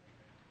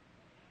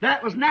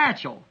 That was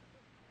natural.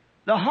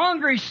 The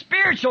hungry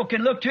spiritual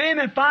can look to him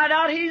and find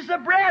out he's the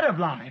bread of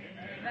life.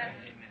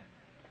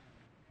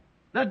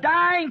 The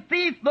dying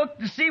thief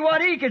looked to see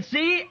what he could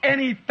see, and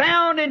he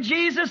found in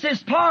Jesus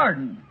his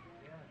pardon.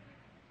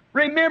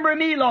 "Remember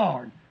me,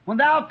 Lord, when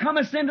thou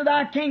comest into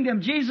thy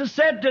kingdom." Jesus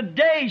said,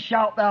 "Today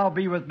shalt thou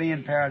be with me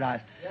in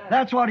paradise."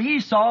 That's what he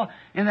saw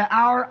in the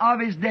hour of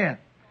his death.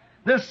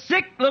 The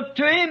sick looked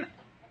to him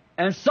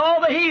and saw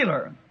the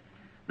healer.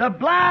 The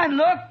blind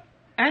looked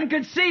and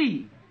could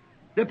see.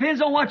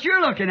 Depends on what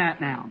you're looking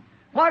at now.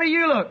 What do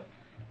you look?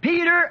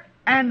 Peter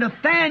and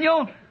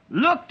Nathaniel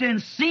looked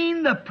and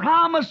seen the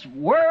promised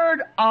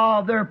word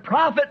of their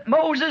prophet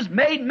Moses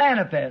made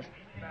manifest.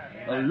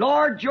 "The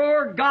Lord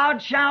your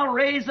God shall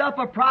raise up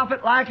a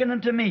prophet like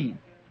unto me.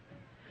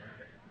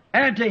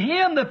 And to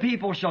him the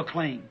people shall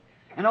cling.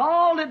 And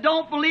all that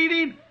don't believe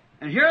him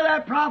and hear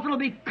that prophet will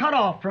be cut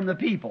off from the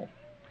people."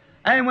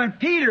 And when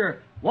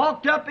Peter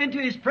walked up into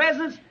his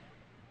presence,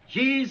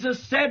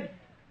 Jesus said,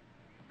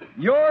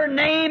 "Your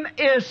name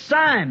is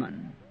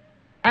Simon,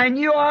 and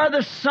you are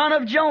the son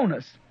of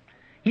Jonas."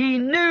 He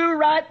knew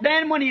right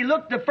then when he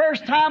looked the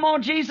first time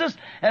on Jesus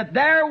that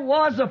there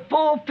was a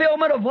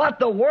fulfillment of what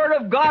the Word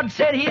of God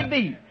said He'd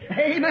be.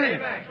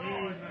 Amen.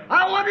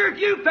 I wonder if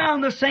you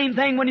found the same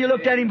thing when you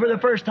looked at Him for the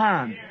first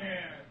time.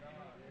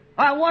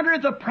 I wonder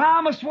if the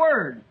promised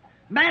Word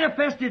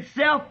manifested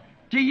itself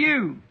to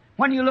you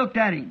when you looked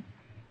at Him.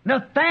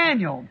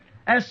 Nathaniel,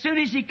 as soon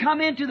as he come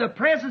into the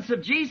presence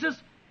of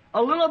Jesus,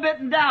 a little bit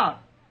in doubt,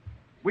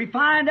 we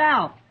find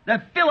out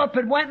that Philip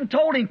had went and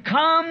told him,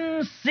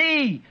 "Come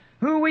see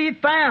who we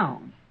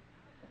found."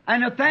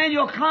 And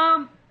Nathaniel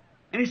come,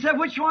 and he said,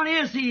 "Which one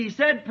is he?" He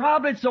said,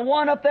 "Probably it's the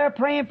one up there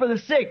praying for the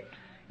sick."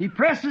 He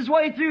pressed his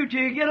way through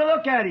till you get a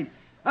look at him.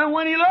 And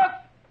when he looked,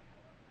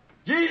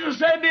 Jesus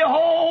said,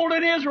 "Behold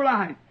an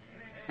Israelite,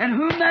 in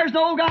whom there's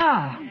no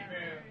guile."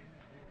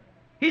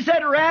 He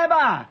said,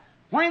 "Rabbi,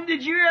 when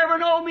did you ever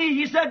know me?"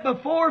 He said,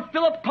 "Before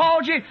Philip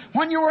called you,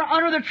 when you were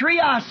under the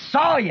tree, I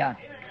saw you."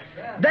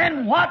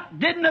 Then what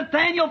did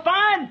Nathaniel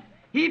find?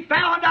 He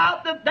found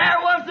out that there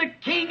was the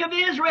King of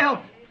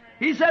Israel.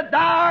 He said,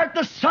 "Thou art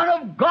the Son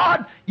of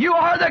God. You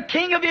are the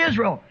King of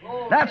Israel."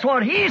 That's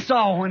what he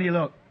saw when he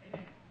looked.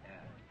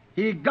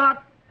 He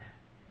got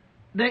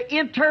the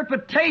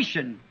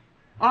interpretation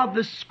of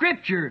the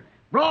Scripture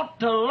brought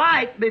to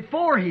light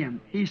before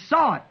him. He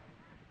saw it.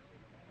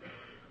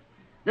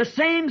 The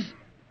same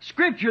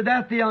Scripture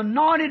that the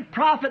anointed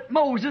prophet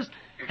Moses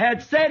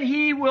had said,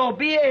 "He will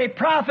be a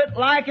prophet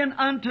likened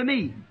unto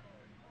me."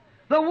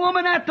 The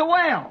woman at the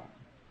well,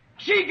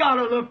 she got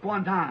a look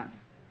one time.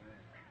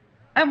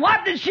 And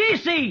what did she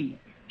see?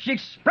 She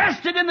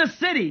expressed it in the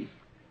city.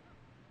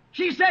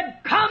 She said,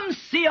 "Come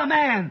see a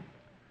man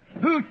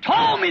who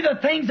told me the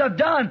things I've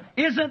done.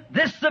 Isn't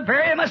this the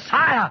very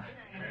Messiah?"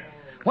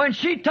 When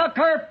she took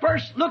her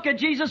first look at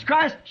Jesus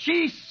Christ,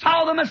 she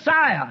saw the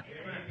Messiah.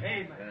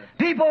 Amen.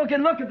 People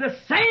can look at the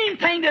same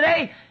thing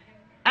today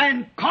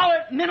and call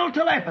it mental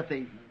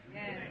telepathy.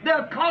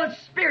 They'll call it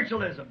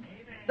spiritualism.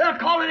 They'll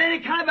call it any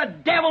kind of a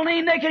devil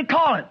name they can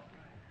call it,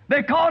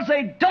 because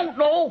they don't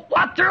know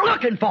what they're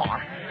looking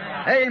for.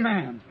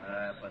 Amen.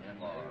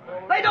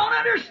 They don't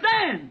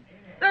understand.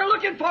 They're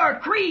looking for a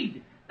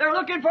creed. They're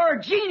looking for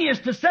a genius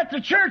to set the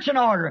church in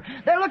order.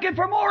 They're looking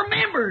for more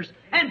members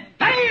and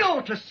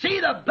fail to see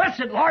the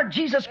blessed Lord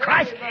Jesus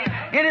Christ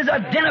in His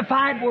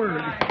identified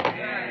Word.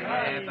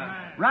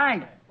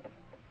 Right.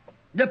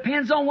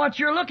 Depends on what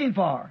you're looking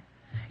for.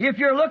 If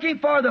you're looking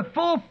for the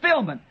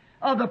fulfillment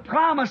of the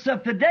promise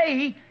of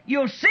today,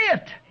 you'll see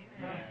it.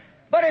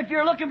 But if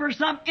you're looking for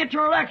some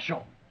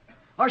intellectual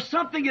or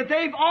something that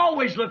they've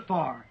always looked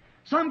for,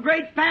 some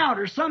great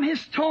founder, some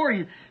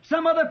historian,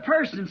 some other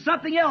person,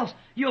 something else,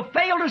 you'll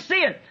fail to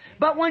see it.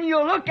 But when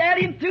you look at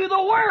Him through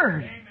the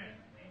Word,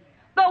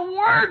 the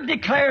Word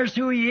declares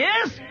who He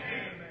is.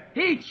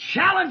 He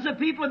challenged the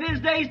people of His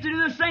days to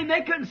do the same.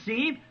 They couldn't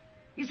see Him.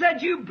 He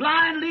said, "You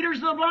blind leaders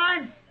of the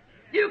blind,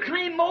 you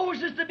claim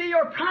Moses to be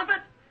your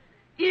prophet.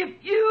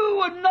 If you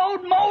would know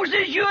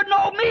Moses, you would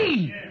know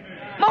me.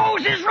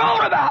 Moses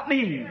wrote about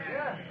me.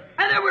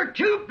 And they were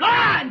too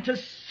blind to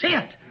see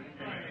it.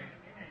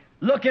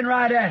 Looking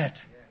right at it.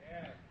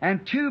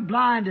 And too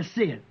blind to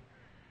see it.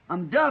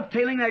 I'm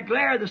dovetailing that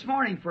glare this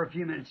morning for a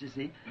few minutes, you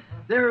see.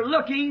 They're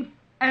looking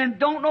and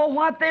don't know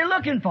what they're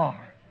looking for.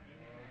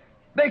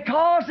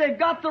 Because they've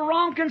got the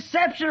wrong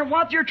conception of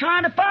what you're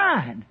trying to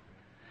find.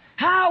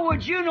 How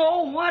would you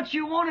know what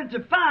you wanted to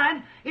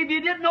find if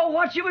you didn't know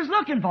what you was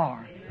looking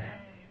for?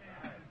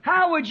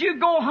 How would you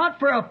go hunt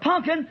for a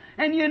pumpkin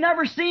and you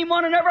never seen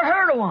one and never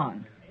heard of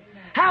one?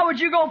 How would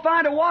you go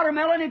find a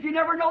watermelon if you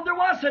never known there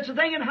was such a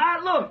thing and how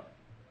it looked?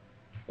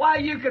 Why,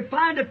 you could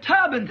find a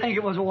tub and think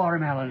it was a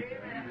watermelon.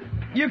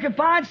 You could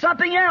find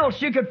something else.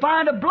 You could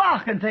find a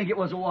block and think it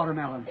was a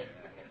watermelon.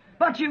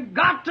 But you've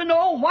got to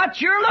know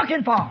what you're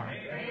looking for.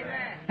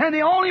 And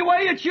the only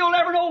way that you'll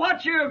ever know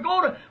what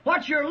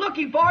you're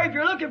looking for, if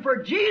you're looking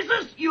for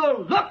Jesus,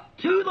 you'll look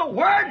to the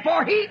Word,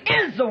 for He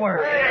is the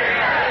Word.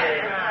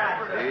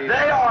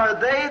 They are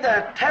they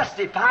that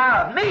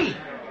testify of me.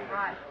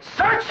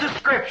 Search the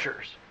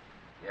Scriptures.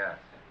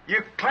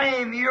 You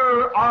claim you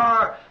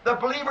are the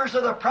believers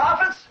of the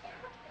prophets,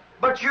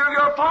 but you're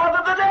your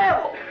father the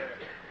devil.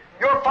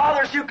 Your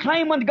fathers who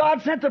claim when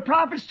God sent the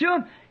prophets to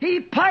them, He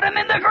put them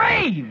in the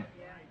grave.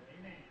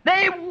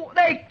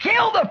 They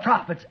killed the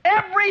prophets.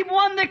 Every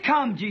one that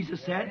come,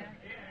 Jesus said.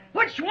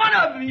 Which one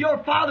of them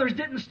your fathers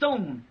didn't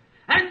stone?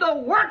 And the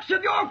works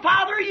of your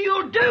Father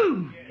you'll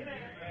do.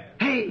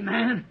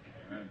 Amen.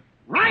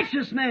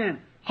 Righteous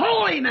man.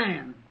 Holy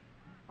man.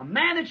 A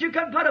man that you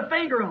couldn't put a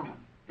finger on.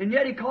 And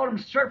yet He called them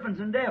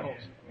serpents and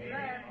devils.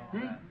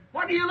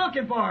 What are you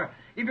looking for?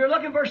 If you're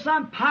looking for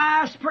some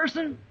pious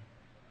person,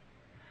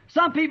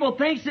 some people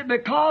think that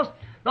because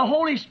the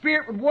Holy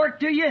Spirit would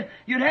work to you,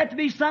 you'd have to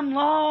be some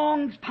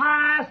long,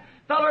 pious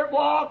feller that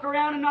walk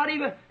around and not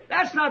even...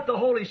 That's not the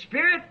Holy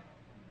Spirit.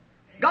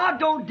 God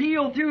don't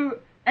deal through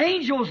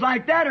angels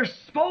like that, or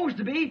supposed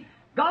to be.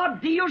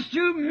 God deals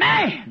through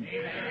man.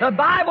 The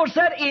Bible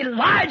said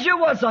Elijah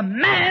was a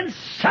man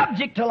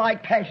subject to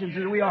like passions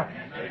as we are.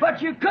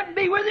 But you couldn't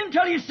be with him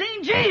till you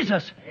seen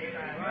Jesus.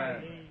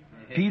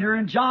 Peter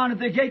and John at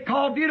the gate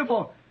called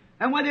Beautiful.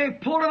 And when they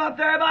pulled him up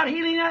there about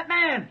healing that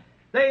man,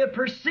 they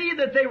perceived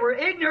that they were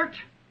ignorant,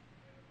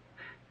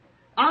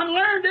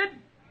 unlearned,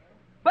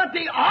 but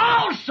they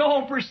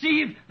also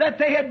perceived that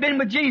they had been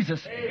with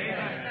Jesus.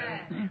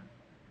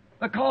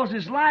 Because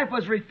His life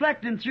was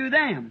reflecting through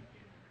them.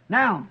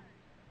 Now,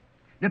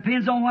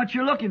 depends on what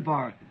you're looking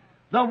for.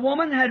 The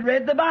woman had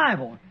read the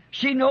Bible.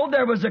 She knew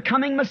there was a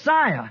coming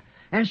Messiah.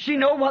 And she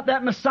knew what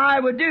that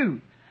Messiah would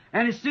do.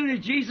 And as soon as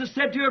Jesus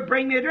said to her,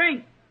 "Bring me a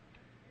drink,"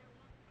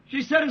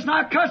 she said, "It's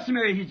not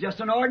customary. He's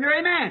just an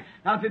ordinary man."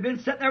 Now, if he'd been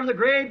sitting there with a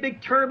great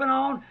big turban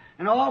on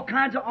and all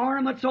kinds of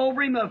ornaments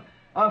over him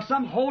of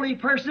some holy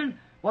person,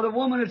 well, the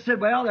woman had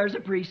said, "Well, there's a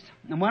priest,"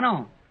 and went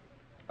on.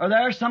 Or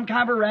there's some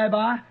kind of a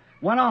rabbi,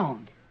 went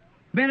on.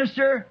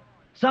 Minister,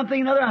 something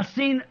or another. I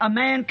seen a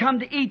man come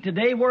to eat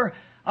today where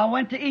I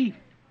went to eat.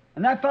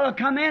 And that fellow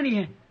come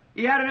in,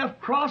 he had enough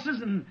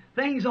crosses and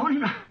things on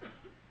him.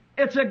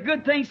 It's a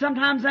good thing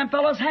sometimes them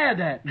fellows have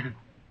that.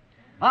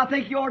 I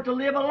think you ought to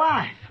live a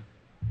life.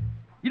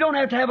 You don't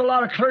have to have a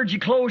lot of clergy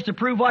clothes to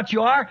prove what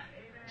you are.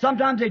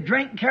 Sometimes they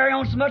drink and carry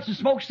on so much and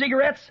smoke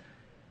cigarettes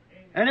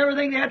and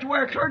everything. They have to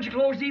wear clergy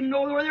clothes to even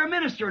know whether they're a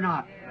minister or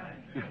not.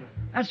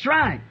 That's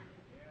right.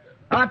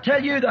 I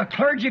tell you, the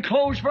clergy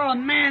clothes for a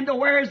man to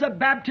wear is the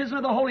baptism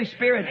of the Holy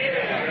Spirit.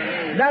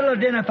 Amen. That'll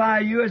identify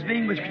you as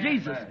being with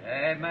Jesus.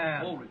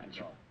 Amen.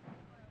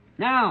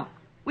 Now,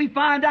 we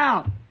find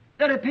out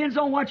that it depends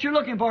on what you're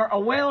looking for. A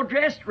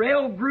well-dressed,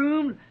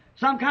 well-groomed,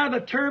 some kind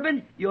of a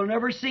turban, you'll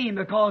never see him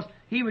because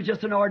he was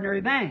just an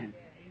ordinary man.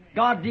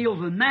 God deals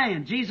with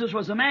man. Jesus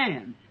was a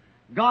man.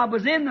 God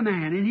was in the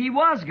man, and He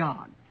was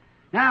God.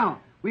 Now,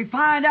 we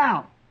find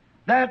out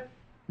that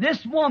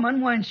this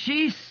woman, when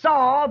she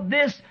saw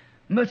this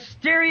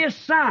mysterious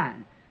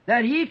sign,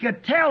 that He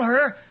could tell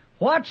her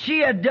what she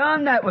had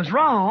done that was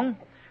wrong,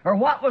 or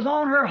what was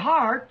on her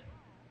heart,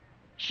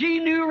 she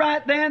knew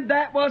right then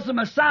that was the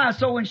Messiah.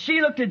 So when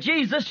she looked at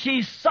Jesus,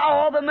 she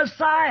saw the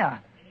Messiah.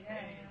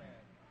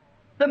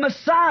 The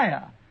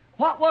Messiah.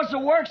 What was the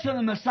works of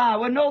the Messiah?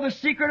 Would know the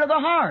secret of the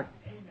heart.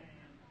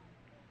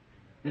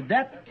 Did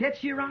that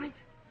catch you right?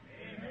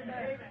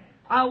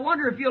 I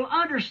wonder if you'll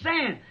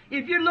understand.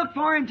 If you look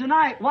for Him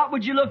tonight, what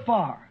would you look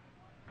for?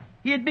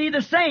 He'd be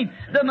the same.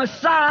 The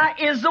Messiah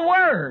is the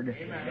Word.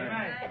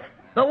 Amen.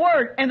 The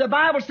Word. And the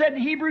Bible said in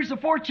Hebrews, the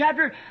 4th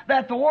chapter,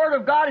 that the Word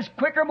of God is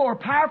quicker, more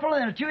powerful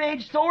than a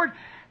two-edged sword,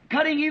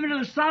 cutting even to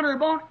the sounder of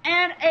bone,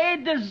 and a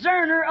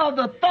discerner of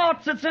the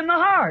thoughts that's in the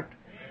heart.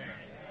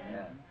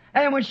 Amen.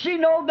 And when she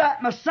knew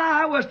that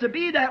Messiah was to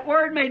be that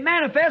Word made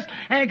manifest,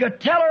 and could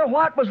tell her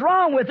what was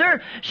wrong with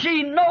her,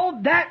 she knew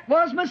that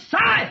was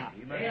Messiah.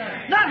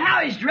 Amen. Not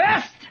how He's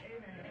dressed,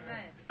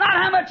 not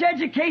how much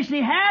education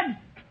he had,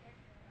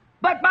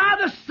 but by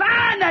the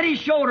sign that He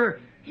showed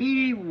her,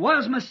 He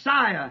was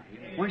Messiah.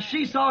 When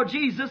she saw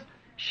Jesus,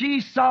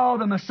 she saw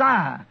the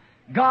Messiah,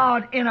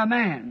 God in a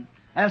man,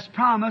 as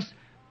promised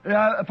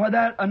for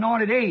that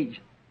anointed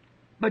age.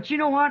 But you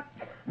know what?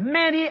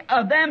 Many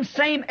of them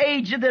same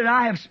ages that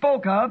I have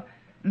spoke of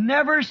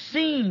never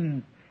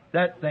seen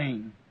that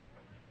thing.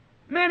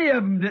 Many of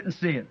them didn't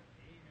see it.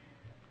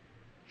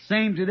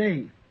 Same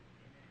today.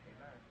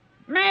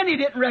 Many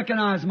didn't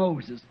recognize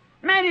Moses.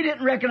 Many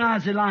didn't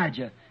recognize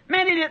Elijah.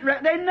 Many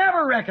didn't. They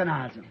never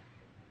recognize him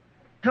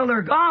till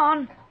they're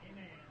gone.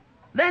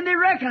 Then they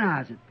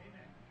recognize it.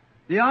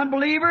 The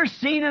unbelievers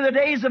seen in the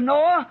days of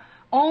Noah.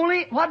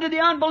 Only what did the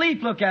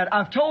unbelief look at?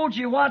 I've told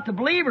you what the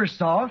believers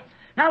saw.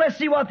 Now let's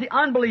see what the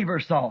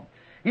unbelievers saw.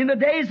 In the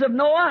days of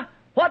Noah,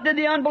 what did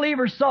the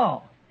unbelievers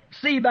saw?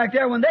 See back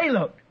there when they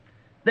looked.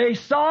 They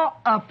saw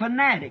a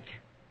fanatic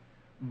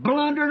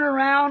blundering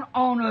around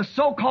on a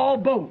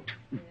so-called boat.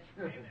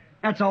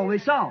 That's all they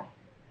saw.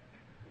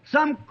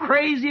 Some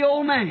crazy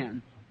old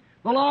man,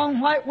 the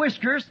long white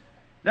whiskers,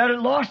 that had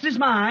lost his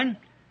mind,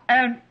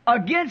 and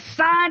against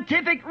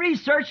scientific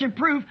research and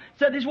proof,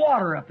 said there's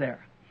water up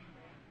there.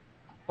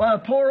 Well,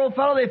 the poor old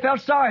fellow, they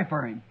felt sorry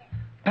for him.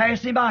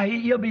 Passed him by.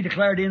 He'll be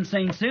declared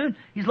insane soon.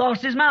 He's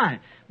lost his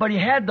mind. But he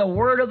had the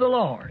word of the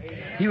Lord.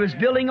 He was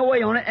building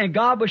away on it, and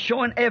God was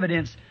showing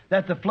evidence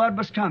that the flood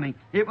was coming.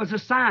 It was a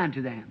sign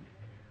to them.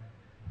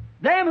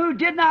 Them who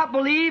did not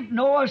believe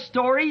Noah's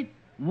story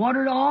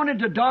wandered on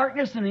into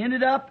darkness and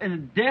ended up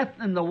in death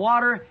in the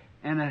water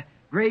and a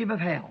grave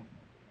of hell.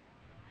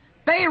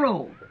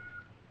 Pharaoh,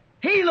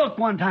 he looked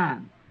one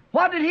time.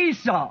 What did he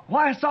saw?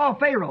 Why saw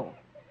Pharaoh?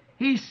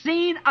 He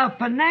seen a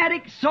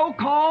fanatic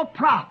so-called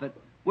prophet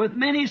with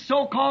many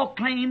so-called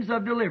claims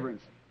of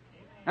deliverance.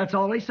 That's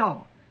all he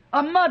saw.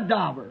 A mud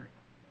dauber,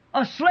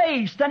 a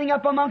slave standing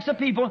up amongst the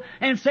people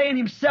and saying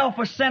himself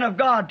was sent of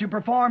God to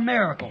perform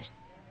miracles.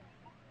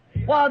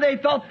 While they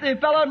thought the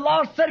fellow had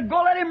lost, said,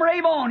 go let him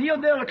rave on. He'll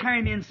be able to declare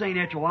him insane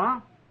after a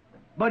while.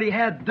 But he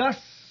had,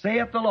 thus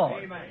saith the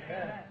Lord. Amen.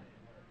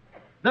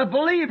 The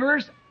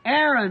believers,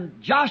 Aaron,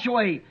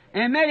 Joshua,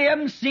 and many of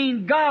them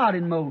seen God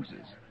in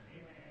Moses.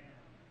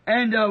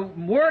 And the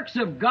works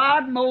of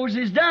God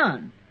Moses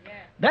done.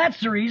 That's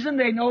the reason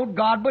they know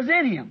God was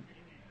in him.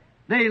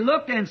 They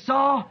looked and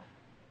saw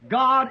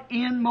God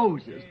in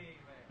Moses.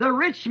 The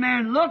rich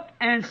man looked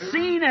and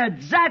seen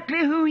exactly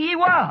who he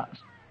was.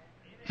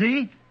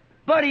 See?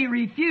 But he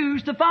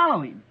refused to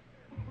follow him.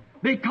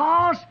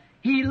 Because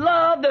he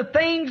loved the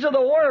things of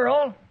the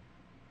world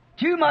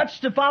too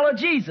much to follow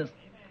Jesus.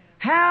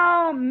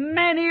 How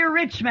many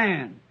rich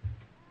men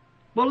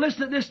will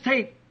listen to this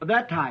tape of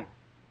that type?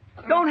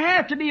 Don't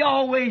have to be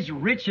always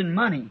rich in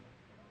money.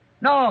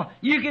 No,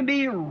 you can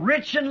be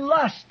rich in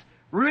lust,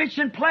 rich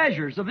in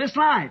pleasures of this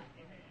life.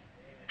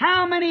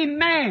 How many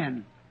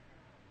men,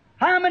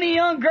 how many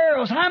young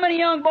girls, how many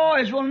young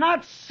boys will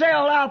not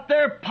sell out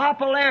their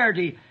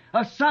popularity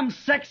of some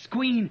sex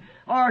queen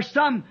or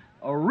some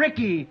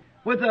Ricky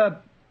with a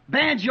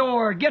banjo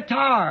or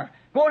guitar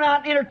going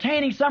out and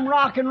entertaining some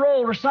rock and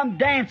roll or some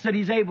dance that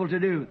he's able to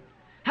do?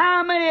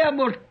 How many of them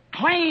will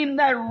claim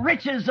their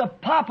riches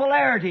of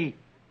popularity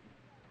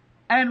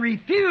and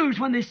refuse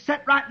when they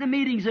sit right in the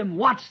meetings and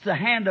watch the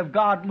hand of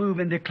God move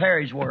and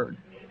declare His Word?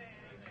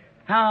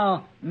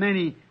 How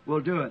many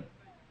will do it?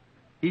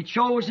 He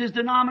chose his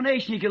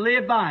denomination. He could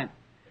live by it.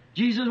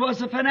 Jesus was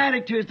a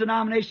fanatic to his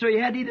denomination, so he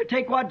had to either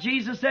take what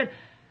Jesus said,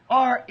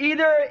 or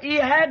either he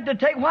had to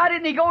take... Why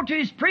didn't he go to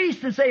his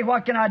priest and say,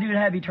 what can I do to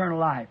have eternal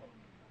life?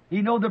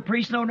 He know the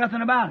priest know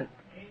nothing about it.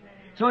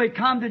 So he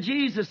come to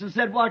Jesus and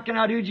said, what can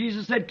I do?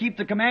 Jesus said, keep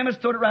the commandments,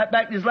 threw it right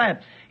back in his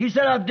lap. He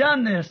said, I've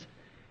done this.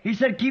 He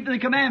said, keep the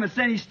commandments.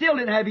 Then he still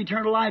didn't have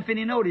eternal life, and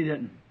he knowed he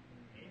didn't.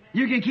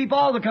 You can keep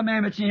all the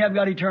commandments and you haven't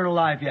got eternal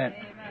life yet.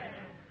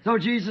 So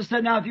Jesus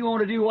said, now if you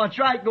want to do what's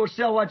right, go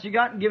sell what you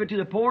got and give it to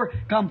the poor.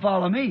 Come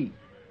follow me.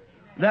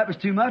 That was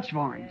too much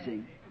for him,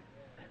 see.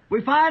 We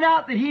find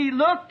out that he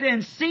looked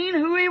and seen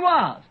who he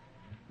was,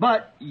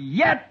 but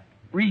yet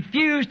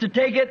refused to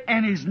take it,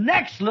 and his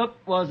next look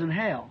was in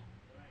hell.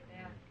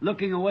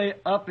 Looking away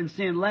up and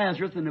seeing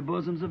Lazarus in the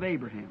bosoms of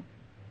Abraham.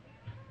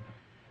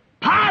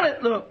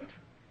 Pilate looked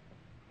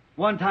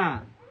one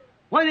time.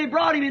 When they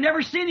brought him, he'd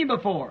never seen him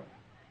before.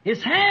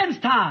 His hands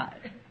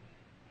tied.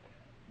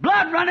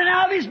 Blood running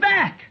out of his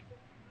back.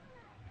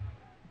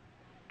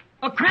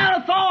 A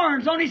crown of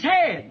thorns on his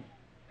head.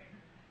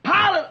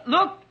 Pilate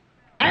looked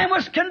and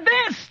was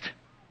convinced.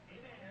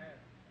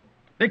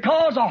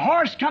 Because a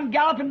horse come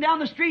galloping down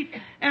the street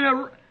and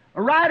a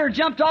rider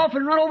jumped off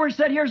and run over and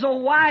said, here's a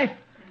wife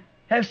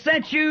has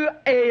sent you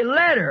a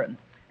letter.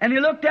 And he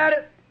looked at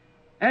it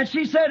and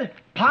she said,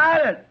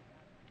 Pilate,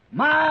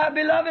 my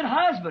beloved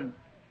husband,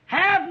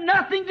 have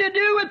nothing to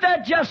do with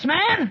that just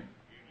man.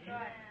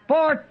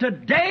 For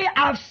today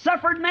I've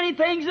suffered many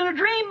things in a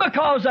dream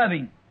because of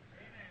him.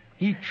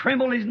 He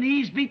trembled, his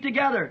knees beat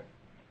together.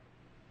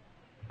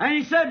 And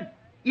he said,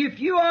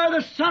 if you are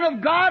the Son of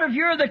God, if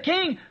you're the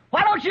King,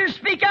 why don't you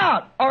speak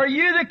out? Are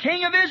you the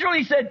King of Israel?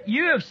 He said,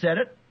 you have said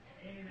it.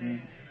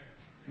 Amen.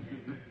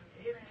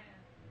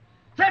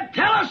 Said,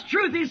 tell us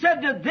truth. He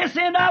said, to this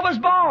end I was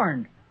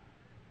born.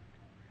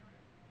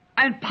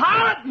 And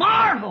Pilate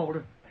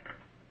marveled.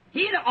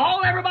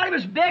 Everybody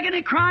was begging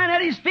and crying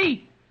at his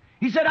feet.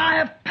 He said, I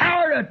have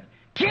power to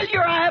kill you,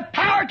 or I have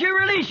power to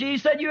release you. He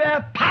said, you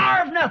have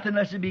power of nothing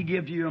unless it be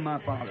given to you of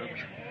my Father.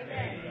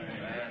 Amen.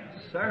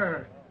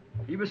 Sir,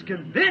 he was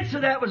convinced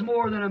that was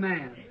more than a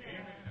man.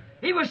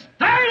 He was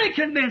thoroughly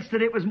convinced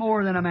that it was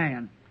more than a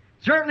man.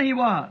 Certainly he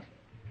was.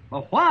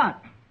 But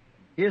what?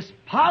 His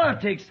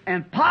politics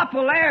and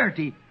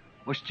popularity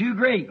was too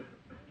great.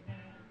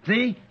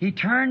 See, he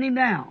turned him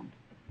down.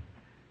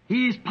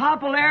 His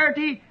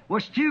popularity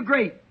was too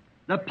great.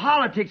 The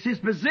politics, his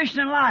position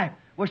in life,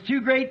 was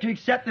too great to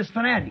accept this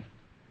fanatic.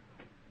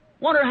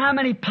 Wonder how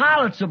many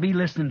pilots will be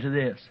listening to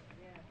this.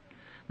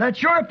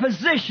 That your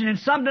position in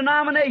some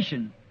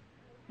denomination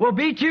will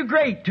be too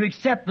great to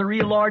accept the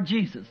real Lord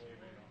Jesus.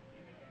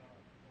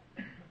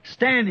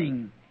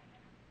 Standing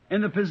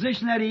in the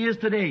position that he is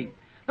today.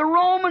 The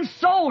Roman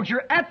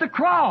soldier at the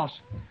cross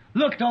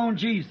looked on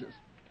Jesus.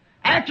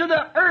 After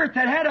the earth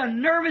had had a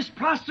nervous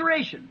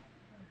prostration,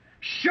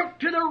 shook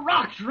to the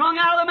rocks wrung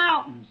out of the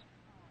mountains,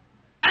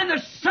 and the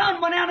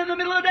sun went out in the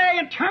middle of the day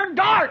and turned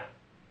dark.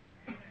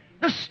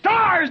 The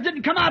stars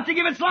didn't come out to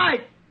give its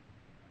light.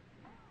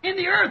 And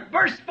the earth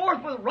burst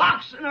forth with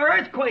rocks and an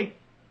earthquake.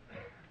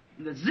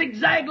 And the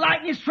zigzag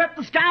lightning swept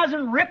the skies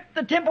and ripped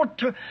the temple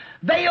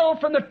veil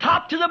from the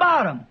top to the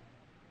bottom.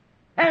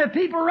 And the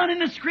people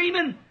running and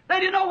screaming, they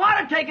didn't know what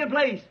had taken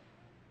place.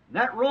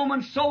 That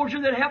Roman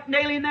soldier that helped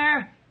nail him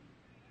there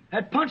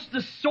had punched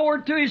the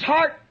sword through his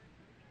heart.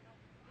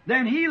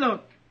 Then he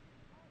looked,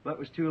 but it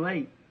was too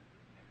late.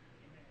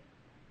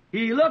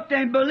 He looked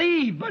and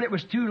believed, but it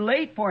was too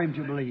late for him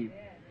to believe.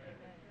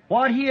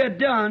 What he had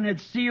done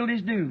had sealed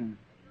his doom.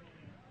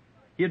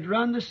 He had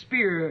run the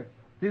spear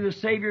through the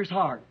Savior's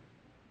heart.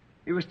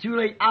 It was too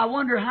late. I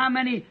wonder how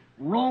many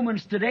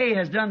Romans today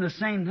has done the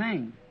same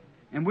thing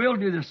and will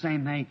do the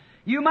same thing.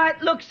 You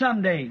might look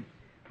someday,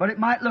 but it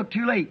might look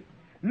too late.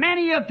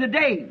 Many of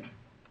today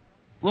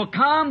will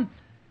come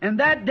in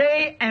that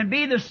day and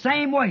be the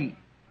same way.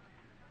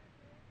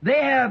 They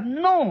have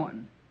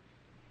known.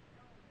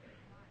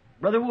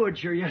 Brother Wood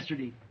here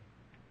yesterday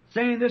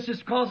saying this is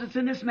because it's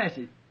in this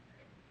message.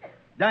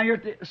 Down here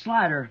at the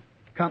Slider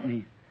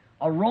Company,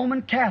 a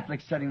Roman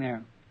Catholic sitting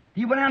there.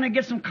 He went out and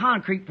get some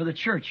concrete for the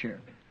church here.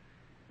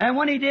 And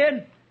when he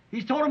did,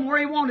 he told him where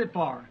he wanted it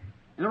for.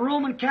 And the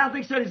Roman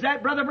Catholic said, "Is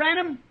that Brother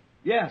Branham?"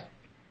 "Yes."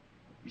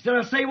 He said,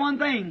 "I'll say one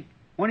thing.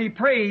 When he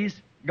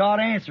prays, God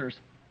answers."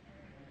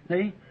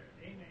 See?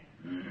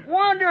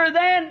 Wonder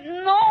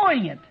then,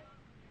 knowing it,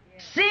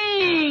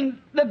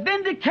 seeing the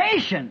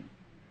vindication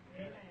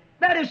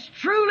that is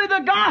truly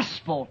the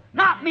gospel,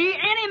 not me,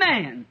 any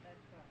man,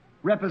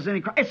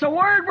 representing Christ. It's a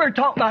word we're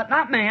talking about,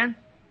 not man.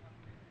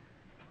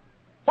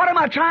 What am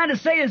I trying to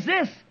say is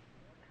this,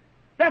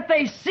 that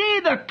they see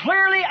the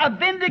clearly a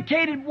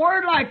vindicated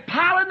word like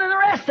Pilate and the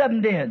rest of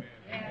them did.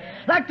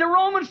 Like the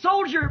Roman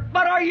soldier,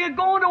 but are you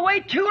going to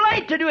wait too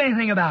late to do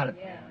anything about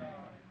it?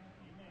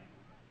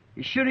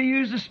 You should have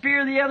used the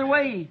spear the other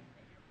way.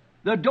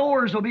 The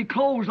doors will be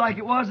closed like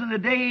it was in the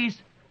days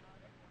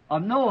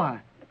of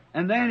Noah,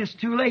 and then it's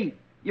too late.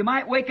 You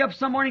might wake up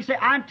some morning and say,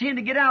 "I intend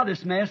to get out of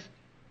this mess."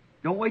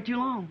 Don't wait too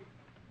long.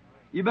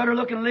 You better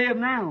look and live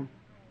now.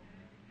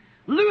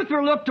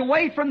 Luther looked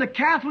away from the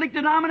Catholic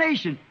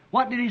denomination.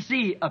 What did he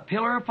see? A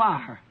pillar of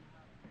fire.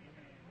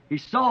 He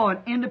saw an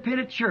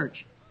independent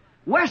church.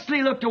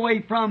 Wesley looked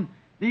away from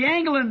the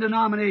Anglican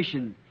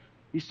denomination.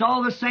 He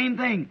saw the same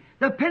thing.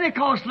 The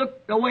Pentecost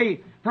looked away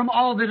from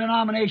all the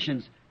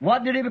denominations.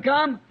 What did he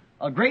become?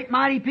 A great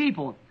mighty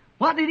people.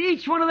 What did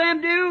each one of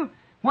them do?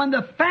 When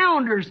the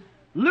founders,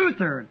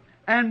 Luther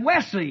and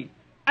Wesley,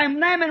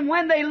 and them, and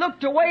when they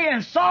looked away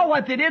and saw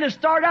what they did and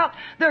start out,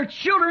 their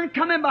children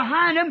coming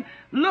behind them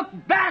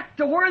looked back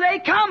to where they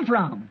come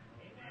from.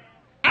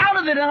 Out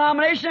of the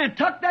denomination and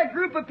took that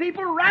group of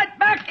people right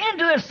back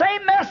into the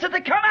same mess that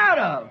they come out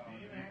of.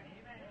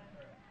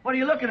 What are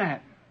you looking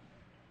at?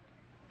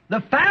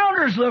 The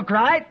founders look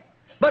right,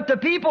 but the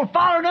people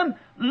following them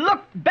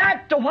looked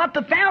back to what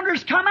the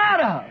founders come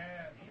out of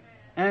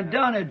and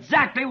done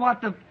exactly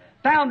what the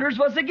founders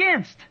was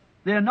against,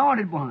 the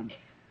anointed ones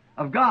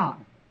of God.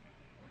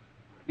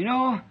 You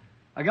know,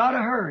 I got to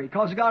hurry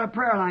because I got a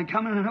prayer line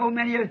coming and I know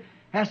many of you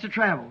has to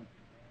travel.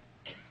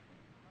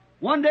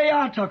 One day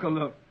I took a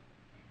look.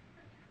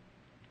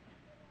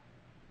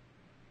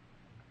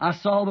 I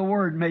saw the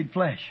Word made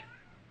flesh.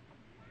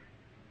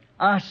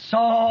 I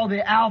saw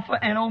the Alpha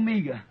and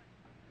Omega.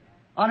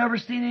 I never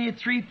seen any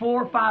 3,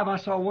 4, 5. I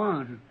saw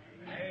one.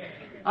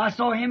 I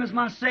saw Him as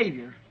my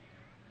Savior.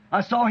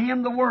 I saw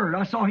Him the Word.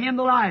 I saw Him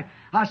the life.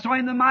 I saw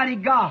Him the mighty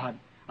God.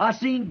 I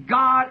seen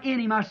God in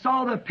Him. I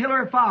saw the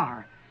pillar of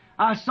fire.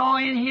 I saw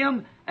in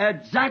Him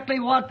exactly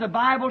what the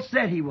Bible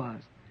said He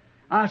was.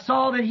 I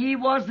saw that He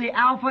was the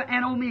Alpha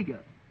and Omega.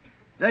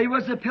 That He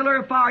was the pillar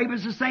of fire. He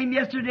was the same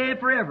yesterday and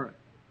forever.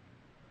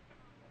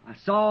 I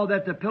saw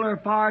that the pillar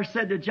of fire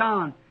said to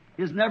John,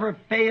 His never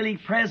failing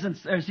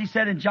presence, as he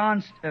said in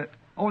John's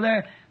over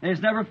there,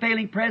 His never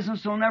failing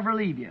presence will never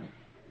leave you.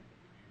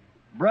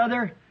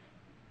 Brother,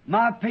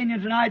 my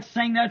opinion tonight,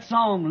 sing that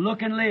song,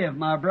 "Look and Live,"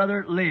 my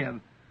brother, live.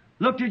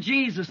 Look to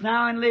Jesus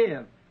now and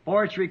live,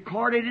 for it's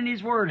recorded in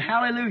His Word.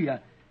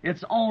 Hallelujah.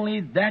 It's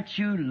only that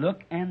you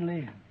look and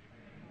live.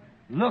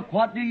 Look,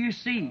 what do you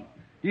see?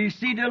 Do you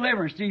see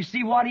deliverance? Do you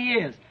see what He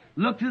is?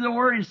 look through the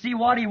Word and see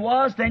what He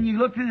was, then you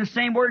look through the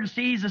same Word and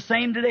see He's the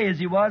same today as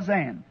He was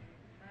then.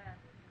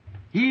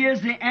 He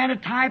is the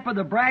antitype of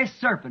the brass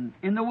serpent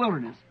in the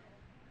wilderness.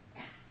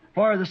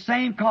 For the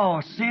same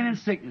cause, sin and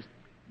sickness.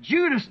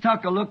 Judas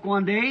took a look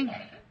one day,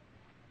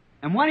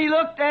 and when he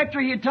looked after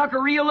he had took a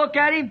real look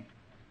at him,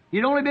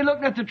 he'd only been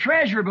looking at the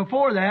treasure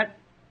before that,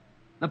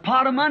 the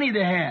pot of money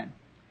they had.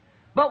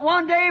 But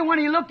one day when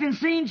he looked and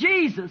seen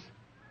Jesus,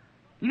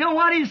 you know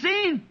what he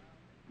seen?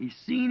 He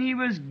seen he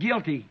was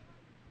guilty.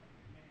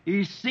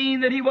 He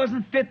seen that he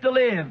wasn't fit to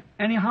live,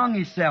 and he hung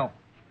himself.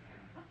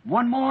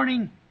 One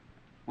morning,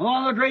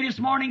 one of the greatest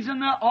mornings in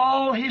the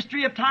all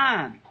history of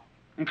time.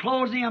 In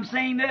closing, I'm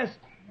saying this.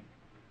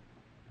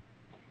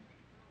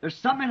 There's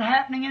something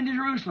happening in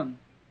Jerusalem.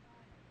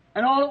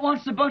 And all at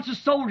once a bunch of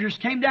soldiers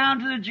came down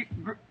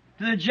to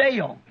the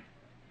jail.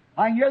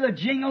 I can hear the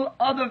jingle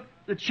of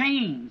the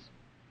chains.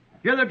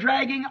 Hear the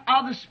dragging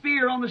of the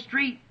spear on the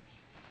street.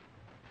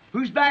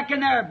 Who's back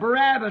in there?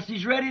 Barabbas.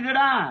 He's ready to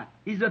die.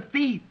 He's a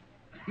thief.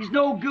 He's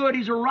no good.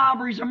 He's a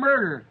robber. He's a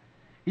murderer.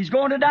 He's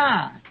going to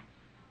die.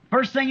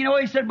 First thing you know,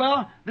 he said,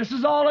 well, this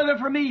is all of it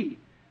for me.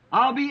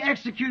 I'll be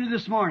executed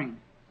this morning.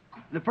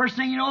 The first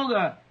thing you know,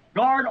 the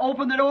guard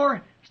opened the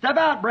door. Step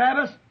out,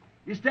 Barabbas.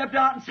 He stepped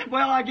out and said,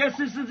 well, I guess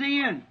this is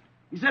the end.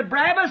 He said,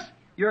 Barabbas,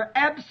 you're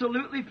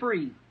absolutely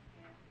free.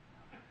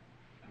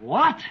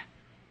 What?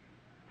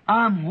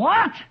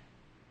 What?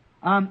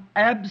 I'm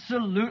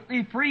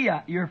absolutely free.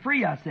 You're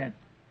free, I said.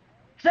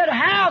 He said,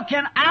 how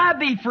can I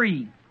be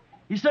free?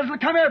 He says, look,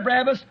 come here,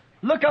 Barabbas.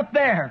 Look up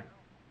there.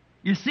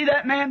 You see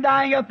that man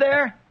dying up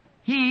there?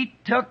 He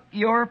took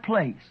your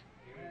place.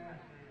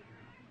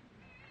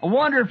 I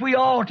wonder if we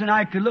all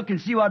tonight could look and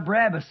see what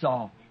Barabbas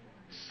saw.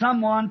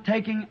 Someone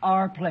taking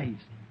our place.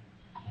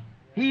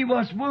 He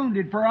was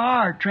wounded for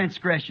our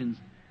transgressions,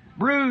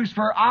 bruised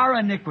for our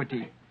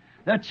iniquity.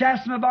 The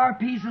chastisement of our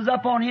peace is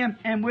upon Him,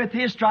 and with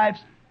His stripes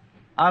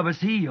I was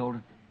healed.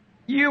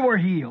 You were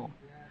healed.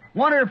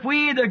 Wonder if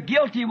we, the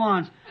guilty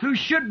ones, who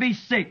should be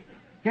sick,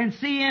 can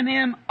see in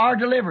Him our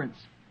deliverance.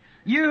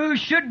 You who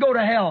should go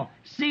to hell,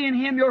 see in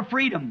Him your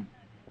freedom,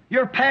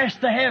 your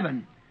path to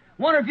heaven.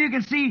 Wonder if you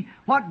can see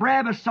what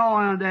Barabbas saw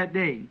on that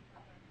day.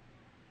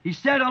 He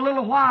said, a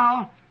little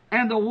while,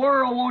 and the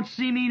world won't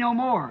see me no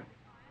more.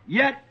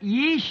 Yet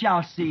ye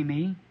shall see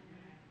me.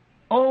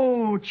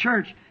 Oh,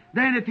 church,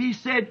 then if He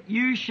said,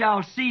 you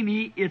shall see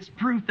me, it's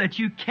proof that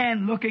you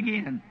can look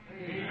again.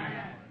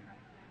 Amen.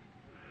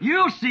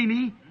 You'll see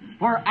me,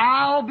 for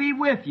I'll be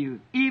with you,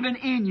 even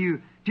in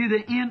you, to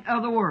the end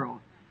of the world.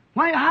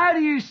 Well, how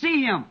do you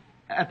see Him?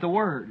 At the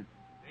Word.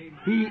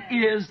 Amen. He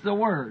is the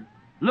Word.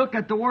 Look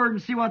at the Word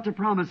and see what the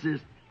promise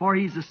is. For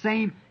He's the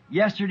same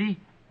yesterday,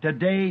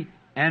 today,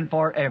 and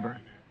forever.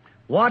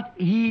 What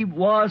He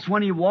was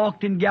when He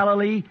walked in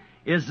Galilee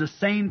is the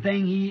same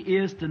thing He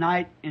is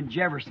tonight in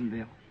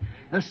Jeffersonville.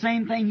 The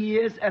same thing He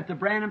is at the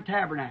Branham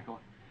Tabernacle.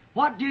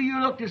 What do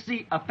you look to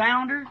see? A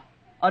founder?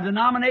 A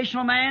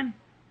denominational man?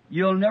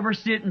 You'll never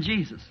see it in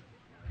Jesus.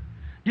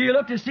 Do you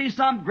look to see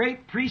some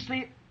great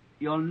priestly?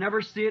 You'll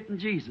never see it in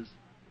Jesus.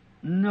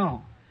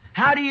 No.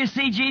 How do you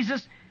see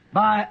Jesus?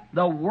 By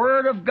the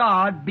Word of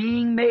God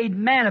being made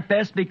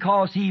manifest,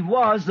 because He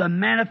was the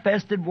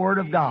manifested Word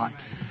of God.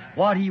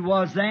 What He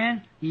was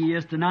then, He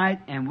is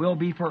tonight, and will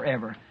be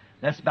forever.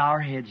 Let's bow our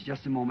heads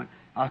just a moment.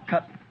 I'll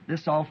cut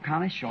this off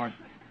kind of short.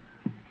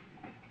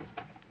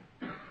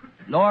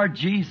 Lord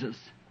Jesus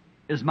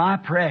is my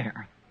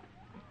prayer.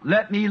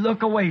 Let me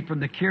look away from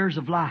the cares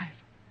of life.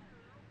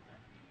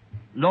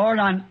 Lord,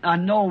 I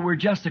know we're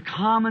just a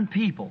common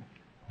people,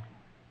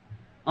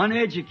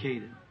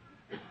 uneducated.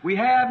 We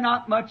have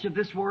not much of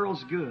this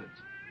world's goods,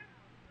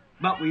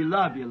 but we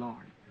love You,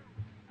 Lord.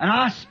 And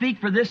I speak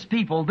for this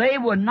people. They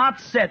would not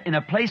sit in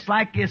a place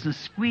like this and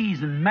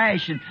squeeze and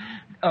mash and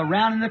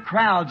around in the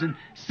crowds and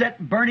sit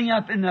burning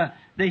up in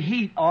the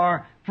heat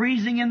or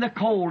freezing in the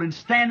cold and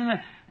standing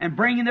and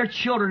bringing their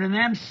children and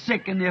them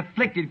sick and the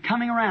afflicted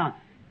coming around.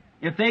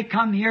 If they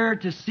come here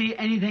to see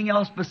anything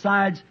else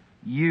besides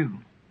You.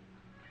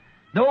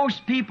 Those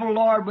people,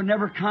 Lord, would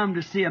never come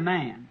to see a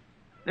man.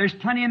 There's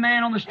plenty of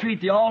men on the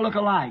street, they all look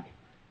alike.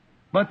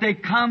 But they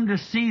come to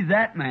see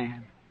that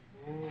man.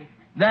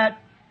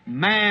 That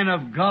man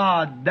of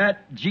God,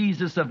 that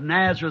Jesus of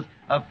Nazareth,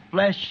 of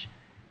flesh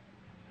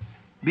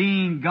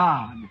being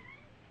God.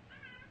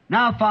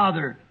 Now,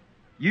 Father,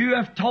 You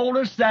have told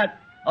us that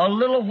a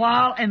little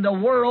while and the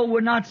world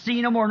would not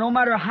see no more. No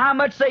matter how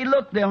much they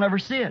look, they'll never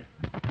see it.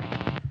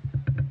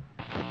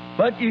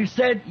 But You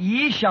said,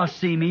 ye shall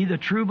see me, the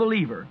true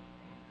believer,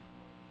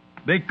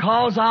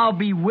 because I'll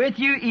be with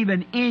you,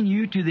 even in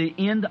you, to the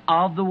end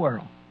of the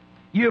world.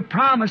 You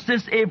promised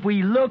us if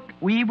we look,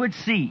 we would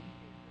see.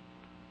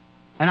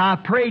 And I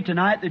pray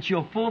tonight that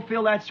You'll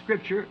fulfill that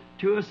Scripture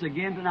to us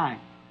again tonight,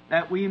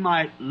 that we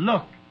might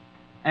look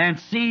and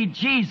see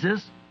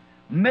Jesus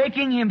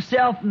making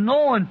Himself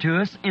known to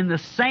us in the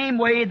same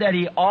way that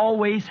He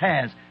always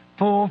has,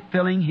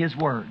 fulfilling His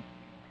Word.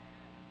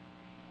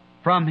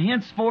 From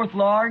henceforth,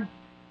 Lord,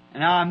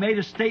 and I made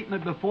a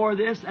statement before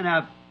this, and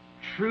I've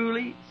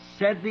truly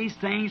said these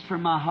things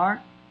from my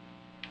heart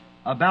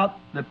about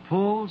the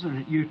pulls,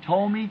 and you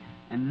told me,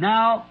 and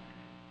now,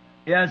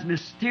 as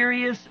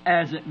mysterious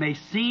as it may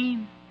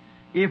seem,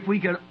 if we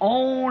could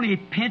only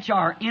pinch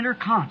our inner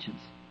conscience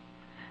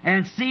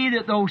and see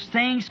that those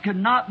things could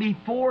not be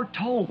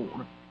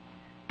foretold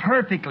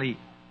perfectly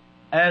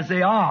as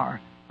they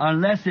are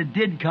unless it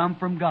did come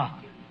from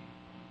God.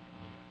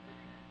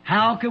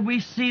 How could we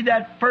see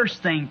that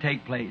first thing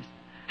take place?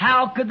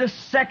 How could the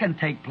second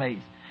take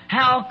place?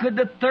 How could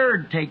the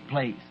third take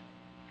place?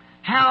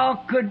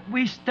 How could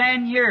we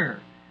stand here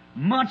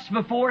months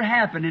before it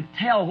happened and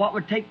tell what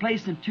would take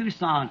place in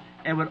Tucson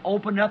and would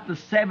open up the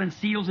 7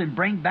 seals and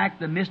bring back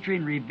the mystery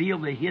and reveal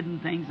the hidden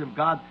things of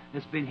God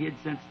that's been hid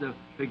since the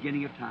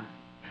beginning of time?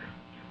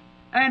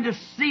 And to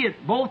see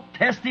it both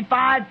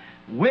testified,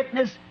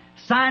 witnessed,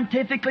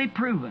 scientifically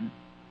proven.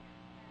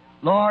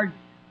 Lord,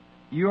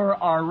 You're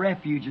our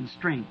refuge and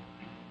strength.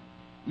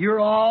 You're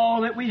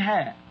all that we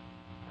have.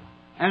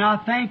 And I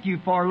thank You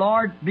for,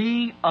 Lord,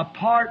 being a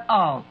part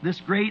of this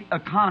great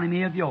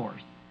economy of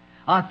Yours.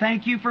 I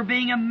thank You for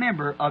being a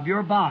member of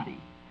Your body,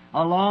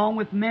 along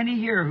with many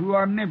here who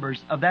are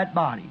members of that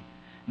body.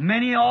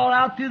 Many all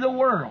out through the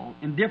world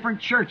in different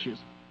churches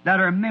that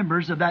are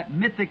members of that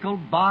mythical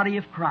body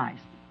of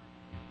Christ.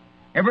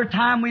 Every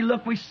time we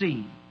look, we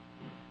see Him.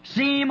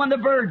 See Him when the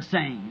bird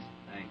sings.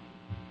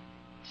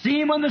 See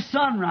Him when the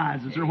sun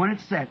rises or when it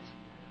sets.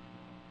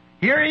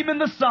 Hear Him in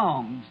the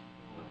songs.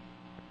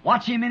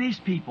 Watch Him in His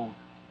people.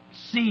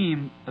 See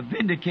Him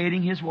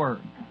vindicating His Word.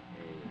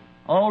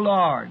 Oh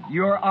Lord,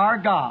 You're our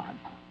God.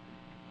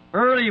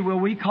 Early will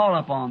we call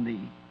upon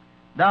Thee.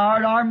 Thou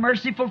art our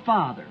merciful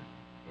Father.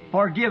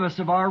 Forgive us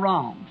of our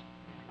wrongs.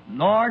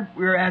 Lord,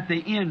 we're at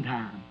the end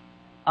time.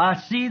 I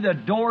see the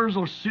doors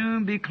will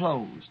soon be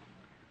closed.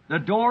 The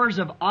doors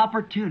of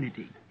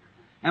opportunity.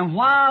 And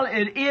while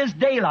it is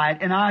daylight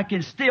and I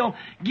can still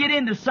get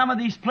into some of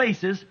these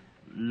places,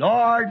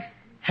 Lord,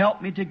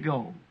 help me to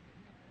go.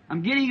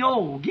 I'm getting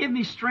old. Give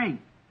me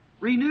strength.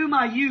 Renew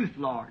my youth,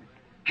 Lord.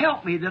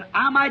 Help me that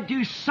I might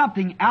do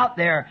something out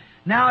there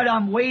now that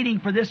I'm waiting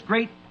for this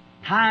great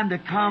time to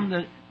come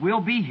that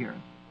will be here.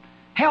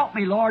 Help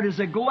me, Lord, as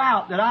I go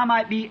out, that I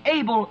might be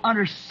able,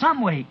 under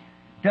some way,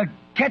 to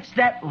catch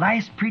that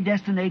last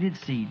predestinated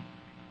seed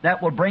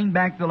that will bring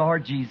back the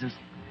Lord Jesus.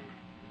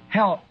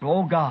 Help,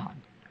 oh God.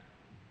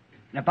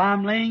 And if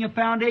I'm laying a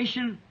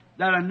foundation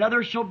that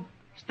another shall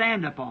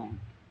stand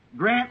upon,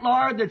 grant,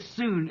 Lord, that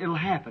soon it'll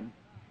happen,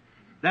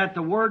 that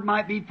the Word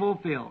might be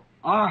fulfilled.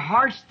 Our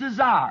heart's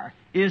desire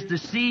is to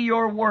see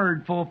Your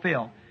Word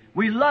fulfilled.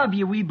 We love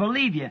You, we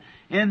believe You.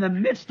 In the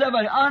midst of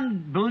an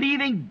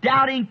unbelieving,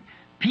 doubting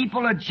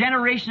people, a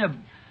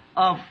generation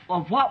of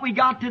what we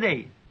got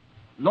today,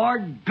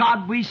 Lord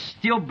God, we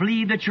still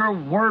believe that Your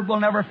Word will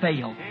never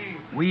fail.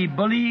 We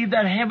believe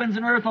that heavens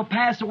and earth will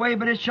pass away,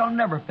 but it shall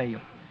never fail.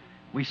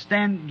 We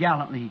stand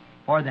gallantly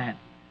for that.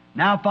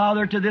 Now,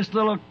 Father, to this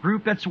little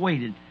group that's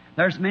waited,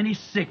 there's many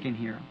sick in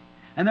here.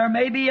 And there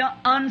may be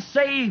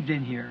unsaved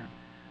in here.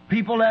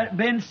 People that have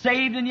been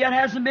saved and yet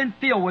hasn't been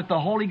filled with the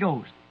Holy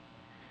Ghost.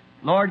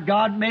 Lord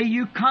God, may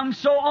You come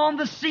so on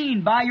the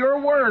scene by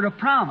Your word of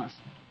promise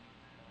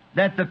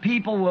that the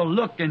people will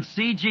look and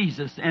see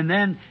Jesus and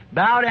then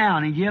bow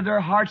down and give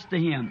their hearts to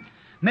Him.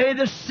 May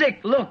the sick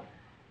look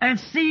and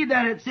see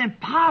that it's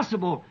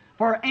impossible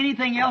for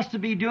anything else to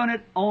be doing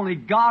it, only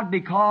God,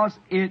 because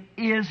it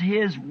is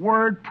His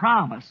word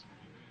promise.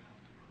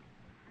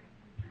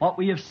 What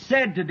we have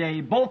said today,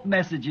 both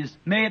messages,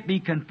 may it be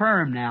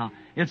confirmed now.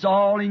 It's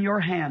all in Your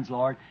hands,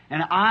 Lord,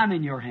 and I'm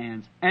in Your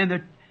hands,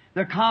 and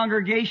the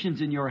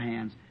congregation's in Your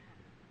hands.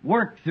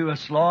 Work through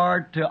us,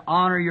 Lord, to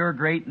honor Your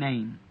great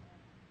name.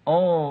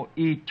 Oh,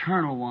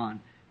 Eternal One,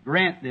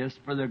 grant this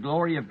for the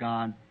glory of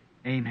God.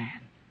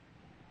 Amen.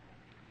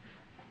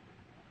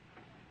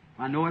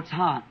 I know it's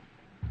hot,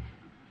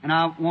 and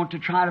I want to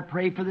try to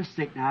pray for the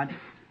sick now.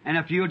 And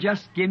if you'll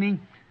just give me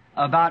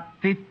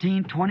about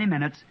 15, 20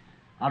 minutes,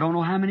 I don't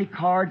know how many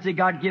cards they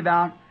got to give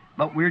out,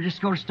 but we're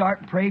just going to start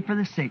and pray for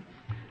the sick.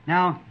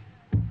 Now,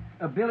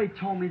 Billy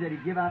told me that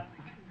he'd give out,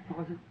 what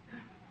was it?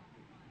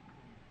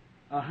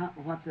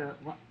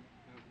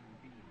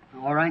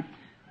 All right.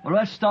 Well,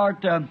 let's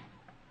start.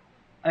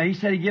 He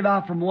said he'd give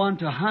out from 1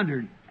 to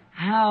 100.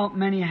 How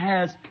many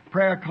has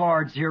prayer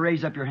cards here?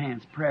 Raise up your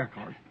hands. Prayer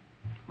cards.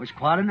 Which is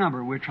quite a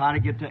number. We're trying to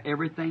get to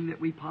everything that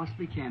we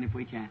possibly can if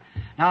we can.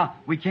 Now,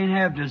 we can't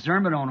have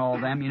discernment on all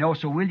of them,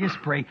 so we'll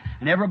just pray.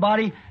 And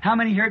everybody, how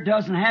many here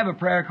doesn't have a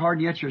prayer card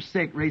and yet you're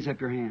sick? Raise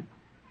up your hand.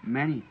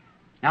 Many.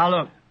 Now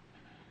look,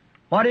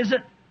 what is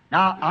it?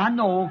 Now, I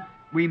know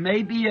we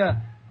may be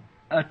a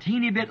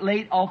teeny bit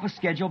late off of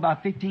schedule,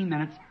 about 15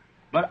 minutes,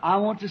 but I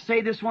want to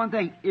say this one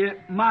thing.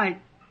 It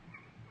might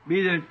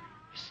be the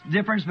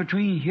difference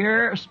between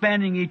here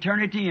spending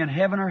eternity in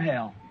heaven or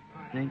hell.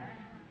 See?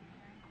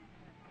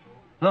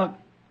 Look,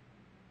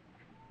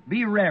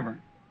 be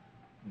reverent.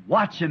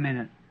 Watch a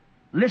minute.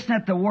 Listen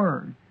at the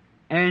Word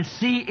and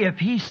see if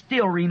He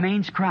still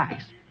remains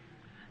Christ.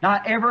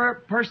 Now, every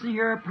person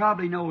here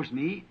probably knows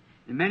me,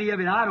 And many of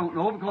you I don't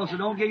know because I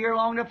don't get here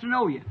long enough to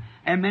know you.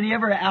 And many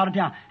of you are out of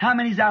town. How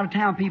many's out of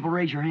town people?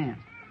 Raise your hands.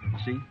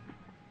 See?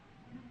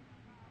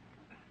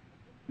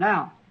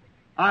 Now,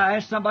 I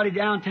asked somebody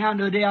downtown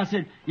the other day, I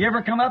said, you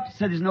ever come up? He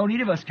said, there's no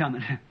need of us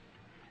coming. Said,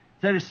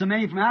 there's so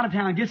many from out of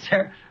town gets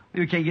there,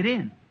 we can't get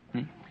in.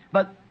 See?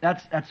 But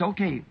that's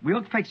okay.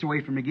 We'll fix a way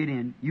for them to get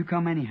in. You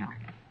come anyhow.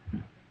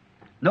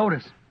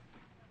 Notice,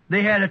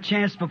 they had a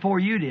chance before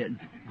you did.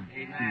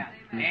 Amen.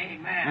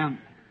 Amen.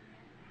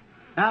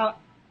 Now,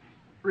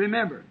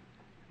 remember,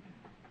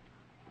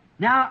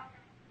 now,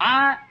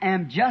 I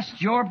am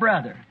just your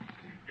brother.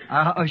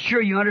 I'm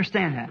sure you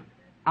understand that.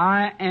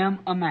 I am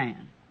a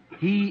man.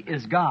 He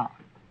is God.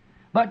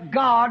 But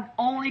God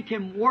only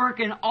can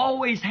work and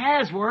always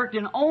has worked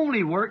and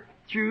only worked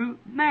through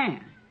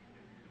man.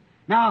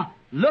 Now,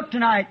 look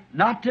tonight,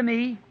 not to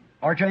me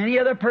or to any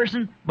other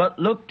person, but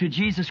look to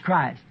Jesus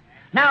Christ.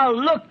 Now,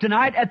 look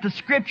tonight at the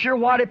Scripture,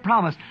 what it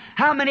promised.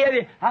 How many of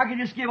you, I can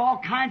just give all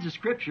kinds of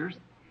Scriptures,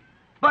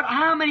 but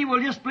how many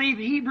will just believe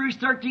Hebrews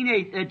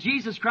 13:8 that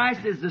Jesus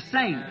Christ is the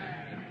same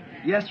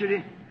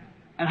yesterday?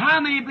 And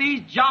how many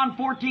believe John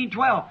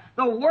 14:12?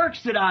 The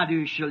works that I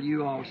do shall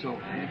you also.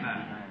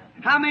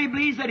 How many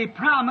believes that He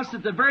promised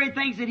that the very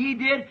things that He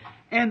did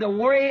in the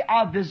way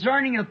of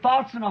discerning the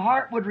thoughts in the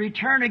heart would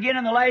return again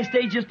in the last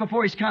day just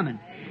before He's coming?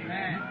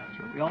 Amen.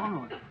 We all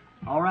know it.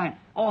 All right.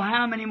 Oh,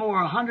 how many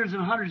more? Hundreds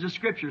and hundreds of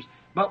Scriptures.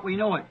 But we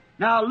know it.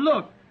 Now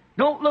look.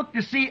 Don't look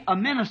to see a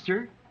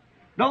minister.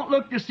 Don't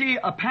look to see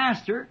a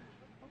pastor.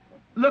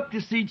 Look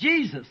to see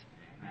Jesus.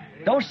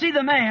 Don't see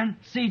the man.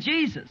 See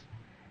Jesus.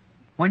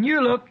 When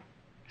you look,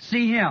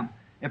 see Him.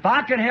 If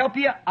I could help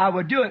you, I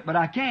would do it, but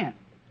I can't.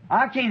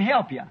 I can't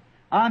help you.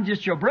 I'm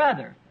just your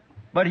brother.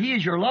 But He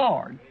is your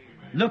Lord.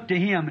 Look to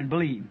Him and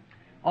believe.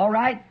 All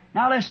right?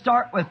 Now let's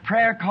start with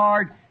prayer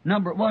card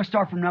we'll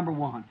start from number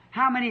 1.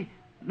 How many?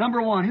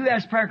 Number 1. Who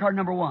has prayer card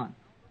number 1?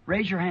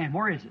 Raise your hand.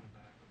 Where is it?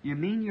 You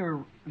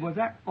mean was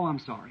that? Oh, I'm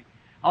sorry.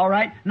 All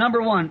right.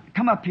 Number 1.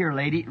 Come up here,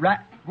 lady. Right.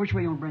 Which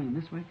way you want to bring him?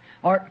 This way?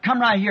 Or come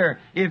right here.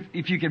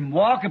 If you can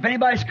walk. If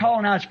anybody's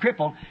calling out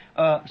crippled,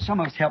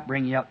 some of us help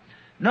bring you up.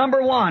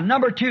 Number 1.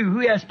 Number 2. Who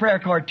has prayer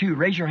card 2?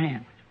 Raise your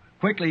hand.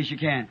 Quickly as you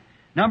can.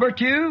 Number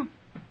 2.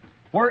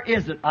 Where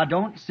is it? I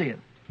don't see it.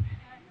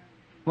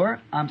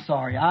 Where? I'm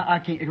sorry. I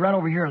can't. Right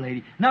over here,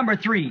 lady. Number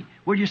 3.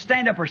 Would you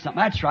stand up or something?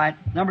 That's right.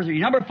 Number 3.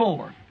 Number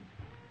 4.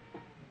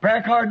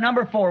 Prayer card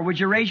number 4. Would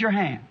you raise your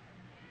hand?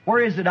 Where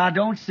is it? I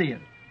don't see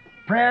it.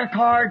 Prayer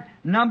card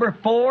number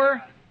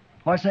 4.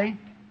 What I say?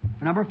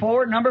 Number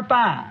 4. Number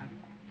 5.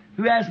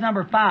 Who has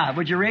number 5?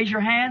 Would you raise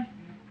your hand?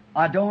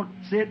 I don't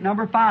see it.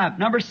 Number 5.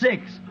 Number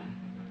 6.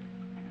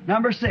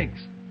 Number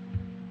 6.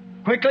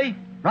 Quickly.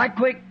 Right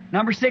quick.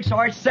 Number 6. All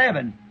right.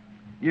 7.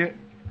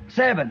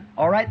 7.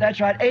 All right. That's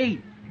right.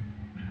 8.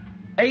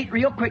 8.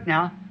 Real quick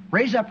now.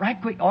 Raise up right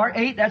quick. All right.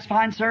 8. That's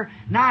fine, sir.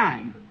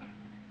 9.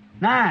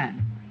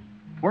 9.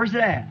 Where's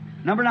it at?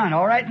 Number 9.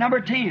 All right. Number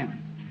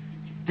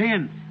 10.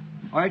 10.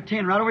 All right.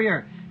 10. Right over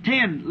here.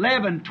 10,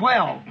 11,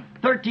 12,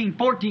 13,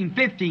 14,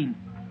 15.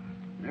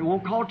 They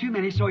won't call too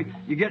many, so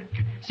you get...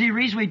 See, the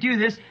reason we do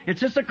this,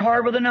 it's just a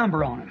card with a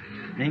number on it.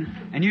 See?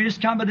 And you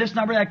just come with this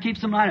number, that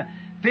keeps them lined up.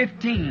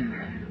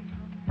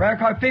 15. Prayer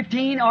card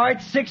 15. All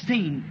right.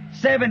 16,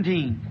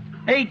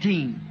 17,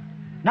 18,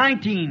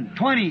 19,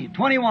 20,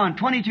 21,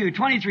 22,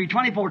 23,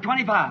 24,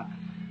 25.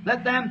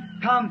 Let them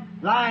come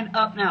line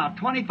up now.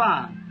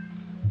 25.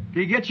 Do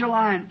you get your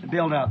line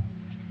built up?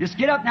 Just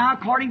get up now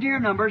according to your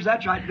numbers.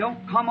 That's right.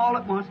 Don't come all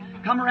at once.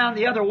 Come around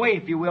the other way,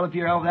 if you will, if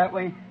you're over that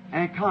way,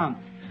 and come.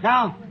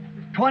 Now,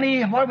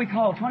 20, what do we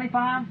call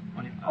 25?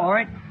 25. All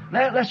right.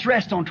 Let's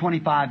rest on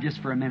 25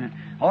 just for a minute.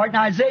 All right.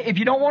 Now, if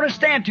you don't want to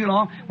stand too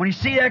long, when you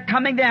see that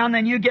coming down,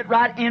 then you get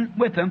right in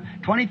with them.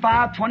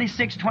 25,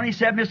 26,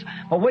 27.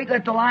 But wait,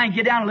 let the line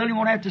get down a little. You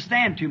won't have to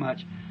stand too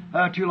much,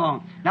 too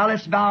long. Now,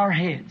 let's bow our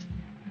heads.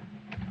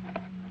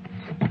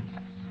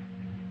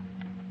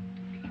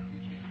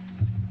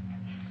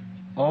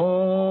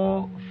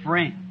 Oh,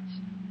 friends.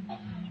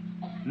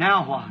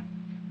 Now what?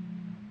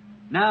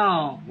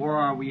 Now, where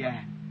are we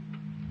at?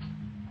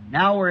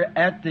 Now we're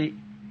at the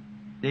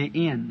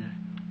end.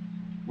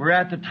 We're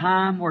at the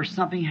time where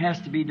something has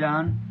to be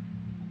done.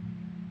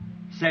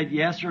 Said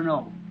yes or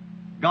no.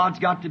 God's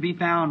got to be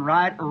found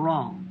right or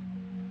wrong.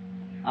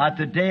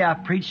 Today I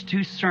preached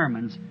 2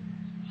 sermons,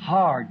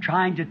 hard,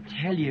 trying to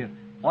tell you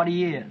what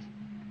He is.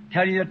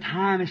 Tell you the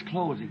time is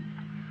closing.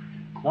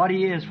 What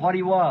He is, what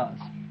He was.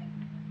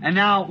 And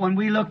now, when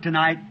we look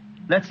tonight,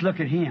 let's look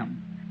at Him.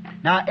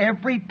 Now,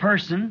 every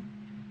person,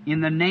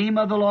 in the name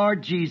of the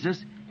Lord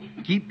Jesus,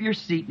 keep your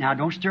seat. Now,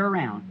 don't stir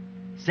around.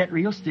 Sit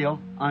real still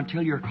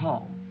until you're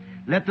called.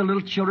 Let the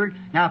little children...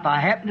 Now, if I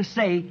happen to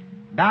say,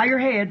 bow your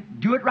head,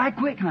 do it right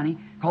quick, honey,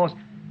 because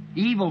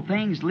evil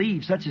things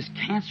leave, such as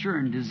cancer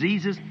and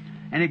diseases,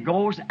 and it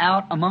goes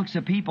out amongst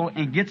the people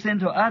and gets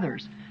into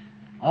others.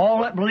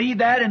 All that believe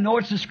that and know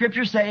it's the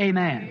Scripture say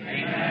amen.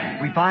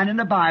 Amen. We find in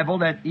the Bible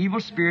that evil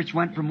spirits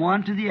went from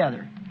one to the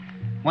other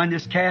when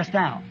this cast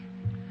out.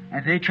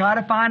 And they try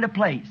to find a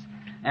place.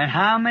 And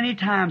how many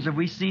times have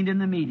we seen in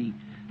the meeting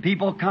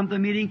People come to the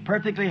meeting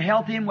perfectly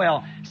healthy and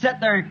well, sit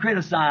there and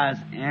criticize,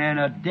 and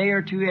a day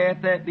or two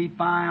after that be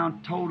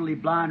found totally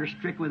blind or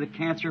stricken with a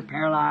cancer,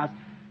 paralyzed,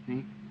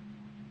 see?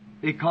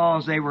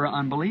 Because they were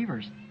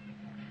unbelievers.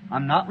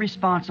 I'm not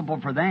responsible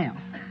for them,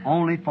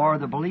 only for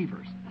the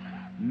believers.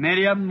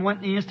 Many of them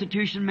went in the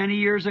institution many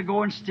years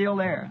ago and still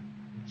there.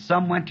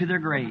 Some went to their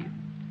grave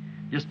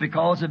just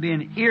because of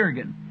being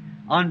arrogant,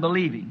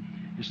 unbelieving.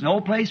 There's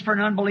no place for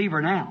an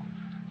unbeliever now.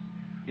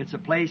 It's a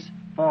place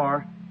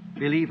for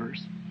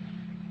believers.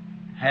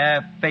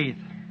 Have faith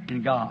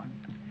in God.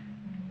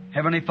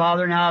 Heavenly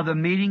Father, now the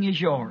meeting is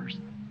yours.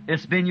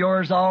 It's been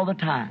yours all the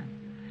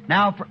time.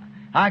 Now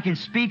I can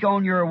speak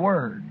on your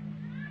word.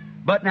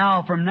 But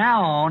now, from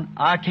now on,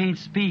 I can't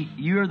speak.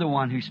 You're the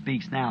one who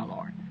speaks now,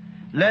 Lord.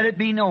 Let it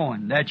be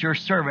known that your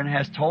servant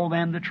has told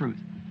them the truth.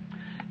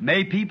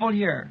 May people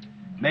hear.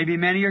 Maybe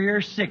many are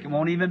here sick and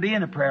won't even be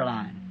in the prayer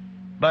line.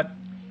 But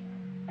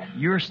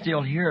you're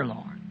still here,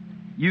 Lord.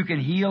 You can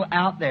heal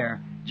out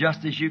there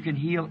just as you can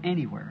heal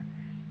anywhere.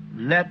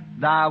 Let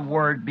thy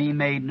word be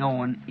made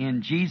known.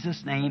 In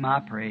Jesus' name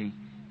I pray.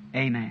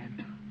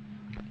 Amen.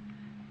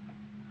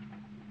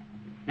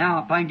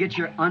 Now, if I can get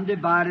your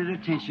undivided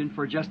attention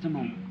for just a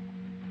moment.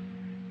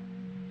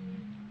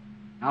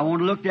 I want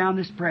to look down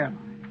this prayer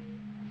line.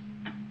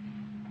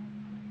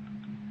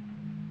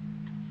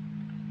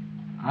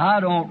 I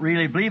don't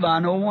really believe I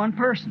know one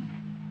person.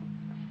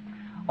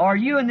 Are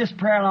you in this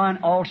prayer line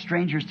all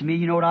strangers to me?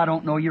 You know what I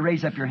don't know? You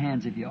raise up your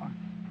hands if you are.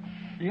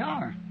 You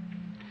are.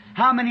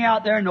 How many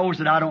out there knows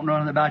that I don't know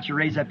nothing about you?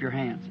 Raise up your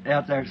hands.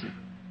 Out there, say,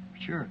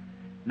 sure.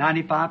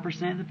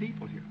 95% of the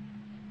people here.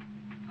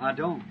 I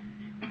don't.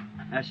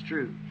 That's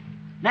true.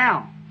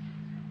 Now,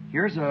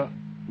 here's a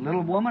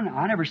little woman.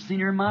 I never seen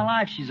her in my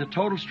life. She's a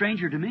total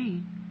stranger to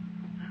me.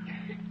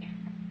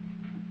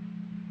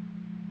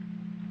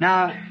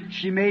 Now,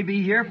 she may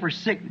be here for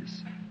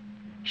sickness.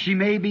 She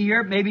may be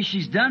here, maybe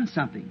she's done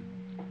something.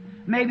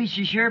 Maybe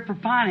she's here for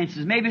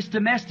finances. Maybe it's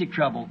domestic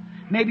trouble.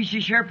 Maybe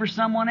she's here for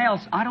someone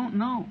else. I don't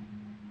know.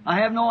 I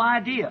have no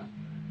idea.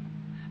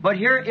 But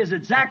here is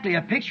exactly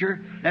a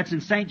picture that's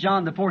in St.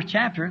 John, the 4th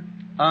chapter.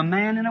 A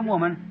man and a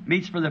woman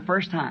meets for the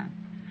first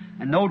time.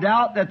 And no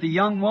doubt that the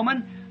young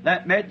woman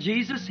that met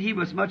Jesus, he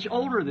was much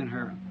older than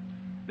her.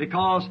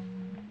 Because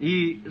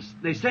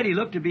they said he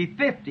looked to be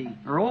 50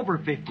 or over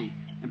 50.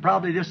 And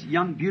probably this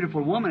young,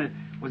 beautiful woman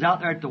that was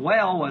out there at the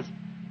well was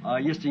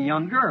just a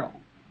young girl.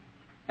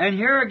 And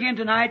here again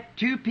tonight,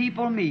 two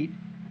people meet,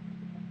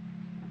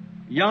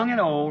 young and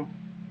old,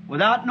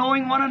 without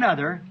knowing one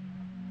another.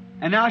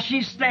 And now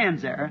she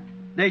stands there.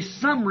 There's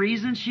some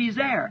reason she's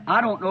there.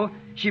 I don't know.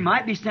 She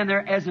might be standing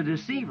there as a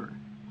deceiver.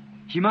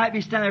 She might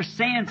be standing there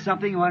saying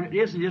something when it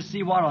isn't, just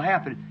see what will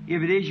happen.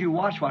 If it is, you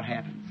watch what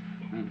happens.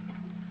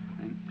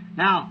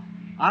 Now,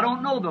 I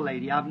don't know the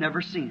lady. I've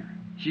never seen her.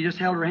 She just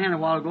held her hand a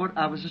while ago.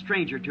 I was a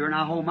stranger to her, and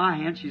I hold my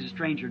hand. She's a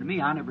stranger to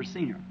me. I never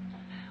seen her.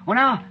 Well,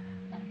 now,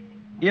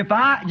 if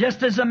I,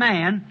 just as a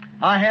man,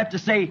 I have to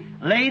say,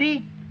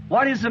 lady,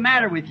 what is the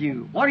matter with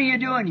you? What are you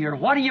doing here?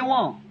 What do you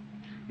want?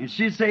 And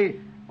she'd say,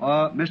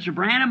 Mr.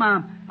 Branham,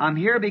 I'm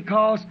here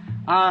because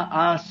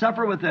I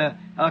suffer with a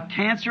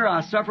cancer.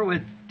 I suffer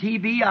with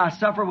TB. I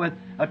suffer with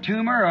a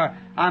tumor. Or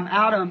I'm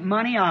out of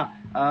money.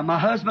 My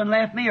husband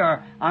left me.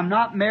 Or I'm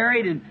not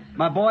married and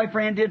my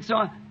boyfriend did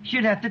so.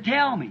 She'd have to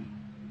tell me.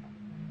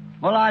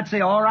 Well, I'd say,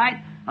 all right,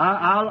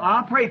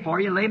 I'll pray for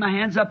you and lay my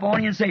hands up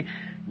on you and say,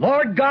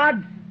 Lord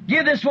God,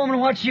 give this woman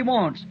what she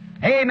wants.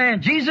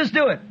 Amen. Jesus,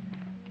 do it.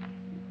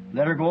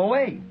 Let her go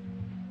away.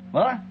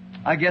 Well,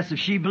 I guess if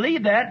she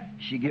believed that,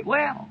 she'd get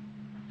well.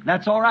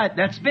 That's all right.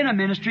 That's been a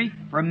ministry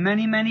for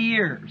many, many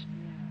years.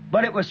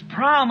 But it was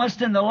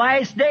promised in the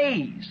last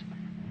days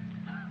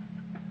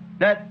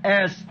that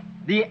as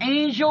the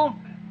angel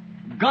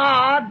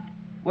God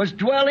was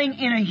dwelling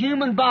in a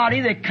human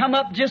body that come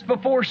up just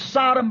before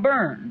Sodom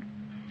burned,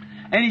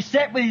 and he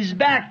sat with his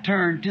back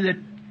turned to the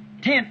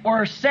tent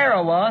where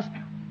Sarah was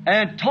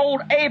and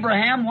told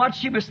Abraham what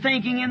she was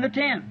thinking in the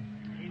tent.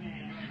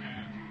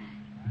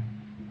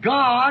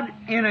 God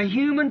in a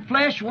human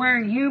flesh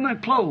wearing human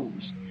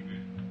clothes.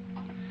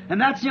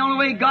 And that's the only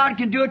way God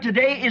can do it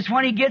today is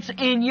when He gets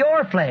in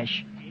your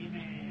flesh.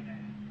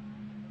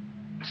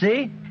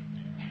 See?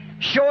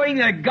 Showing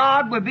that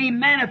God would be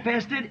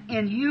manifested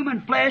in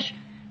human flesh.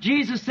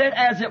 Jesus said,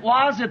 as it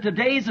was at the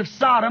days of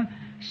Sodom,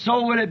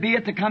 so would it be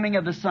at the coming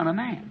of the Son of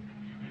Man.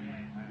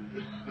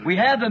 We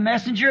have the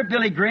messenger,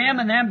 Billy Graham,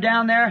 and them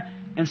down there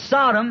in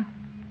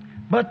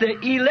Sodom, but the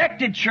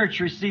elected church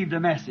received a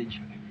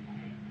message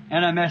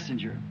and a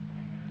messenger.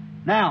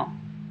 Now,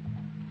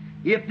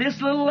 if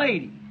this little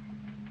lady,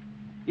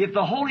 if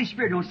the Holy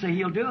Spirit, don't say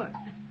He'll do it,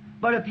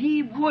 but if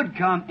He would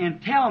come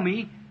and tell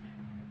me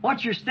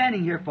what you're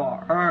standing here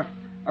for,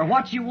 or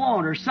what you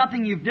want, or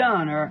something you've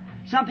done, or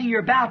something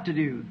you're about to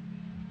do,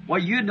 well,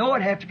 you'd know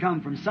it'd have to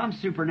come from some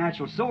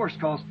supernatural source,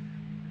 because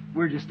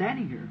we're just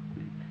standing here.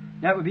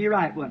 That would be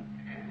right, wouldn't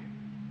it?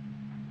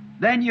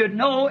 Then you'd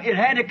know it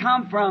had to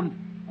come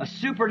from a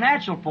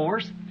supernatural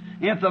force,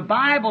 If the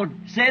Bible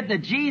said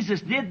that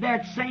Jesus did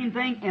that same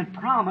thing and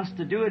promised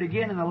to do it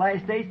again in the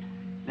last days,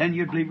 then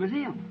you'd believe with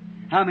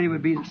Him. How many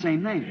would be the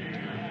same thing?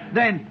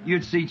 Then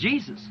you'd see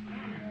Jesus.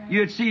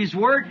 You'd see His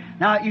Word.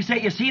 Now, you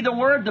say, is He the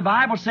Word? The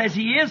Bible says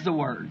He is the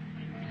Word.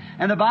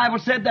 And the Bible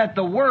said that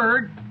the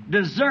Word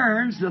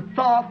discerns the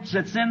thoughts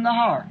that's in the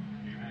heart.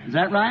 Is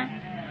that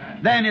right?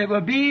 Then it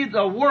would be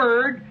the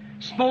Word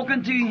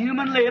spoken to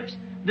human lips,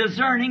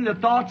 discerning the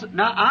thoughts.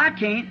 Now, I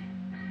can't.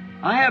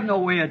 I have no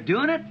way of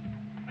doing it.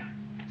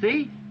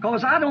 See?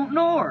 Because I don't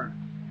know her.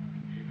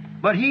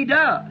 But He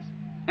does.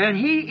 And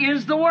He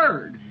is the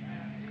Word.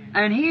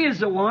 And He is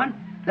the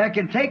one that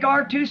can take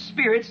our two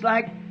spirits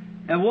like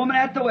a woman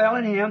at the well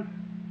and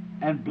Him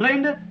and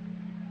blend it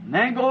and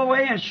then go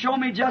away and show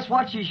me just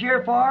what she's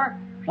here for,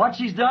 what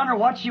she's done or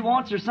what she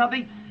wants or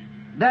something.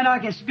 Then I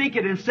can speak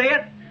it and say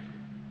it.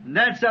 And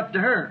that's up to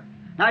her.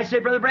 Now I say,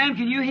 Brother Branham,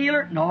 can you heal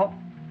her? No.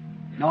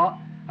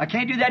 I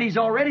can't do that. He's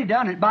already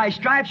done it. By His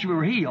stripes we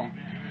were healed.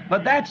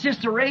 But that's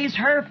just to raise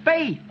her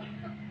faith.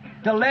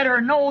 To let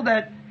her know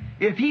that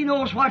if He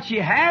knows what she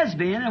has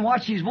been and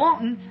what she's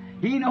wanting,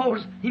 He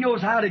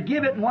knows how to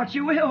give it and what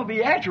she will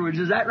be afterwards.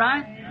 Is that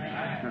right?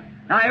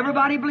 Now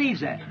everybody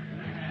believes that.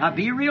 Now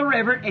be real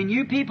reverent, and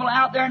you people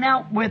out there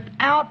now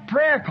without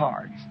prayer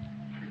cards,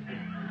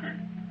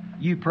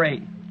 you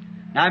pray.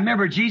 Now I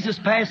remember Jesus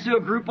passed through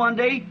a group one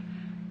day,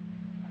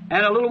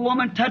 and a little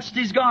woman touched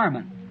His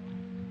garment.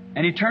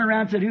 And He turned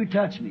around and said, "Who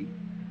touched me?"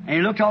 And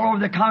He looked all over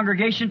the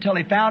congregation till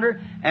He found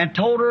her and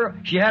told her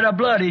she had a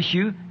blood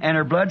issue, and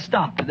her blood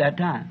stopped at that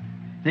time.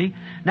 See?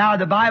 Now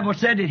the Bible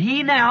said that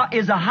He now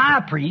is a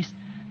high priest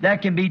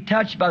that can be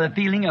touched by the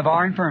feeling of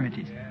our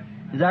infirmities.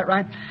 Is that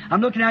right? I'm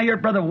looking out here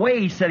at Brother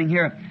Wade sitting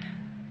here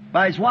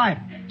by his wife.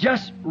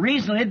 Just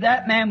recently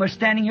that man was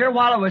standing here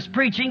while I was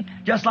preaching,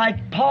 just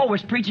like Paul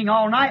was preaching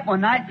all night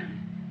one night,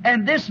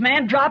 and this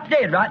man dropped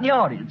dead right in the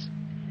audience.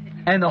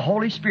 And the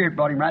Holy Spirit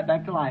brought him right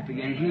back to life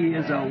again. He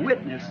is a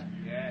witness.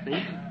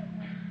 See?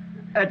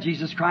 That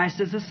Jesus Christ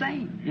is the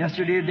same,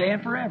 yesterday, today,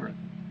 and forever.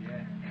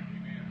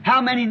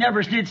 How many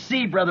never did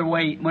see Brother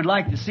Wade and would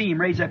like to see him?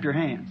 Raise up your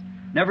hands.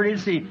 Never did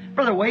see him.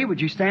 Brother Wade, would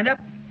you stand up?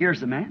 Here's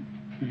the man.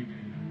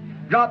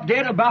 Dropped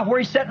dead about where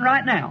he's sitting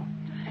right now.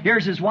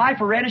 Here's his wife,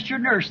 a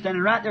registered nurse,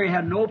 standing right there. He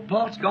had no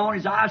pulse, gone,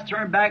 his eyes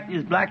turned back, and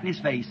his black in his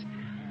face.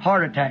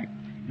 Heart attack.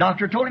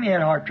 Doctor told him he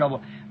had heart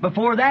trouble.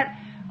 Before that,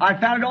 I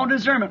found it on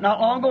discernment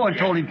not long ago and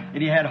told him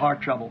that he had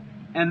heart trouble.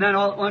 And then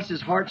all at once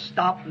his heart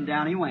stopped and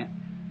down he went.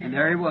 And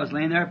there he was,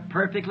 laying there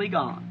perfectly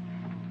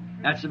gone.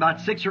 That's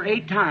about 6 or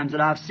 8 times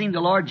that I've seen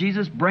the Lord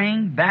Jesus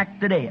bring back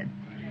the dead.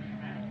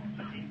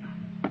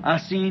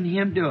 I've seen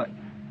Him do it.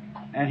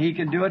 And He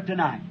can do it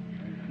tonight.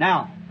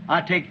 Now,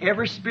 I take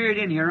every spirit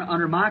in here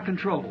under my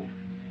control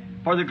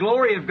for the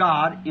glory of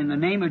God in the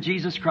name of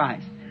Jesus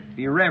Christ.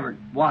 Be reverent.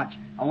 Watch.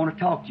 I want to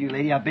talk to you,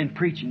 lady. I've been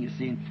preaching, you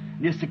see.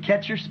 And just to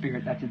catch your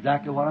spirit, that's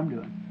exactly what I'm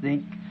doing.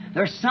 See?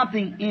 There's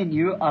something in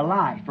you, a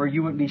life, or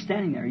you wouldn't be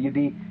standing there. You'd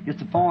be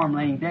just a form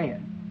laying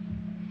dead.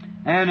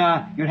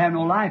 And you'd have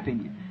no life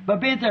in you. But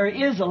being there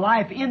is a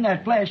life in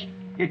that flesh,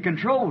 it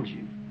controls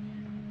you.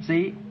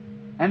 See?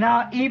 And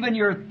now even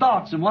your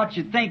thoughts and what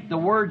you think, the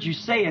words you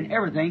say and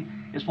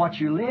everything is what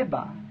you live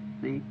by.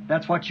 See?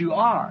 That's what you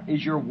are,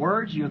 is your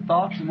words, your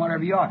thoughts, and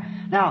whatever you are.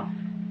 Now,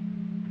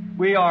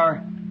 we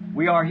are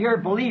here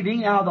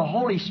believing. Now the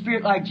Holy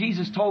Spirit, like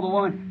Jesus told the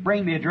woman,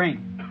 bring me a drink.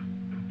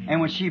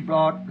 And when she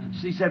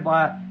said,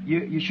 "Why,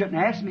 you shouldn't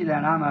ask me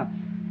that.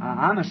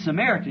 I'm a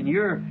Samaritan.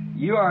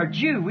 You are a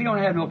Jew. We don't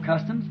have no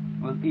customs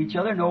with each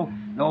other,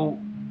 no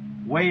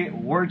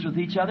words with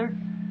each other."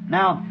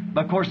 Now,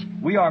 of course,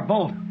 we are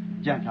both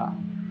Gentiles.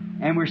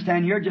 And we're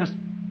standing here just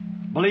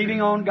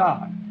believing on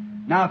God.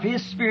 Now, if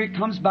His Spirit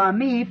comes by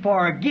me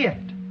for a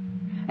gift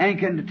and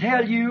can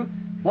tell you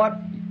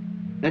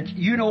that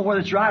you know whether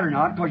it's right or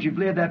not because you've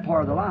lived that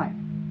part of the life,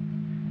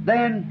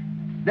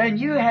 then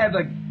you have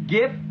a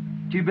gift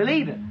to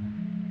believe it.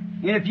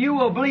 And if you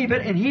will believe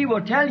it and He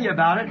will tell you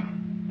about it,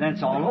 then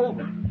it's all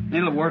over.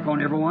 It'll work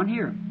on everyone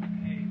here.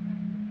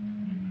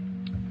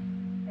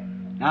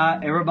 Now,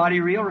 everybody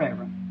real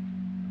reverent.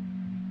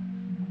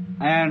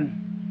 And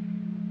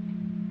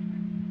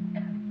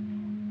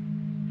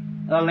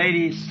the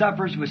lady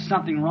suffers with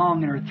something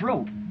wrong in her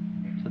throat.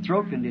 It's a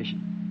throat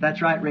condition. If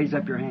that's right, raise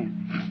up your hand.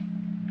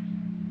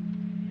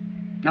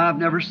 Now, I've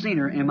never seen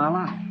her in my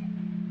life.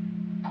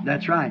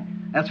 That's right.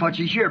 That's what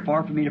she's here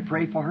for me to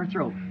pray for her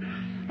throat.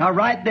 Now,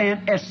 right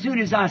then, as soon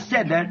as I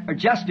said that, or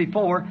just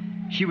before,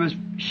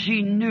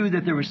 she knew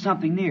that there was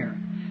something near.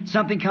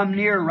 Something come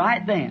near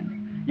right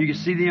then. You can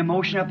see the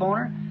emotion up on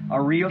her, a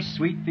real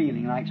sweet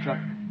feeling like struck.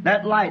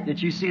 That light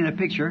that you see in the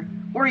picture,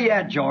 where are you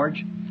at,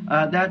 George?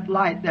 That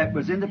light that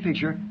was in the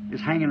picture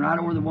is hanging right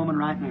over the woman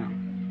right now.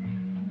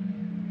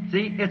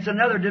 See, it's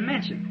another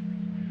dimension.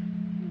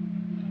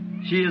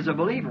 She is a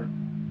believer.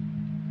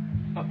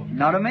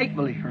 Not a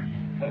make-believer.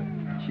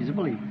 She's a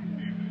believer.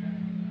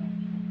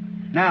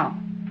 Now,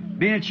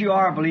 being that you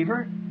are a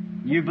believer,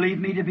 you believe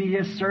me to be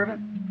His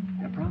servant?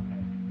 No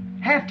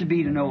problem. Have to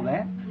be to know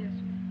that.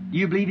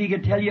 You believe He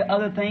could tell you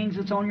other things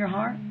that's on your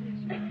heart?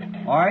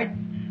 All right?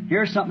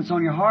 Here's something that's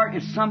on your heart.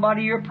 It's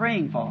somebody you're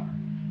praying for.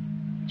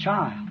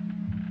 Child.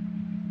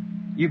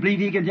 You believe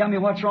He can tell me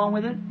what's wrong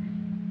with it?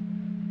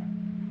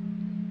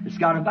 It's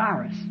got a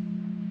virus.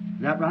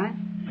 Is that right?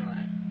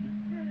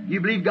 You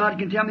believe God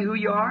can tell me who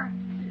you are?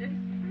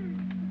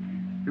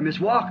 You're Miss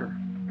Walker.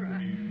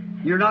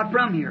 You're not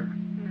from here.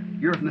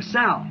 You're from the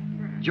South,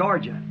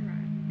 Georgia.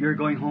 You're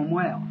going home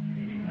well.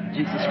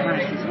 Jesus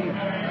Christ is here.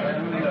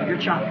 Your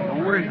child.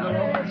 Don't worry about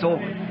it. It's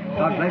over.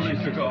 God bless you,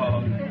 sister.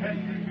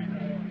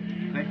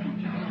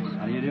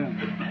 How you doing?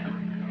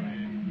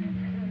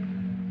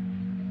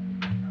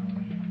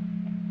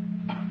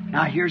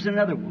 Now here's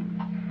another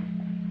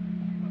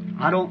woman.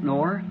 I don't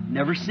know her,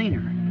 never seen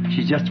her.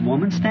 She's just a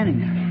woman standing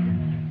there.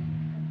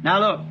 Now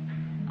look,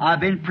 I've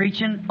been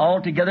preaching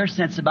altogether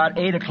since about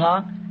 8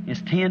 o'clock.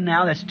 It's 10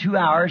 now. That's 2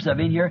 hours I've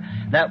been here.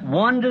 That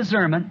one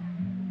discernment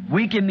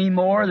weakened me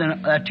more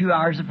than 2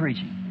 hours of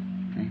preaching.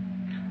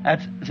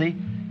 See?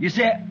 You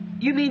say,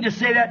 you mean to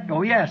say that?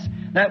 Oh yes.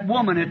 That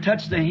woman had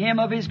touched the hem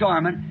of His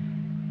garment.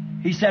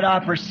 He said, I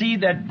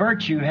perceive that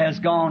virtue has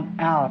gone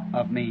out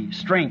of me.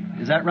 Strength.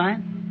 Is that right?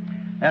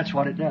 That's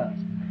what it does.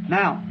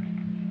 Now,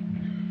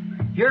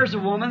 here's a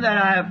woman that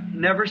I have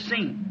never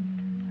seen.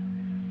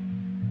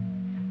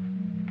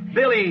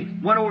 Billy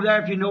went over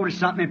there, if you noticed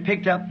something, and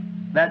picked up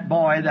that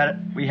boy that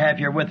we have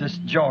here with us,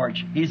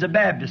 George. He's a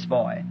Baptist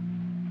boy.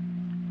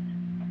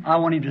 I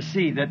want him to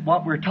see that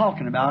what we're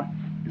talking about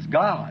is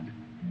God.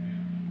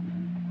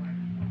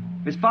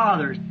 His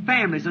father, his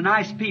family's a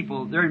nice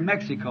people. They're in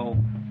Mexico.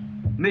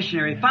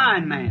 Missionary,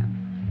 fine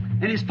man.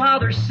 And his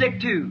father's sick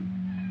too.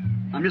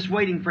 I'm just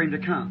waiting for him to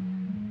come.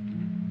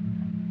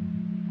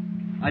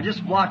 I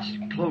just watched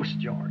close,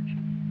 George.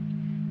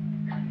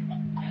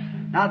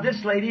 Now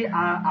this lady,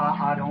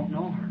 I don't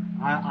know her.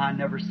 I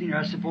never seen her.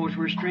 I suppose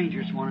we're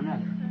strangers to one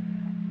another.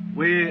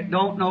 We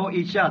don't know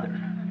each other.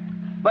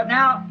 But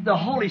now the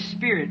Holy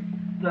Spirit,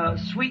 the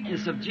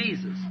sweetness of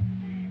Jesus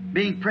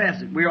being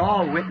present, we're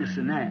all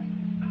witnessing that.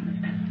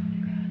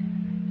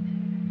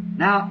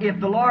 Now, if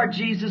the Lord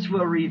Jesus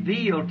will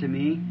reveal to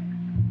me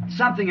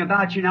something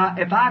about you, now,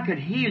 if I could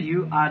heal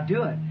you, I'd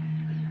do it.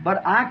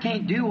 But I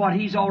can't do what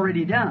He's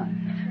already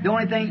done. The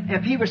only thing,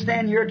 if He was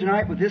standing here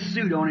tonight with this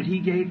suit on it He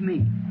gave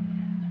me.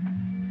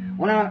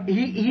 Well, now,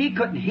 He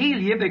couldn't heal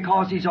you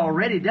because He's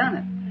already done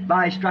it.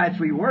 By His stripes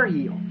we were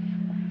healed.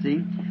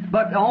 See?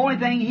 But the only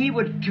thing He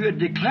would to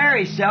declare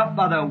Himself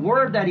by the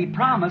word that He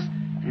promised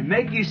and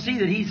make you see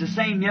that He's the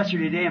same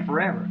yesterday, today, and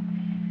forever.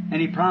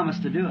 And He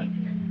promised to do it.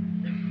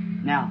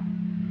 Now,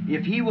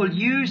 if He will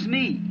use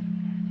me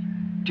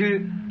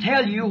to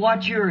tell you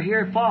what you're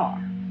here for,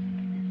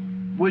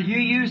 will you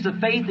use the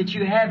faith that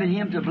you have in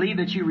Him to believe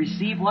that you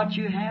receive what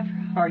you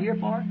are here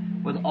for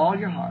with all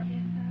your heart?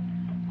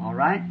 All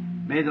right?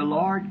 May the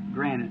Lord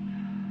grant it.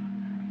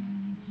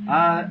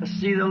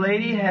 See, the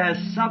lady has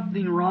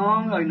something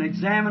wrong. An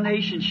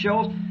examination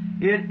shows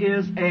it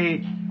is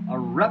a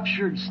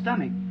ruptured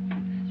stomach.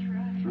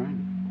 That's right.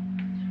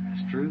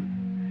 It's true.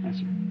 That's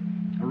it.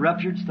 A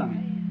ruptured stomach.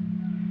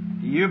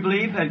 Do you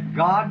believe that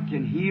God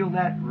can heal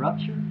that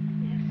rupture?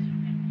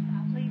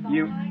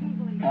 Yes,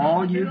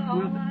 all you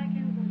will.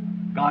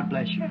 God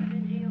bless you.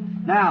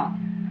 Now,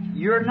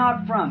 you're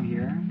not from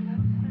here.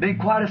 Been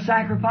quite a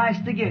sacrifice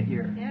to get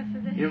here. Yes,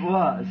 it is. It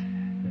was.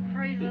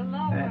 Praise the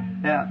Lord.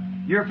 Yeah.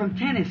 You're from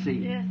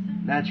Tennessee. Yes, sir.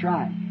 That's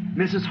right.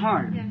 Mrs.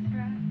 Harner. That's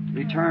right.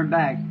 Return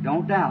back.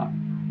 Don't doubt.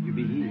 You'll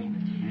be healed.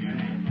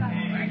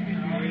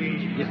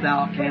 If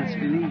thou canst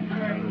believe.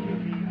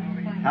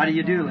 How do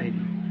you do, lady?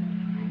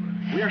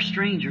 We are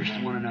strangers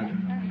to one another.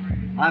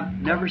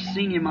 I've never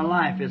seen you in my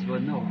life as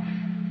would know.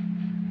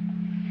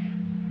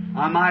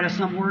 I might have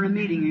somewhere in a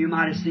meeting, you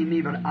might have seen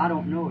me, but I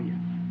don't know you.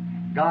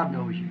 God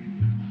knows you.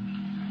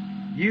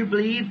 You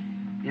believe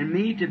in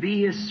me to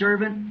be His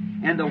servant,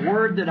 and the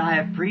word that I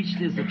have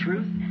preached is the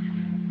truth?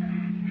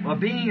 Well,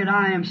 being that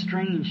I am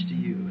strange to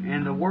you,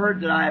 and the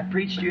word that I have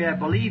preached you have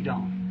believed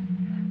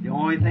on, the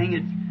only thing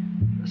is,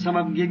 some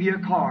of them give you a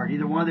card.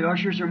 Either one of the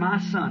ushers or my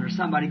son or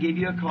somebody gave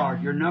you a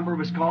card. Your number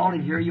was called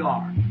and here you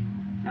are.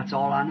 That's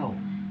all I know.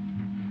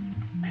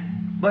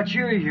 But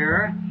you're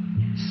here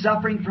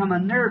suffering from a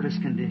nervous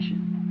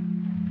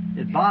condition.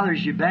 It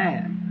bothers you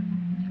bad.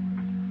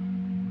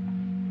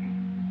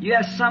 You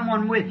have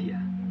someone with you.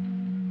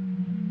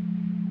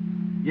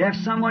 You have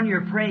someone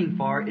you're praying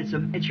for.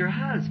 It's your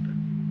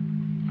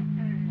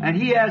husband. And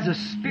he has a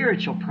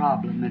spiritual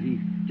problem that he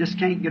just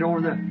can't get over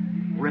the...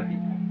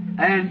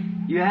 And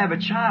you have a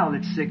child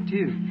that's sick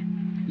too.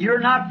 You're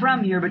not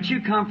from here, but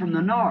you come from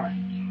the north.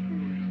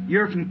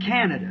 You're from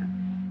Canada,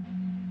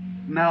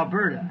 from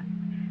Alberta.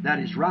 That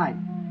is right.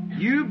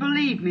 You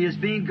believe me as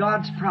being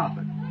God's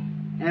prophet,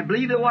 and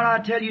believe that what I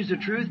tell you is the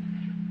truth.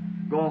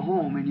 Go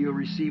home and you'll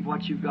receive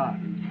what you've got.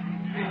 Believe.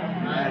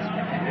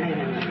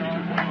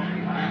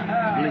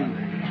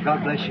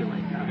 God bless you.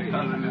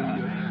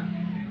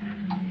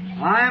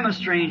 I am a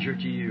stranger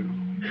to you.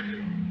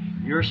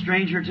 You're a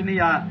stranger to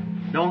me. I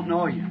don't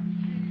know you.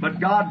 But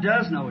God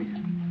does know you.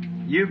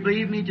 You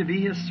believe me to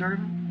be His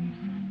servant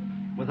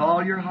with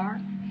all your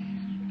heart?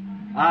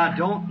 I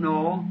don't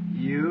know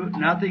you,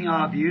 nothing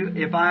of you.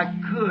 If I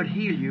could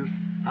heal you,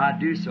 I'd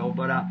do so,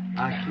 but I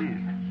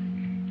can't.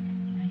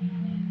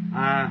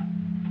 I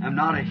am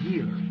not a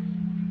healer.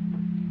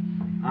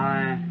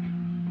 I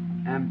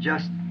am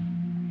just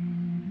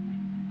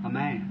a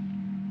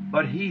man.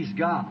 But He's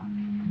God.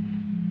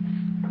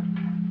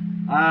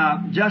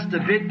 Just a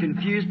bit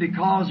confused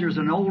because there's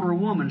an older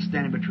woman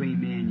standing between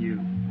me and you.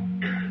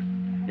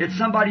 It's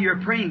somebody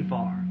you're praying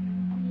for.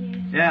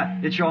 Yeah,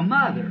 it's your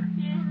mother.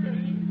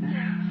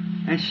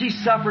 And she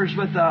suffers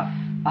with a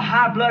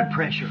high blood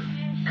pressure.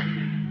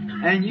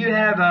 And you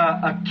have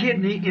a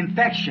kidney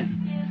infection.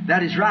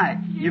 That is right.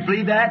 You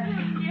believe that?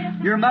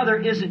 Your mother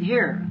isn't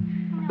here.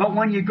 But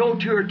when you go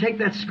to her, take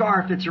that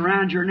scarf that's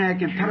around your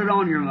neck and put it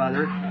on your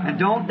mother. And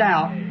don't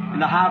doubt,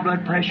 and the high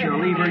blood pressure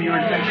will leave her and your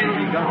infection will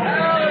be gone.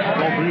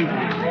 Don't believe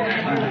that.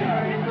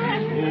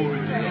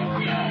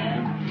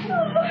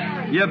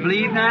 You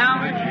believe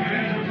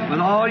now?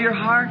 With all your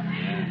heart?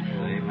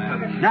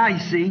 Now you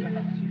see,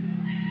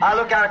 I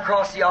look out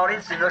across the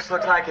audience and it looks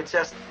like it's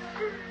just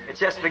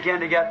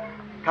beginning to get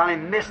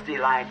kind of misty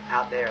light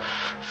out there.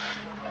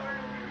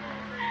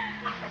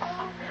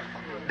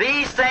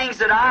 These things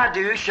that I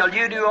do shall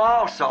you do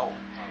also.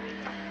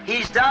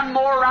 He's done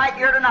more right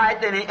here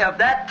tonight of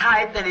that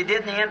type than He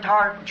did in the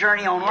entire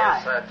journey on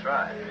life. Yes, that's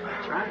right.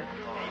 That's right.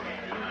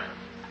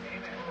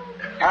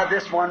 I have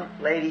this one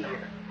lady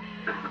here.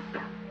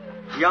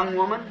 Young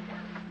woman.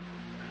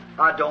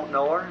 I don't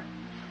know her.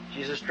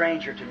 She's a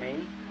stranger to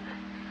me.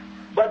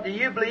 But do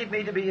you believe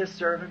me to be His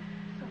servant?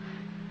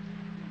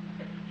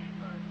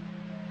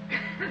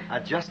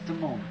 Just a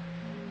moment.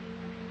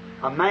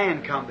 A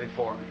man come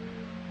before me.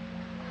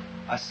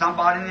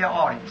 Somebody in the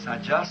audience.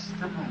 Just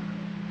a moment.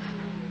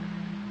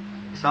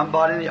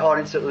 Somebody in the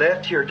audience that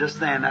left here just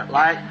then. That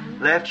light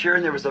left here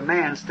and there was a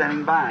man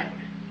standing by him.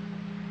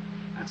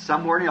 And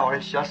somewhere in the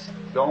audience, just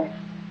don't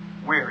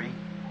weary.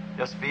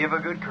 Just be of a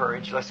good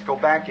courage. Let's go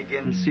back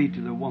again and see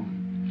to the woman.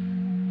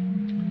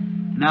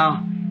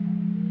 Now,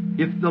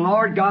 if the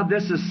Lord God,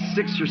 this is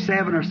 6 or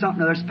 7 or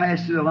something that's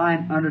passed through the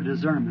line under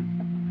discernment.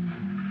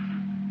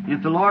 And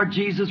if the Lord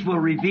Jesus will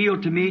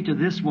reveal to me, to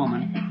this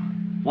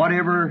woman,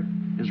 whatever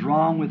is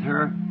wrong with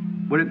her,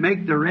 would it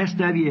make the rest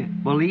of you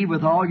believe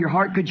with all your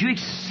heart? Could you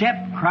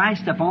accept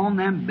Christ upon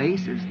them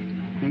bases?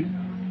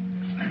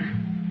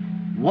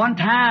 One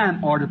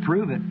time or to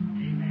prove it.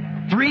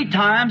 3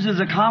 times is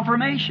a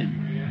confirmation.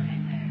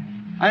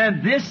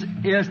 And this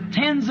is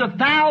tens of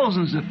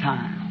thousands of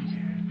times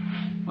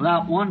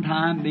without one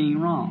time being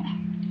wrong.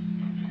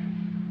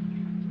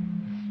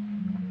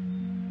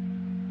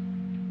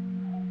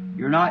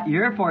 You're not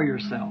here for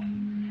yourself.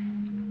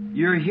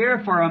 You're here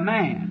for a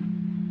man.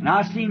 And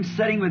I see him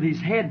sitting with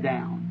his head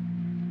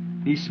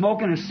down. He's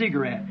smoking a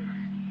cigarette.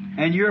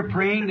 And you're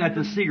praying that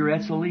the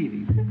cigarettes will leave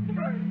him.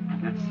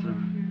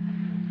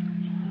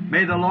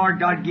 May the Lord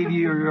God give you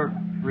your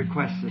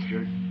request,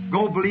 sister.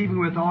 Go believing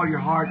with all your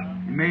heart.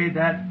 And may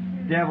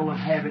that devil of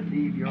habit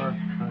leave your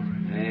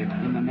husband.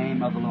 In the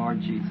name of the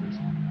Lord Jesus.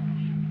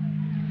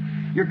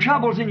 Your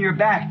trouble's in your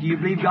back. Do you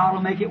believe God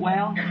will make it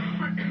well?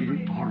 You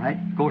do? All right.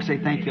 Go say,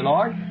 thank you,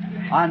 Lord.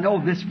 I know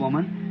this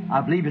woman. I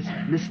believe it's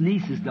Miss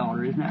Niece's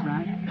daughter. Isn't that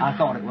right? I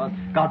thought it was.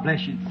 God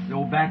bless you. The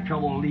old back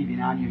trouble will leave you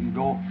now and you can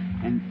go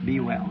and be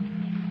well.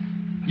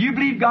 Do you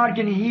believe God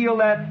can heal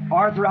that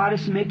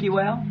arthritis and make you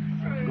well?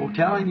 Go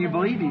tell Him you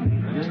believe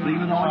Him. Just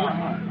believe with all your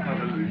heart.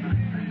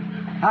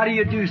 How do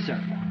you do, sir?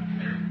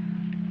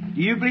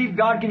 Do you believe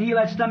God can heal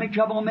that stomach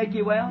trouble and make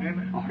you well?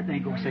 Amen. All right,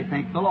 then go say,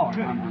 thank the Lord.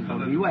 I'm going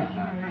to be well.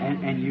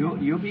 And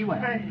you'll be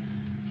well.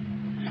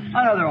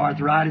 Another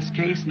arthritis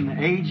case in the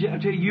age.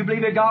 Do you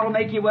believe that God will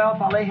make you well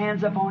if I lay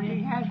hands up on you?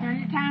 He has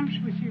many times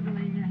with you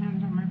laying your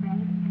hands on my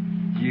brother.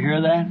 Do you hear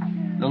that?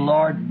 The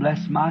Lord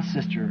bless my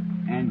sister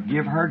and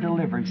give her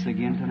deliverance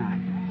again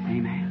tonight.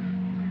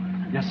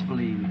 Amen. Just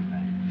believe me.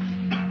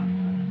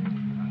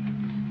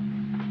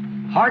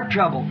 Heart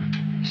trouble,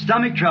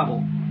 stomach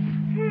trouble.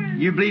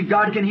 You believe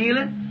God can heal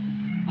it?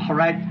 All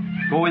right.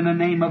 Go in the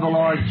name of the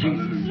Lord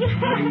Jesus.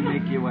 May He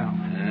make you well.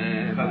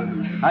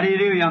 How do you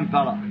do, young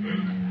fella?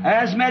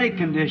 Asthmatic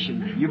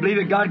condition. You believe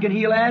that God can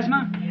heal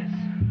asthma? Yes.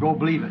 Go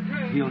believe it.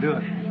 He'll do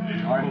it.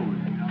 All right.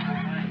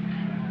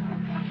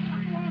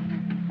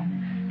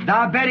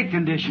 Diabetic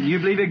condition. You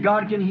believe that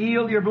God can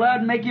heal your blood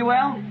and make you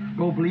well?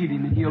 Go believe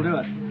Him and He'll do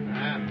it.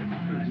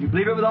 You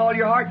believe it with all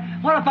your heart?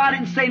 What if I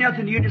didn't say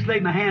nothing to you, just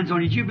laid my hands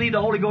on you? Do you believe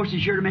the Holy Ghost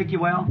is sure to make you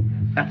well?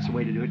 That's the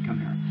way to do it. Come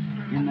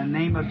here. In the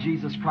name of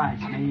Jesus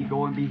Christ, may you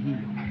go and be healed.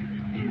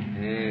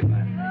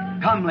 Amen.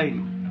 Come,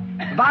 lady.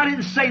 If I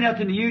didn't say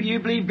nothing to you, do you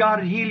believe God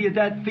would heal you of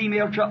that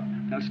female trouble?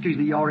 No, excuse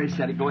me, you already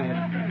said it. Go ahead.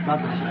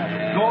 God bless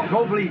you.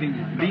 Go believe in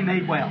it. Be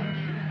made well.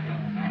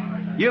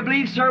 You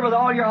believe, sir, with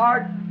all your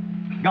heart?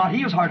 God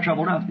heals heart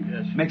trouble, doesn't He?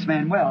 Yes. Makes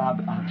man well.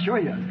 I'm sure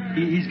He does.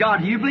 He's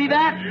God. Do you believe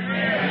that?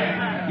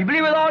 Yes. You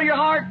believe with all your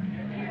heart?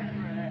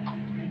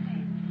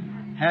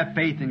 Have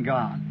faith in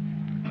God.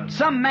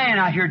 Some man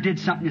out here did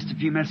something just a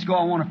few minutes ago.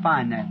 I want to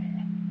find that.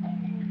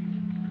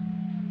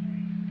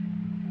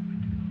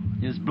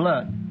 His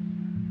blood.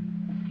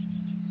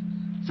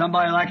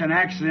 Somebody like an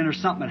accident or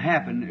something had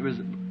happened. It was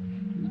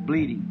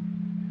bleeding.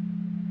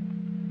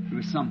 It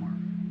was somewhere.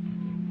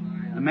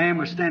 The man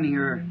was standing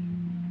here.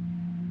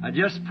 I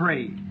just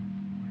prayed.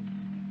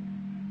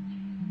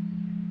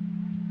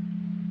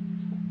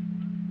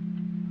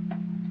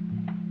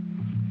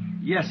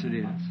 Yes, it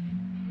is.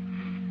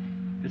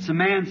 It's a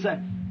man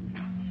said,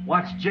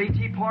 watch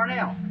J.T.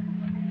 Parnell.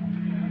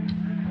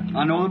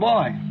 I know the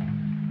boy.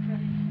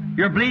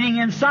 You're bleeding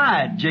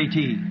inside,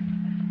 J.T.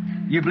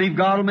 You believe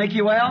God will make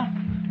you well?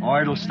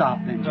 Or it'll stop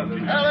then, J.T.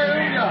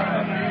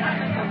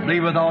 Hallelujah.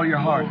 Believe with all your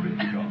heart.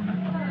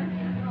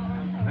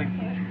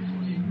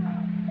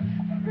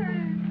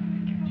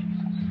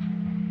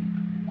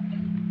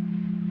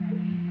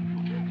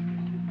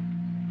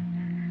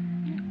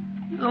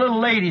 There's a little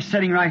lady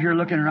sitting right here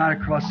looking right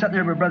across, sitting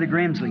there with Brother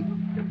Grimsley.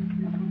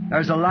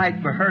 There's a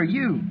light for her,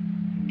 you,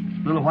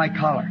 little white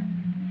collar.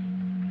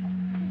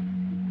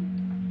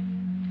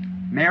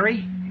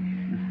 Mary?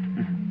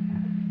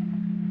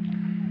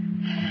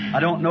 I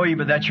don't know you,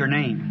 but that's your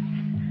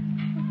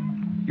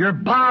name. You're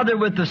bothered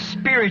with the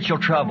spiritual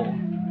trouble.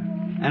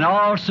 And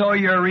also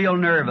you're real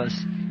nervous.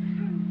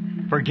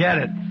 Forget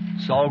it.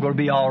 It's all going to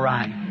be all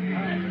right.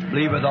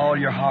 Believe with all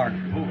your heart.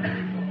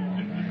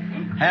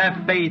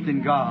 Have faith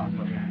in God.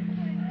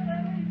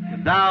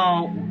 If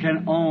thou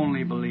can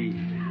only believe.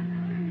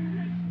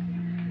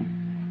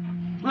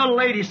 Little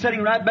lady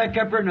sitting right back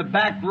up here in the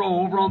back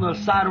row over on the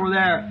side over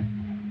there.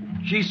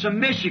 She's from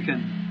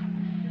Michigan,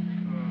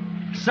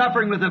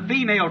 suffering with a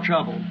female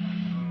trouble.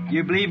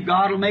 You believe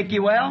God will make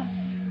you well?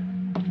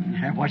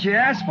 Have what you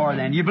ask for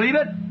then. You believe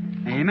it?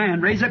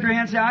 Amen. Raise up your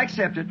hand and say, I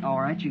accept it. All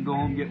right, you can go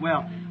home and get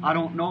well. I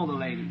don't know the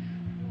lady,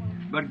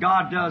 but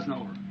God does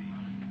know her.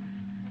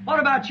 What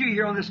about you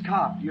here on this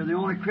cot? You're the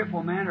only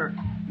crippled man or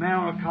man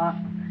on a cot.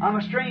 I'm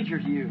a stranger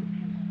to you.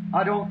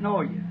 I don't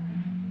know you.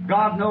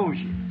 God knows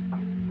you.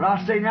 But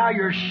I say now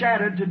you're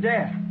shattered to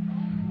death.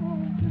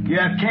 You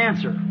have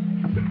cancer.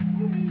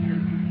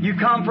 You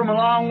come from a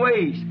long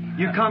ways.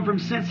 You come from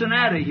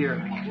Cincinnati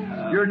here.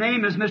 Your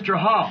name is Mr.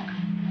 Hawk.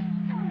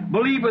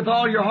 Believe with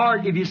all your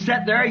heart, if you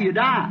sit there, you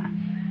die.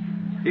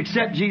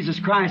 Accept Jesus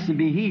Christ and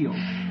be healed.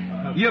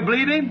 You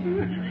believe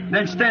Him?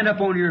 Then stand up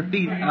on your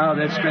feet out of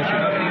that scripture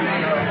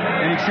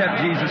and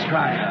accept Jesus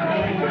Christ.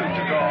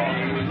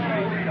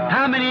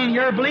 How many in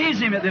here believes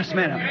Him at this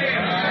minute?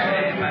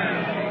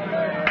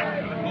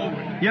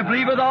 You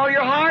believe with all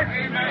your heart?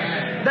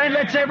 Then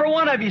let's every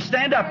one of you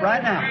stand up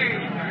right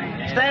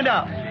now. Stand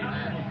up.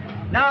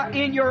 Now,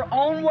 in your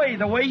own way,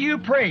 the way you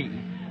pray,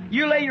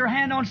 you lay your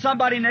hand on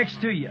somebody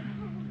next to you.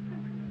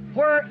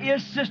 Where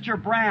is Sister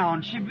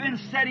Brown? She's been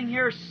sitting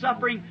here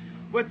suffering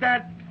with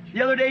that.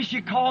 The other day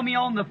she called me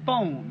on the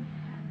phone,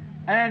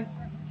 and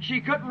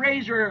she couldn't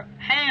raise her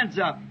hands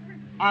up.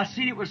 I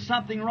seen it was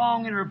something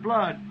wrong in her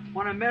blood.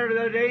 When I met her the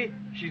other day,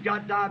 she's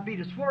got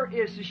diabetes. Where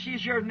is she?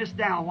 She's here, Miss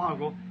Down a while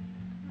ago.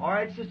 All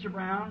right, Sister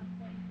Brown,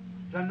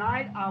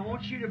 tonight I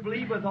want you to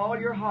believe with all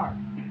your heart.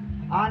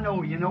 I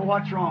know you know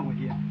what's wrong with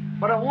you.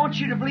 But I want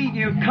you to believe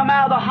you come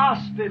out of the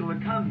hospital to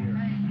come here.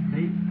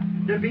 See,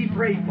 to be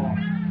prayed for.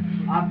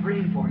 I'm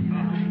praying for you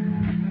now.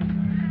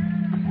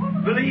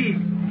 Believe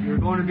you're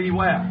going to be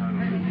well.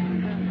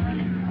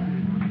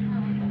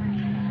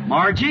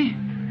 Margie,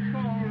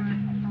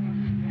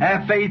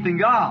 have faith in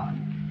God.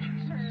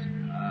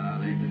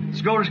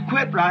 Let's go to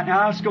quit right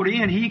now. Let's go to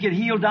Ian. He can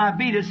heal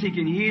diabetes. He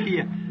can heal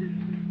you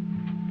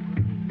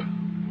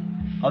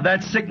of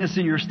that sickness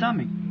in your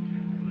stomach.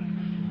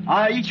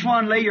 Each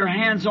one lay your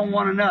hands on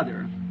one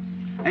another.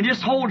 And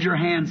just hold your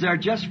hands there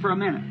just for a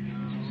minute.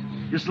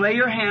 Just lay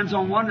your hands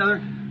on one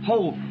another.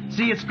 Hold.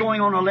 See, it's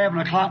going on 11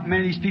 o'clock.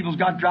 Many of these people's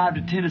got to drive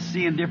to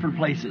Tennessee and different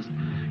places.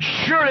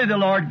 Surely the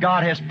Lord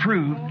God has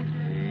proved.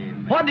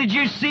 What did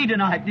you see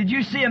tonight? Did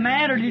you see a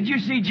man or did you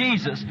see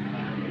Jesus?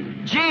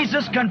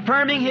 Jesus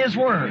confirming His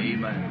Word.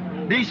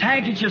 These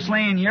handkerchiefs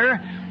laying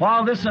here,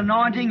 while this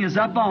anointing is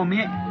up on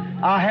me,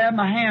 I have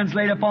my hands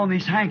laid up on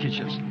these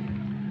handkerchiefs,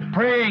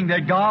 praying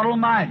that God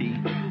Almighty.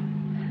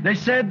 They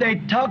said they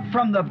took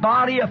from the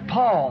body of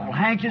Paul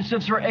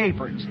handkerchiefs or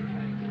aprons.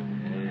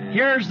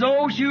 Here's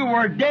those who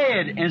were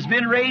dead and has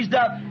been raised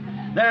up.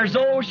 There's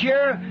those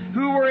here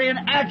who were in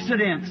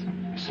accidents,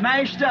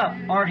 smashed up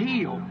or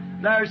healed.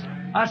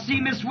 I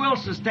see Miss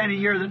Wilson standing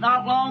here that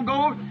not long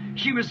ago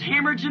she was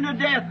hemorrhaging to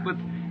death with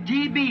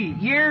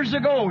TB years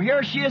ago.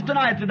 Here she is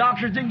tonight. The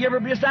doctors didn't give her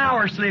just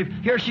hours sleep.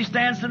 Here she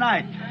stands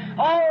tonight.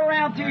 All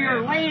around through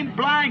your lame,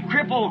 blind,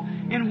 crippled,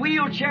 in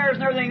wheelchairs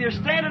and everything, they're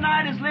standing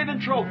tonight as living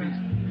trophies.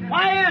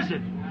 Why is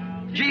it?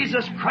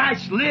 Jesus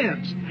Christ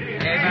lives. He's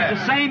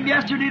the same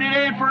yesterday,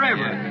 today, and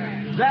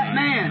forever. That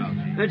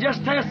man that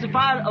just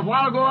testified a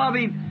while ago of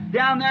him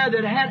down there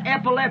that had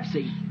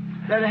epilepsy,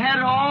 that had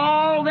it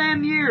all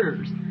them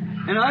years,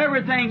 and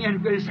everything,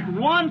 and this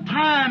one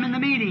time in the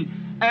meeting,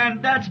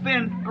 and that's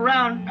been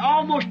around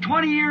almost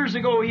 20 years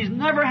ago. He's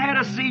never had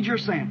a seizure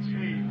since.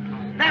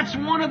 That's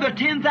one of the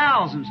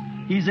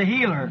 10,000s. He's a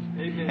healer.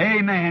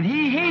 Amen.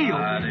 He healed.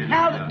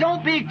 Now,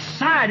 don't be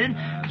excited.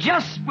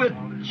 Just with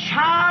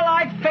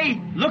childlike faith,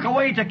 look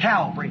away to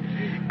Calvary.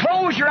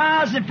 Close your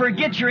eyes and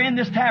forget you're in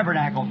this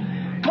tabernacle.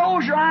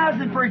 Close your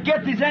eyes and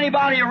forget there's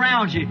anybody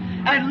around you.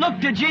 And look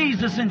to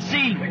Jesus and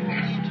see.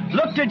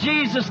 Look to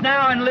Jesus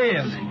now and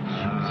live.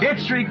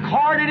 It's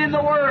recorded in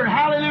the Word.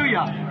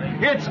 Hallelujah.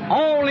 It's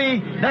only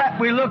that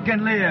we look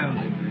and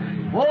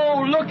live.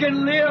 Oh, look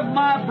and live,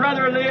 my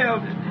brother,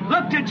 live.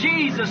 Look to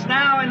Jesus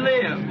now and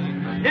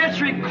live. It's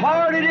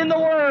recorded in the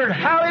Word.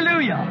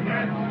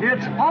 Hallelujah.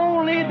 It's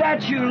only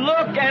that you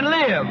look and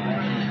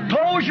live.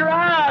 Close your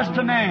eyes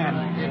to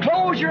man.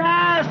 Close your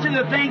eyes to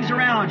the things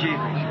around you.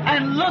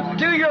 And look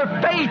to your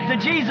faith to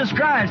Jesus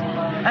Christ.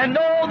 And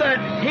know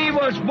that He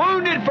was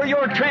wounded for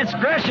your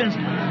transgressions.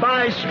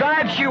 By His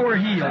stripes you were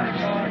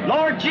healed.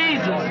 Lord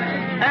Jesus,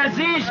 as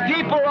these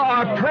people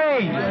are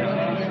praying,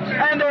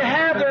 and they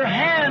have their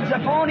hands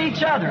upon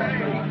each other,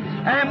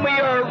 and we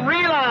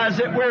realize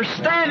that we're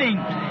standing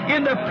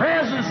in the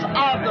presence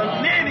of the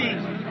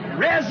living,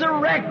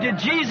 resurrected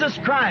Jesus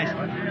Christ,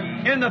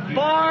 in the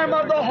form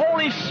of the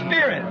Holy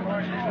Spirit,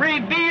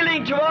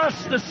 revealing to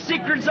us the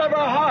secrets of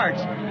our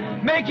hearts,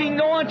 making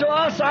known to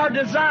us our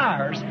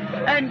desires,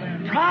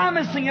 and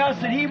promising us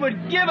that He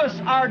would give us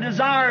our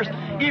desires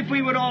if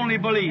we would only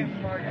believe.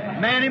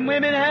 Men and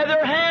women have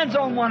their hands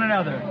on one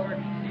another.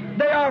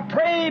 They are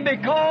praying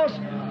because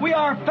we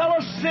are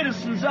fellow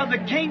citizens of the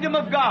kingdom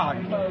of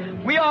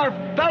God. We are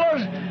fellow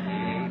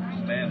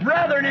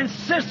brethren and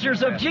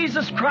sisters of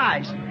Jesus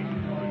Christ.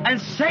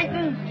 And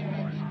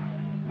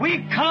Satan,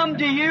 we come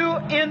to you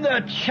in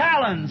the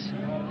challenge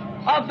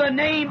of the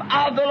name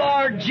of the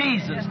Lord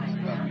Jesus.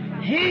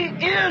 He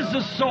is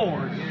the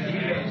sword.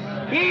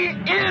 He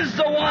is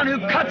the one who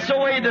cuts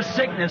away the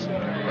sickness.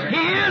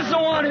 He is the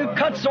one who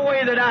cuts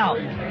away the doubt.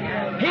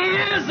 He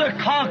is the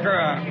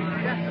conqueror.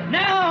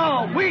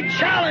 Now we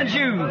challenge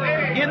you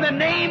in the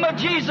name of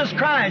Jesus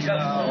Christ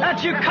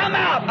that you come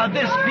out of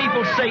this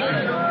people,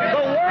 Satan.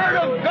 The Word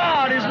of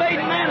God is made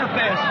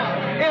manifest.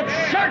 It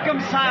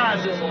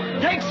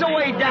circumcises, takes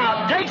away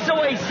doubt, takes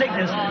away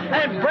sickness,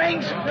 and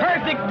brings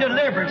perfect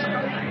deliverance.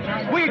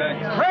 We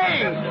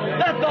pray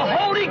that the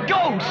Holy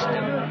Ghost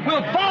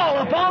will fall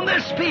upon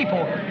this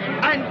people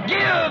and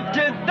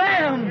give to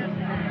them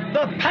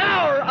the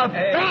power of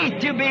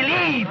faith to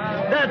believe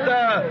that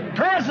the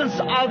presence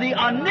of the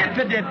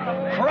omnipotent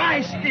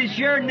Christ is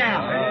here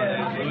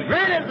now.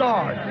 Grant it,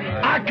 Lord.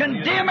 I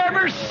condemn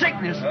every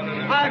sickness.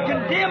 I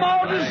condemn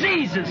all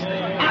diseases.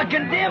 I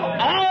condemn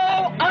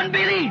all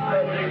unbelief.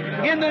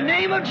 In the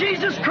name of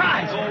Jesus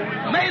Christ,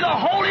 may the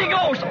Holy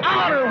Ghost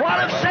honor what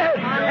I've said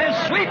and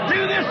sweep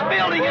through this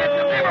building and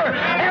deliver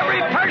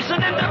every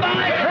person in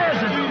divine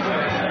presence.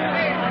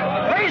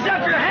 Raise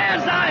up your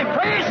hands now and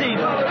praise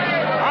Him.